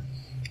 Fuck them.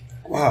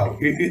 Wow.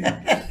 You know,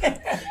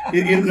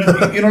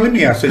 let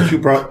me ask, since you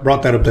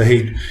brought that up to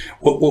hate,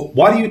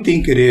 why do you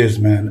think it is,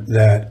 man,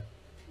 that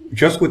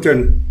just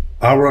within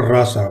our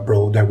raza,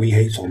 bro, that we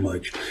hate so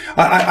much?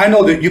 I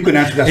know that you can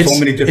answer that so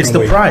many different ways. It's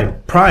the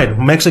pride.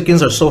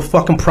 Mexicans are so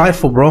fucking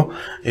prideful, bro.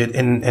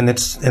 And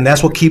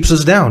that's what keeps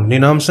us down. You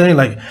know what I'm saying?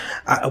 Like,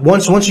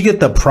 once you get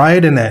the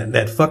pride and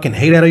that fucking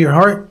hate out of your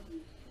heart,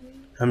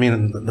 I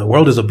mean, the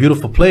world is a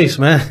beautiful place,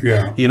 man.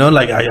 Yeah. You know,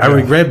 like, I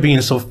regret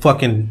being so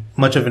fucking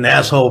much of an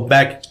asshole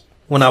back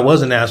when I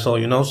was an asshole,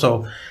 you know?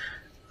 So,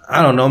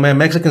 I don't know, man.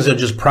 Mexicans are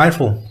just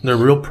prideful. They're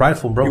real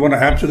prideful, bro. You want to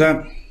add to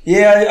that?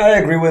 Yeah, I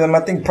agree with him.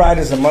 I think pride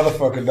is a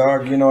motherfucker,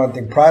 dog. You know, I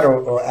think pride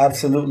will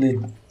absolutely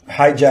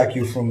hijack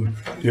you from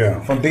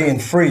being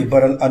free.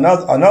 But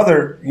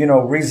another you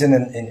know, reason,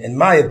 in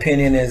my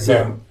opinion, is,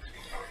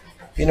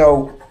 you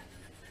know,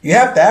 you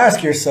have to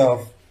ask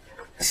yourself,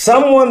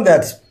 someone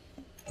that's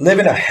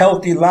living a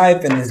healthy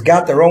life and has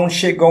got their own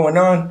shit going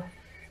on,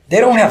 they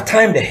don't have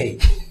time to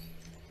hate.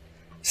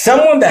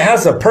 Someone that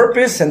has a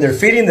purpose and they're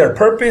feeding their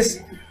purpose,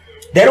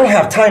 they don't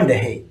have time to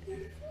hate.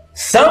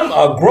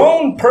 A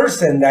grown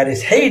person that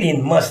is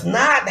hating must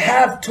not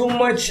have too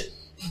much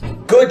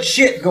good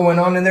shit going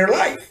on in their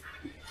life.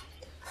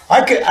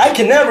 I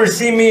can never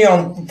see me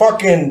on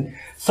fucking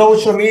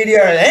social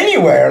media or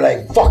anywhere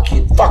like, fuck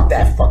you, fuck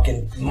that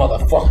fucking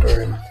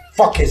motherfucker, and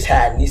fuck his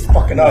hat, and he's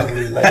fucking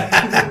ugly. Like,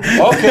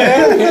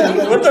 okay,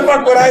 what the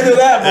fuck would I do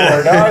that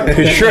for, dog?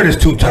 His shirt is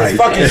too tight. His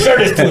fucking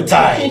shirt is too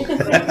tight.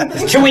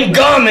 He's chewing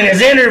gum in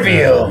his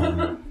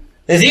interview.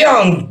 Is he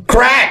on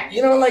crack?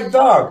 You know, like,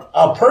 dog,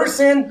 a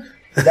person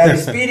that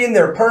is feeding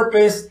their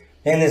purpose,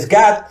 and has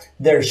got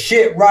their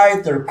shit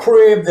right, their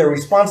crib, their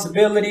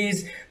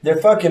responsibilities, their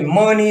fucking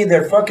money,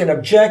 their fucking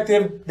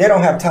objective, they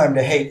don't have time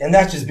to hate. And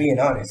that's just being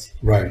honest.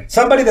 Right.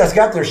 Somebody that's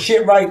got their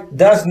shit right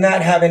does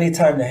not have any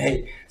time to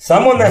hate.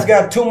 Someone that's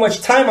got too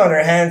much time on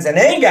their hands and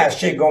ain't got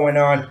shit going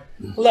on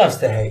loves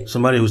to hate.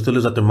 Somebody who still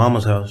lives at their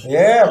mama's house.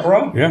 Yeah,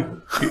 bro. Yeah.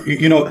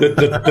 You know,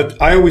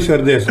 I always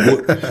said this.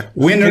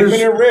 Winners,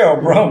 Keeping it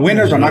real, bro.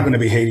 winners are not going to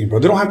be hating, bro.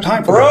 They don't have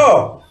time for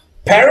Bro,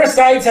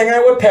 parasites hang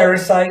out with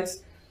parasites.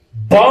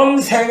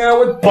 Bums hang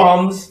out with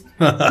bums.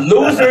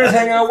 Losers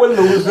hang out with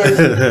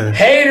losers.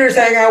 Haters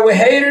hang out with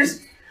haters.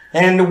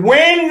 And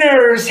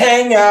winners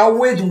hang out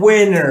with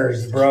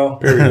winners, bro.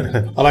 that.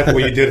 Period. I like the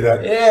way you did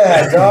that.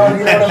 Yeah, dog.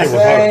 You know what I'm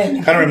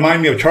saying? Kind of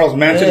remind me of Charles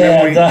Manson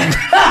memory.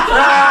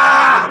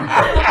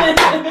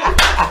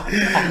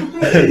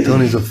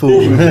 Tony's a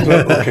fool.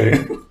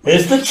 Okay.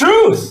 It's the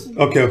truth.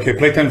 Okay.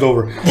 Playtime's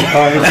over.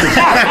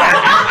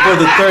 For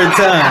the third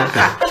time.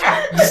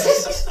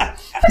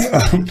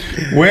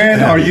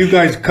 When are you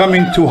guys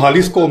coming to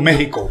Jalisco,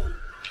 Mexico?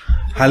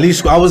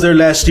 Jalisco, I was there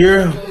last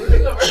year.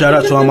 Shout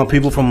out to all my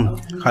people from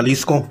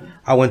Jalisco.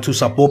 I went to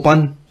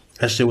Zapopan.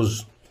 That shit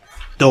was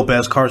dope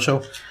ass car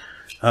show.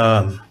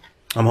 I'm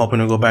hoping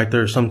to go back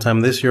there sometime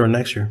this year or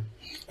next year.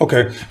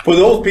 Okay. For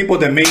those people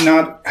that may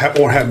not have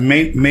or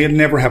may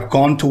never have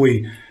gone to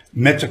a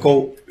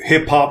Mexico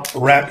hip hop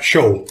rap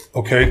show,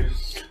 okay?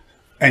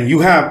 And you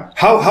have,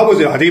 how was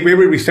it? Are they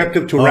very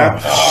receptive to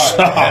rap?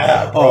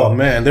 Oh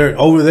man, they're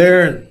over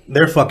there.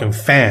 They're fucking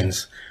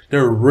fans.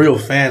 They're real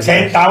fans.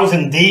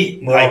 10,000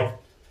 deep, bro. Like,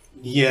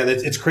 yeah,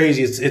 it's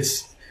crazy.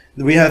 It's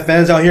we have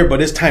fans out here,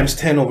 but it's times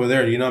 10 over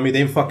there. You know what I mean?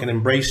 They fucking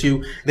embrace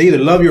you. They either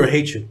love you or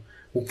hate you.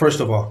 Well, first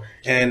of all,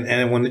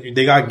 and when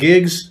they got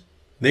gigs,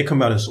 they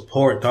come out and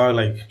support, dog.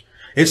 Like,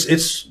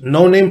 it's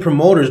no name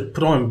promoters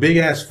put on big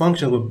ass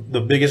functions with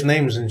the biggest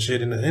names and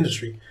shit in the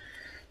industry.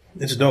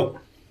 It's dope.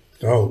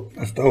 Dope.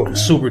 That's dope, man.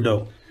 Super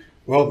dope.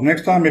 Well,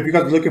 next time, if you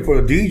guys are looking for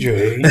a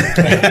DJ.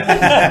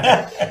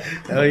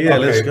 Hell yeah,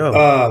 let's go.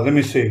 Let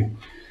me see.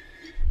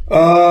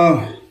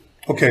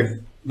 Okay,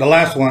 the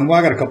last one. Well,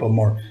 I got a couple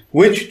more.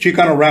 Which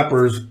Chicano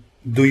rappers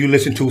do you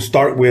listen to?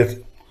 Start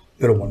with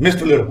Little One.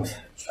 Mr. Little One.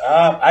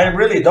 I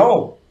really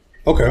don't.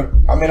 Okay.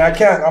 I mean, I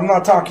can't. I'm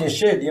not talking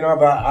shit, you know,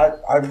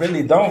 but I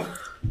really don't.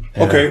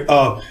 Yeah. Okay.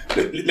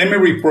 Let me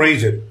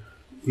rephrase it.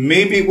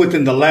 Maybe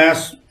within the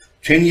last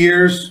 10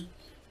 years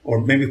or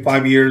maybe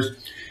 5 years,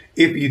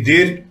 if you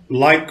did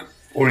like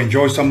or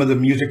enjoy some of the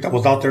music that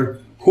was out there,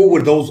 who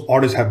would those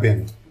artists have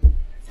been?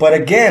 But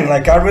again,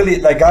 like I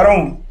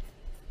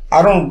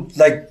don't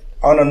like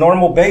on a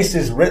normal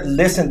basis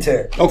listen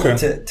to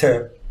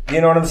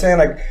you know what I'm saying?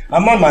 Like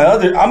I'm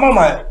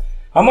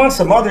on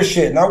some other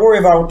shit, and I worry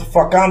about what the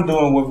fuck I'm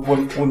doing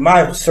with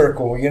my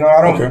circle. You know,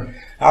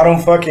 I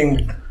don't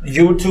fucking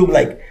YouTube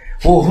like,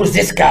 oh, who's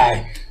this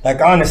guy?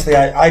 Like honestly,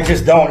 I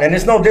just don't, and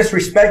it's no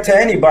disrespect to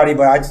anybody,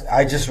 but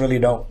I just really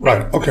don't.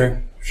 Right.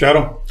 Okay.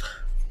 Shadow.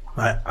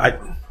 I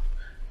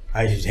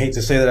hate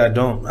to say that I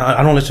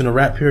don't listen to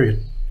rap,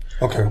 period.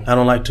 Okay. I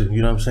don't like to,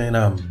 you know what I'm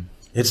saying?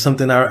 It's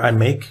something I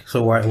make,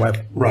 so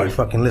why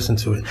fucking listen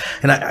to it?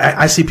 And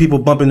I see people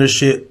bumping this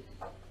shit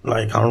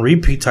like on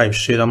repeat type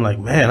shit. I'm like,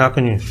 man, how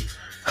can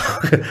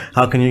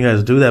you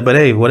guys do that? But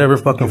hey, whatever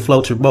fucking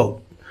floats your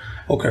boat.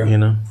 Okay. You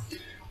know?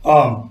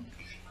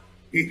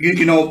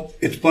 You know,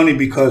 it's funny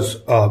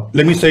because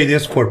let me say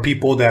this for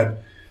people that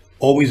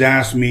always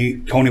ask me,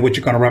 Tony, what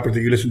Chicano rappers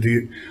do you listen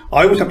to?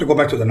 I always have to go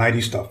back to the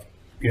 90s stuff,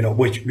 you know,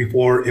 which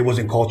before it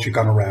wasn't called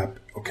Chicano rap,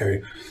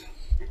 okay?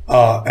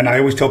 And I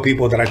always tell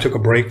people that I took a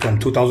break from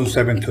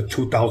 2007 to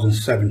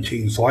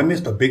 2017. So I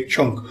missed a big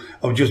chunk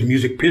of just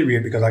music,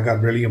 period, because I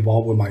got really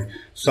involved with my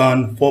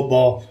son,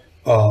 football,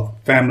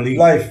 family.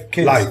 Life,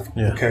 kids.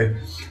 Yeah. Okay?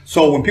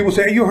 So when people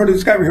say, hey, you heard of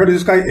this guy, we heard of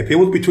this guy, if it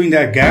was between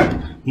that gap,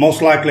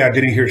 most likely I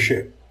didn't hear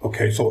shit.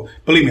 Okay, so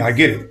believe me, I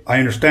get it. I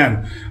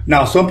understand.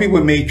 Now, some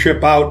people may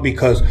trip out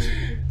because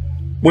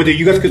whether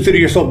you guys consider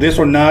yourself this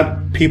or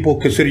not, people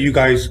consider you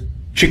guys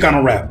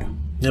Chicano rap.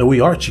 Yeah, we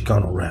are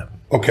Chicano rap.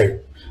 Okay.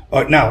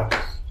 Now,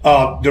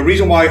 the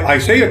reason why I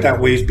say it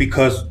that way is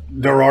because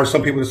there are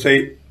some people that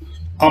say,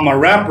 I'm a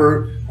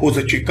rapper who's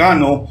a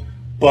Chicano,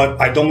 but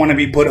I don't want to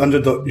be put under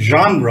the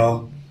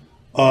genre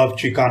of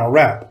Chicano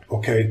rap.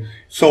 Okay.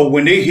 So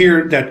when they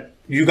hear that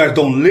you guys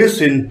don't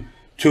listen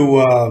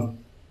to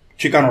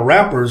Chicano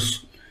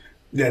rappers,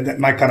 that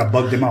might kind of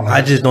bug them out.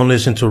 I just don't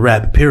listen to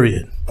rap,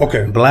 period.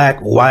 Okay. Black,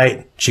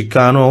 white,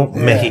 Chicano,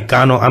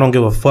 Mexicano. I don't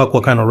give a fuck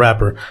what kind of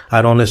rapper.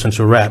 I don't listen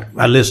to rap.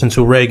 I listen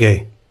to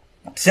reggae.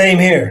 Same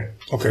here.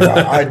 Okay.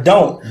 I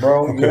don't,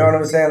 bro. Okay. You know what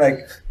I'm saying? Like,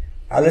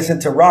 I listen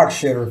to rock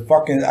shit or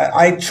fucking.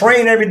 I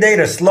train every day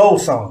to slow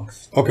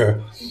songs.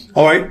 Okay.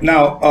 All right.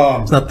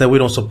 Now, It's not that we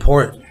don't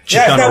support Chicano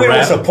yeah, it's not we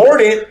rap. don't support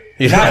it.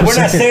 You know what I'm We're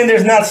not saying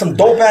there's not some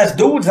dope ass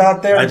dudes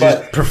out there. I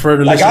just but prefer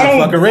to like, listen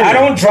to fucking reggae. I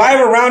don't drive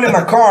around in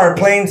my car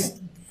playing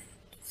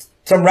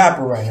some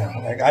rapper right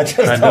now. Like I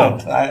just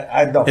don't.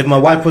 I don't. If my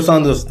wife puts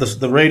on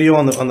the radio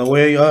on the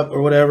way up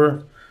or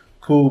whatever,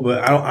 cool.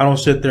 But I don't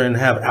sit there and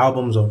have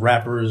albums of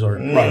rappers or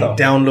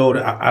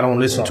download. I don't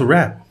listen to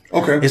rap.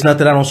 Okay. It's not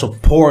that I don't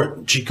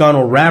support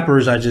Chicano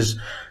rappers. I just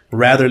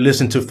rather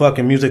listen to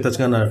fucking music that's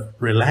gonna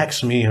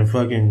relax me and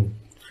fucking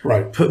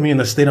put me in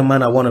the state of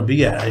mind I want to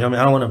be at. I mean,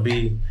 I don't want to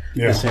be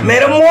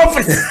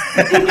metamorphosis.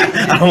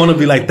 I don't want to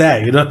be like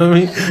that. You know what I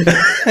mean?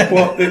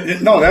 Well,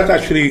 no, that's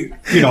actually,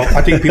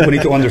 I think people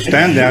need to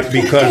understand that,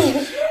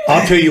 because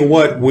I'll tell you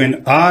what,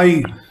 when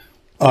I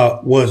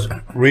was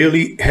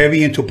really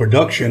heavy into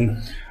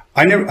production,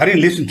 I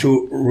didn't listen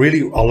to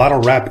really a lot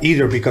of rap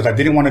either, because I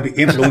didn't want to be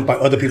influenced by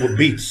other people's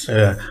beats.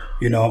 Yeah.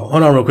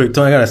 Hold on real quick,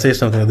 Tony. I gotta say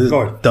something. This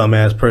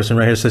dumbass person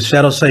right here says,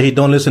 Shadow say he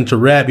don't listen to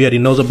rap, yet he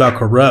knows about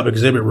Corrupt,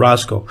 Exhibit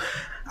Roscoe.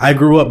 I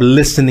grew up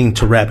listening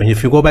to rap. And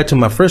if you go back to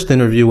my first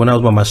interview when I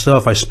was by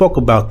myself, I spoke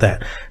about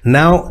that.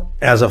 Now,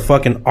 as a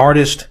fucking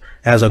artist,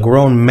 as a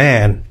grown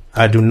man,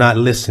 I do not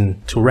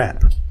listen to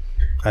rap.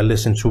 I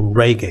listen to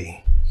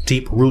reggae,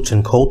 deep roots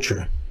and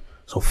culture.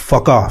 So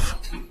fuck off.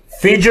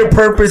 Feed your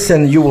purpose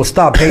and you will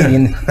stop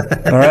hating.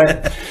 All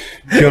right?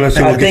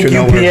 I think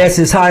UPS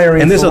is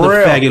hiring. And this other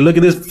faggot, look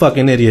at this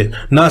fucking idiot,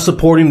 not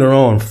supporting their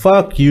own.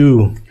 Fuck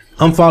you.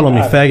 Unfollow me,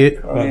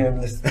 faggot.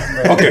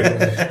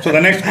 Okay, so the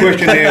next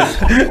question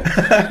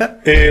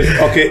is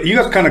okay, you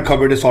guys kind of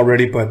covered this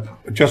already, but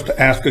just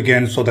to ask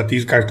again so that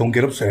these guys don't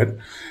get upset.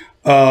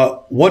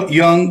 What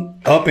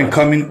young up and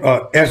coming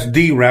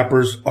SD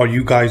rappers are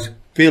you guys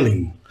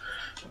feeling?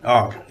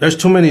 Oh, there's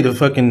too many to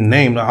fucking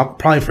name. I'll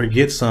probably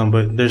forget some,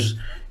 but there's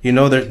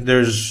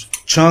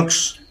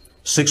Chunks,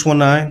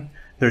 619,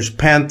 there's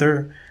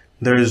Panther,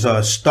 there's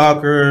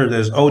Stalker,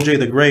 there's OJ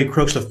the Great,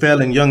 Crooks the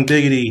Felon, Young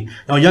Diggity.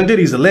 Now, Young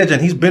Diggity's a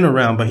legend. He's been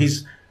around, but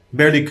he's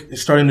barely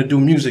starting to do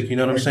music. You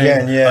know what I'm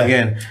saying?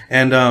 Again.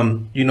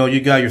 And,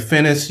 you got your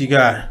Finesse, you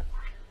got,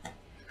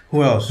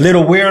 who else?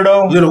 Little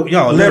Weirdo.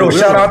 Little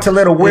shout out to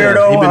Little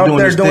Weirdo out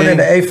there doing it in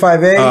the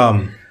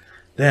 858.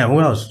 Damn,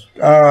 who else?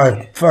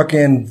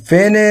 Fucking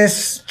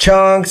Finesse,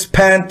 Chunks,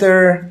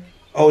 Panther,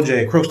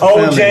 OJ, Crooks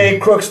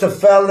the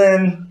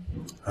Felon,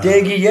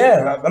 Diggy.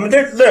 Yeah, I mean,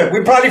 look,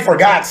 we probably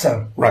forgot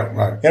some. Right. You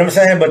know what I'm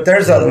saying? But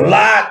there's a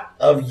lot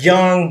of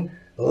young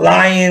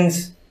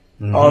lions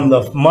on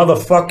the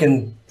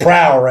motherfucking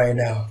prowl right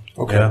now.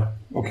 Okay.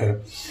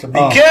 So be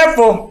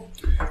careful.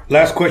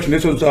 Last question.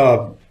 This was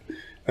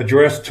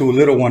addressed to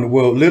Little One.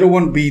 Will Little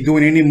One be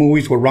doing any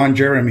movies with Ron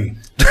Jeremy?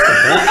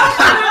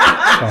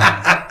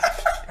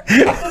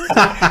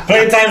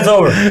 Playtime's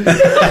over.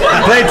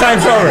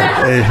 Playtime's over.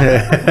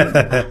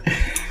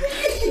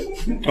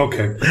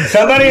 Okay.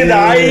 Somebody in the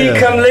IE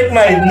come lick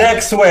my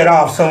neck sweat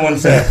off, someone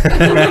said.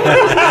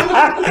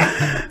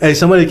 Hey,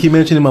 somebody keep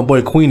mentioning my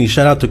boy Queenie.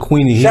 Shout out to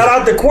Queenie. Shout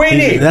out to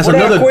Queenie. That's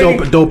another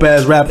dope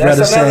ass rapper out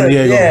of San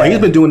Diego. Yeah. But he's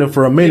been doing it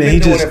for a minute.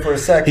 He's been doing it for a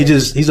second.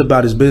 He's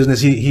about his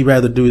business. He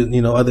rather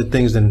do other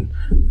things than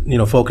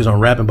focus on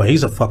rapping. But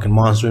he's a fucking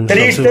monster himself.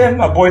 Triste,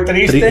 my boy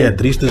Triste.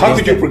 Triste. How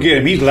could you forget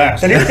him? He's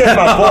last. Triste's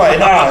my boy.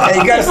 Nah, hey,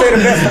 you gotta say the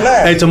best for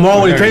last. Hey,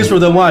 tomorrow when he trains for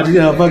the watch,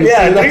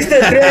 Triste.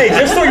 Hey,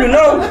 just so you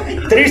know,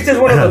 Triste is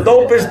one of the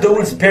dopest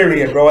dudes.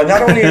 Period, bro. And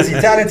not only is he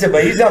talented,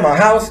 but he's at my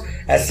house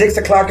at 6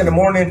 o'clock in the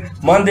morning,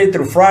 Monday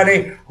through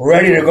Friday,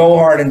 ready to go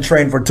hard and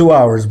train for 2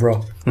 hours,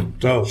 bro.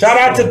 Dope. Shout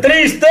out to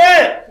Triste.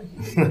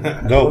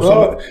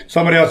 Dope.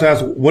 Somebody else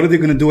asked, what are they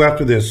going to do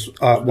after this?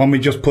 When we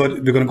just they're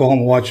going to go home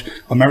and watch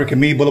American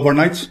Me, Boulevard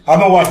Nights? I'm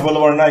going to watch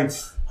Boulevard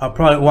Nights. I'll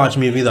probably watch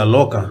Mi Vida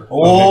Loca.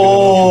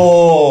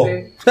 Oh.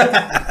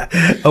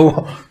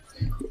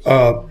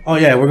 Oh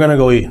yeah, we're going to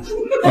go eat.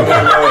 We're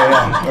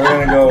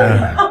going to go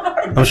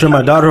I'm sure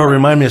my daughter will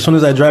remind me as soon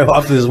as I drive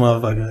off this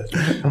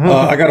motherfucker.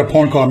 I got a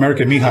porn called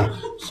American Mija.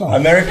 So.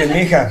 American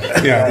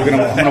Mija. Yeah, I'm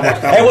gonna watch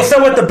that. Hey, what's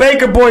up with the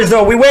Baker Boys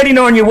though? We waiting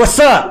on you. What's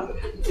up?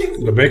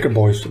 The Baker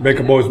Boys. The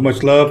Baker Boys,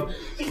 much love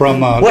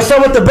from. What's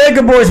up with the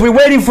Baker Boys? We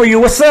waiting for you.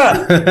 What's up?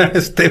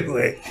 Stay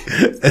away.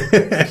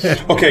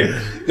 Okay,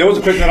 there was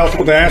a question that I was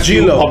supposed to ask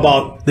you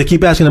about. They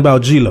keep asking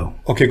about G-Lo.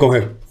 Okay, go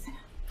ahead.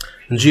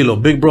 G-Lo,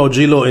 big bro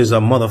G-Lo is a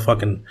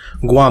motherfucking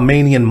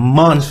Guamanian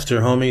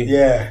monster, homie.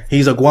 Yeah.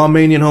 He's a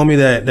Guamanian homie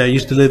that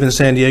used to live in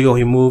San Diego.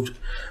 He moved,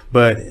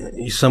 but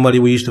he's somebody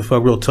we used to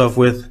fuck real tough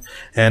with.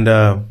 And,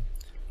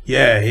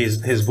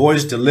 his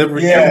voice,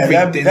 delivery,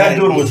 everything. That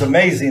dude was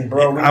amazing,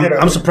 bro.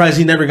 I'm surprised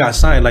he never got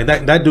signed. Like,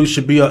 that dude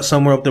should be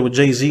somewhere up there with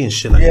Jay-Z and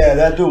shit like that.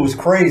 That dude was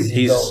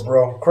crazy,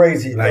 bro.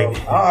 Crazy, like,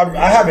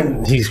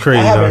 though. He's crazy,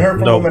 I haven't heard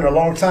from him in a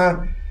long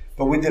time.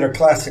 But we did a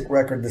classic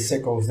record, The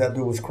Sickos. That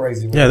dude was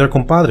crazy. Yeah, they're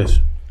compadres.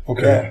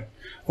 Okay. Yeah.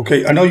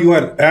 Okay. I know you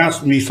had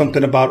asked me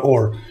something about,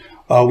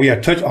 we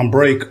had touched on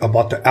break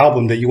about the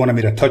album that you wanted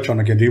me to touch on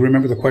again. Do you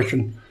remember the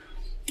question?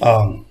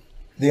 The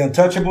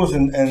Untouchables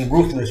and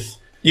Ruthless.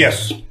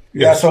 Yes.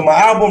 Yeah, so my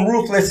album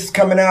Ruthless is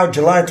coming out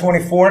July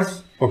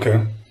 24th.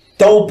 Okay.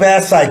 Dope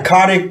ass,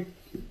 psychotic,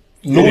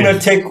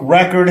 lunatic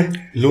record.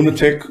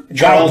 Lunatic.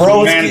 Charles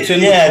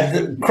Manson.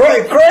 Yeah,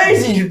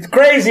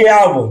 crazy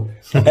album.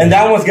 And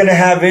that one's gonna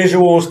have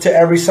visuals to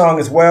every song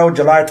as well.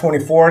 July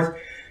 24th.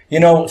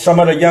 Some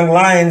of the young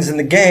lions in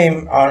the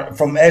game are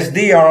from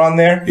SD are on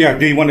there. Yeah.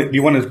 Do you want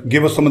to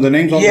give us some of the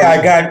names on there? Yeah,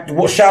 I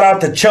got shout out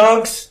to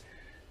Chunks.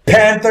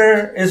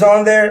 Panther is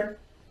on there.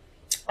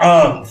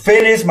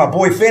 Finesse, my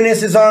boy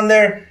Finesse is on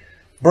there.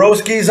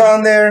 Broski's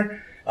on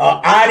there.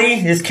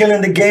 Adi is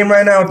killing the game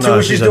right now too.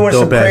 No, she's doing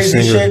some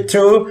crazy shit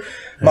too.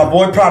 My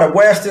boy Product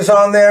West is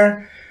on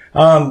there.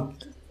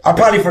 I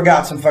probably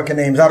forgot some fucking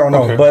names. I don't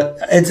know, but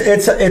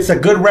it's a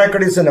good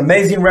record. It's an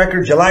amazing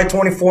record. July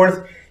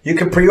 24th. You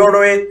can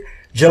pre-order it.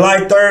 July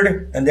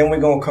 3rd, and then we're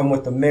gonna come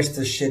with the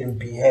Mr. shit and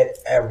behead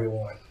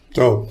everyone.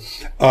 So,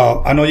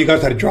 I know you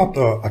guys had dropped.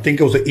 I think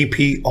it was an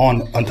EP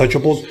on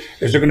Untouchables.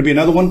 Is there going to be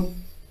another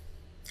one?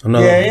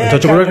 Another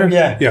Untouchable record?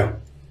 Yeah, Yeah.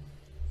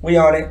 we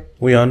on it.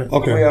 We on it.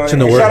 Okay. We on It's it. in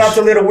the And works. shout out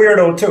to Little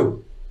Weirdo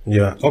too.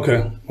 Yeah.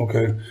 Okay.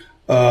 Okay.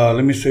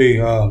 Let me see.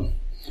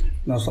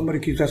 Now somebody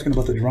keeps asking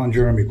about the Ron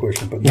Jeremy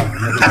question, but no.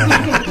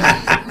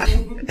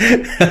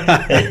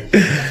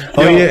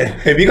 Oh yeah.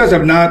 If you guys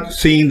have not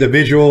seen the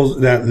visuals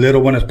that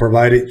Little One has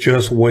provided,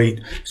 just wait.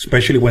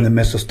 Especially when the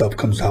Mr. stuff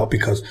comes out,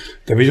 because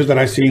the visuals that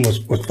I seen was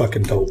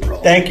fucking dope, bro.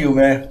 Thank you,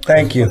 man.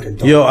 Thank you.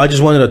 Yo, I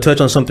just wanted to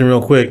touch on something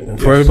real quick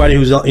for everybody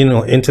who's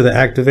into the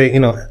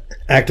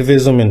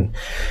activism, and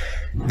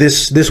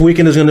this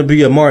weekend is going to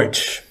be a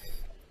march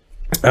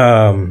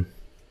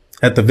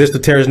at the Vista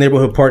Terrace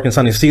neighborhood park in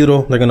San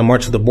Isidro. They're going to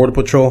march to the Border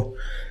Patrol.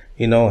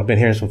 You know, I've been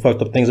hearing some fucked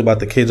up things about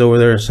the kids over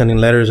there sending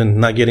letters and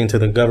not getting to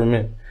the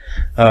government.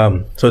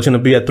 So it's going to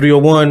be at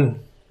 301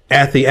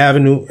 Athy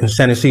Avenue in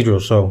San Isidro.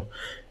 So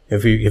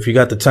if you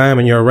got the time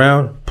and you're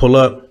around, pull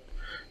up.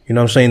 You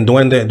know what I'm saying?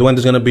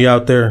 Duende's going to be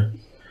out there.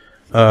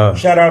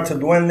 Shout out to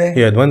Duende.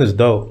 Yeah, Duende's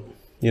dope.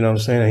 You know what I'm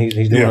saying?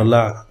 He's doing a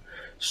lot.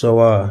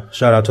 So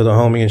shout out to the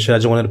homie and shit. I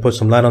just wanted to put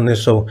some light on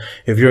this. So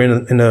if you're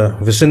in the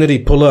vicinity,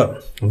 pull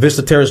up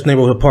Vista Terrace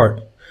Neighborhood Park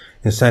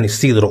in San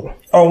Isidro.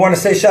 Oh, I want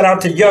to say shout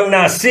out to Young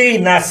Nasi.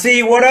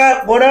 Nasi, what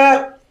up? What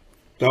up?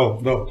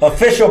 Dope.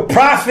 Official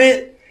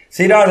Prophet.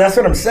 See, dog, that's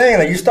what I'm saying.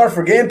 Like, you start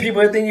forgetting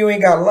people, they think you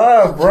ain't got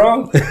love,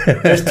 bro.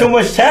 There's too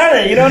much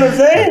talent. You know what I'm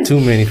saying? Too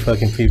many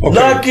fucking people. Okay.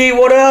 Lucky,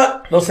 what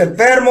up? Los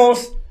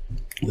Enfermos.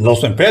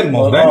 Los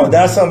Enfermos, Oh,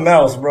 that's something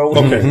else, bro.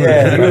 Okay.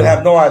 Yeah, you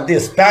have no idea.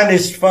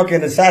 Spanish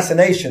fucking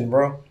assassination,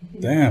 bro.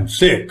 Damn,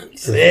 sick.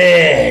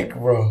 Sick,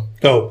 bro.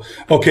 Dope.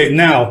 Okay,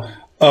 now,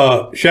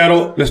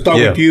 Shadow, let's start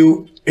with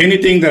you.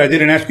 Anything that I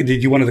didn't ask you,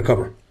 did you want to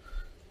cover?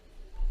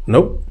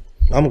 Nope.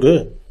 I'm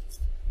good.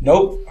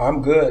 Nope,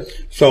 I'm good.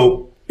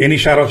 So, any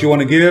shout outs you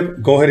want to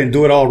give, go ahead and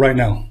do it all right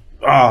now.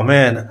 Oh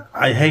man,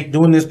 I hate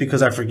doing this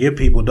because I forget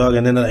people, dog,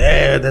 and then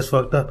that's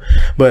fucked up.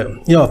 But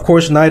of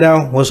course, Night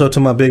Owl. What's up to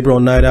my big bro,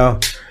 Night Owl?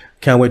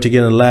 Can't wait to get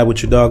in the lab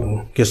with you, dog,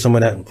 and get some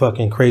of that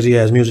fucking crazy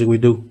ass music we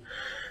do.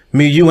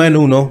 Me, you, and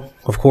Uno,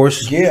 of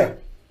course. Yeah.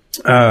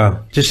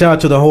 Just shout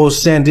out to the whole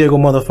San Diego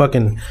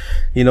motherfucking,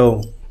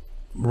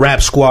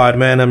 rap squad,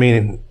 man. I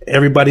mean,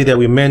 everybody that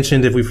we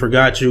mentioned, if we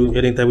forgot you,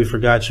 it ain't that we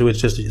forgot you.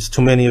 It's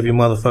too many of you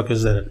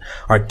motherfuckers that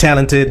are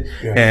talented.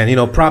 Yeah.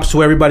 And, props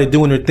to everybody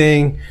doing their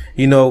thing.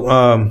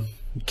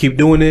 Keep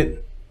doing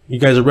it. You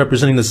guys are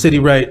representing the city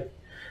right.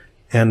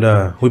 And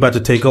we about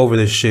to take over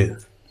this shit.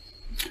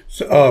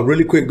 So,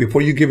 really quick,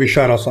 before you give a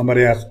shout out,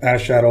 somebody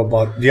asked Shadow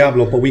about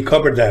Diablo, but we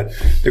covered that.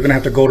 They're going to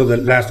have to go to the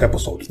last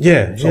episode.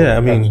 Yeah,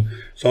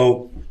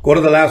 So go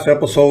to the last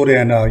episode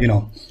and,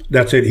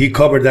 that's it. He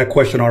covered that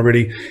question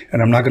already.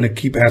 And I'm not going to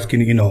keep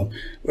asking,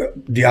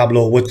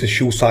 Diablo, what's the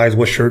shoe size,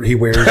 what shirt he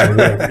wears, or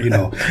whatever,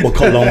 what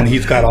cologne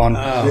he's got on.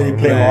 Did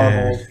he play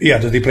marbles? Yeah,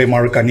 does he play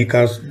Mario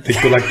Canicas? Did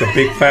he like the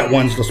big fat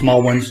ones, the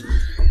small ones?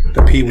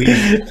 The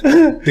Pee-wees.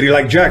 Did he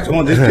like Jacks?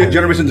 Oh, this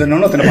generation doesn't know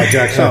nothing about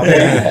Jacks.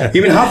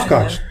 Even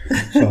hopscotch.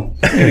 So,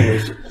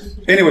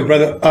 anyways,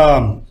 brother.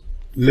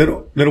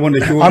 Little one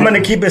that you. I'm gonna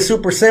keep it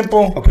super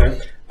simple.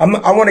 Okay. I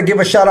want to give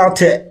a shout out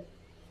to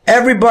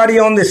everybody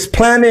on this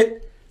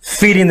planet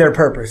feeding their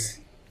purpose.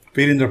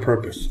 Feeding their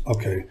purpose.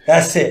 Okay.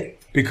 That's it.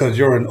 Because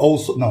you're an old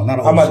soul. No, not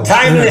an old I'm a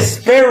timeless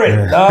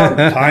spirit, dog.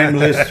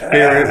 Timeless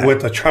spirit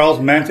with the Charles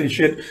Manson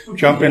shit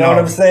jumping You know out.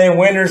 what I'm saying?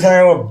 Winners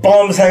hang out with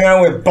bums, hang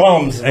out with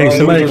bums. Hey, bro.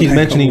 somebody keeps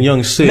mentioning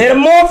Young Sick.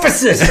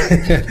 Metamorphosis.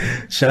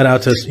 Shout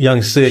out to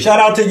Young Sick. Shout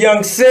out to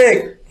Young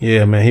Sick.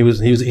 Yeah, man,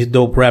 he's a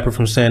dope rapper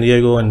from San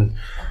Diego and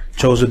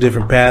chose a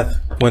different path.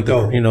 Went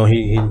to,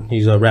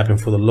 he's rapping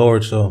for the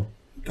Lord. So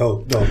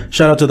dope.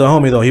 Shout out to the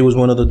homie though. He was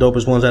one of the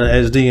dopest ones out of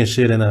SD and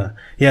shit, and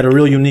he had a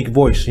real unique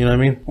voice. You know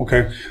what I mean?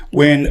 Okay.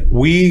 When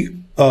we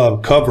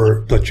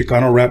cover the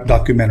Chicano rap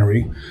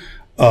documentary,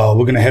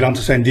 we're gonna head on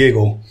to San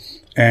Diego,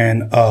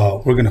 and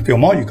we're gonna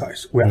film all you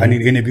guys. I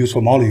need interviews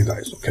from all of you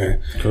guys. Okay.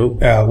 Cool.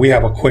 We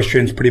have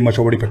questions pretty much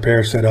already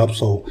prepared, set up.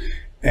 So,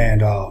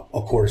 and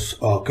of course,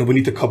 because we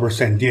need to cover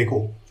San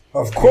Diego.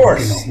 Of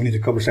course. We need to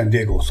cover San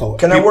Diego. So,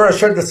 can I wear a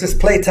shirt that says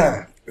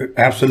playtime?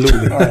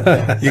 Absolutely.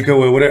 You can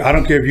wear whatever. I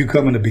don't care if you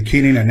come in a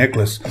bikini and a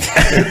necklace,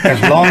 as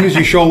long as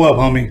you show up,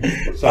 homie.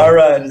 So, all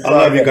right. I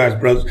love you guys,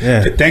 brothers.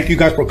 Yeah. Thank you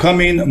guys for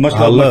coming. Much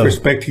love, much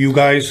respect to you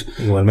guys.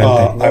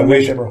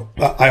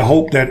 I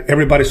hope that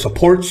everybody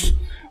supports.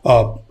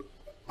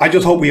 I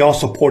just hope we all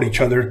support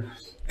each other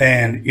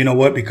And you know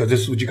what? Because this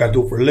is what you guys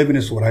do for a living.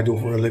 This is what I do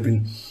for a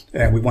living.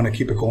 And we want to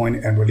keep it going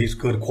and release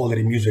good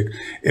quality music.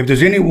 If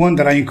there's anyone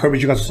that I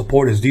encourage you guys to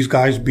support, is these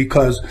guys,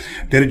 because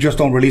they just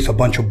don't release a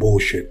bunch of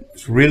bullshit.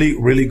 It's really,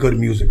 really good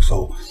music.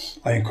 So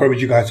I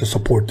encourage you guys to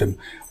support them.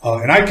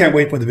 And I can't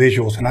wait for the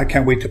visuals, and I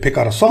can't wait to pick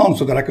out a song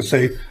so that I can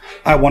say,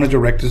 I want to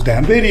direct this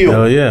damn video.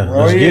 Oh, yeah.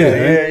 Oh,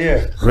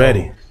 yeah.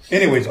 Ready.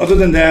 Anyways, other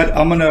than that,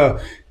 I'm going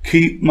to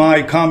keep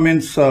my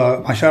comments,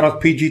 my shout out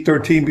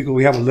PG-13 because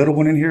we have a little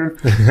one in here.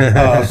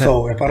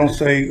 So if I don't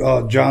say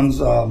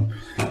John's,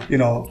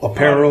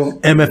 apparel.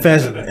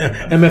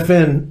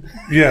 MFN.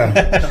 Yeah.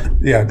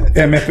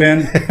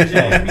 MFN.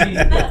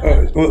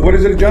 What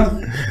is it,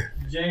 John?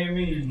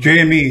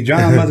 JME.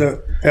 John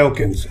Mother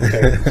Elkins.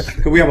 Okay.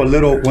 Because we have a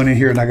little one in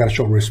here and I got to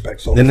show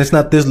respect. So. And it's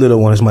not this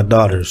little one, it's my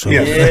daughter. So.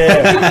 Yes.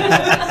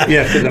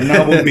 Yes, because I'm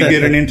not going to be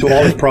getting into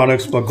all his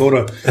products, but go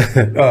to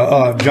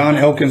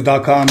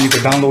johnelkins.com. You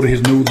can download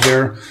his nudes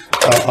there.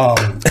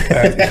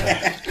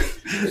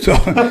 So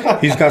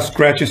he's got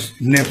scratch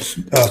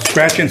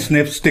and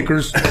snip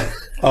stickers.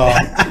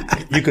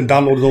 You can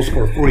download those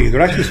for free. They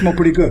actually smell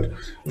pretty good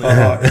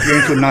if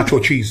you're into nacho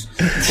cheese.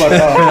 But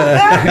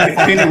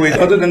anyways,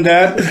 other than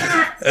that,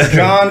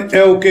 John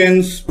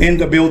Elkins in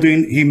the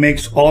building. He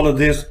makes all of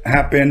this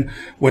happen.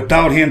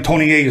 Without him,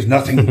 Tony A is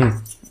nothing.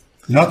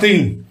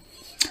 Nothing.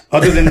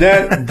 Other than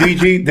that,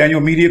 DG,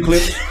 Daniel Media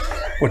Clips,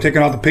 for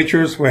taking all the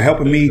pictures, for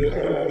helping me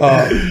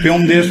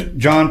film this.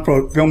 John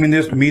for filming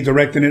this, me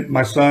directing it.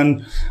 My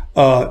son,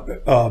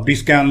 B.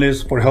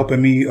 Scanless, for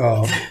helping me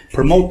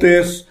promote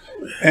this.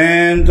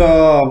 And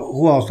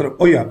who else?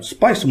 Oh yeah,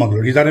 Spice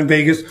Smuggler. He's out in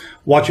Vegas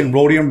watching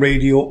Rhodium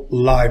Radio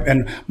live.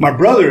 And my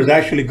brother is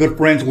actually good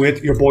friends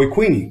with your boy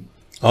Queenie.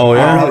 Oh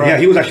yeah, yeah.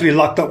 He was actually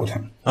locked up with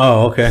him.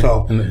 Oh okay.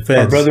 So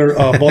my brother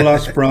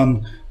Bolas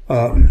from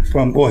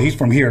he's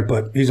from here,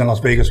 but he's in Las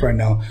Vegas right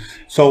now.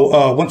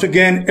 So once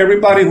again,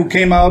 everybody who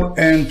came out,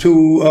 and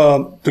to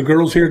the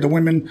girls here, the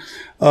women,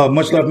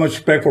 much love, much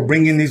respect for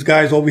bringing these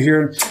guys over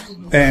here.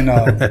 And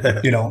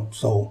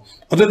so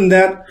other than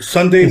that,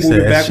 Sunday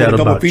we'll be back with a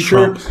double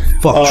feature.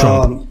 Fuck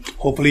Trump.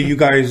 Hopefully you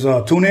guys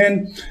tune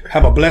in.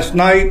 Have a blessed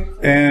night,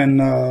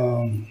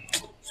 and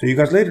see you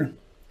guys later.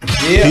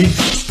 Yeah.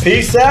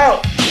 Peace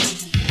out.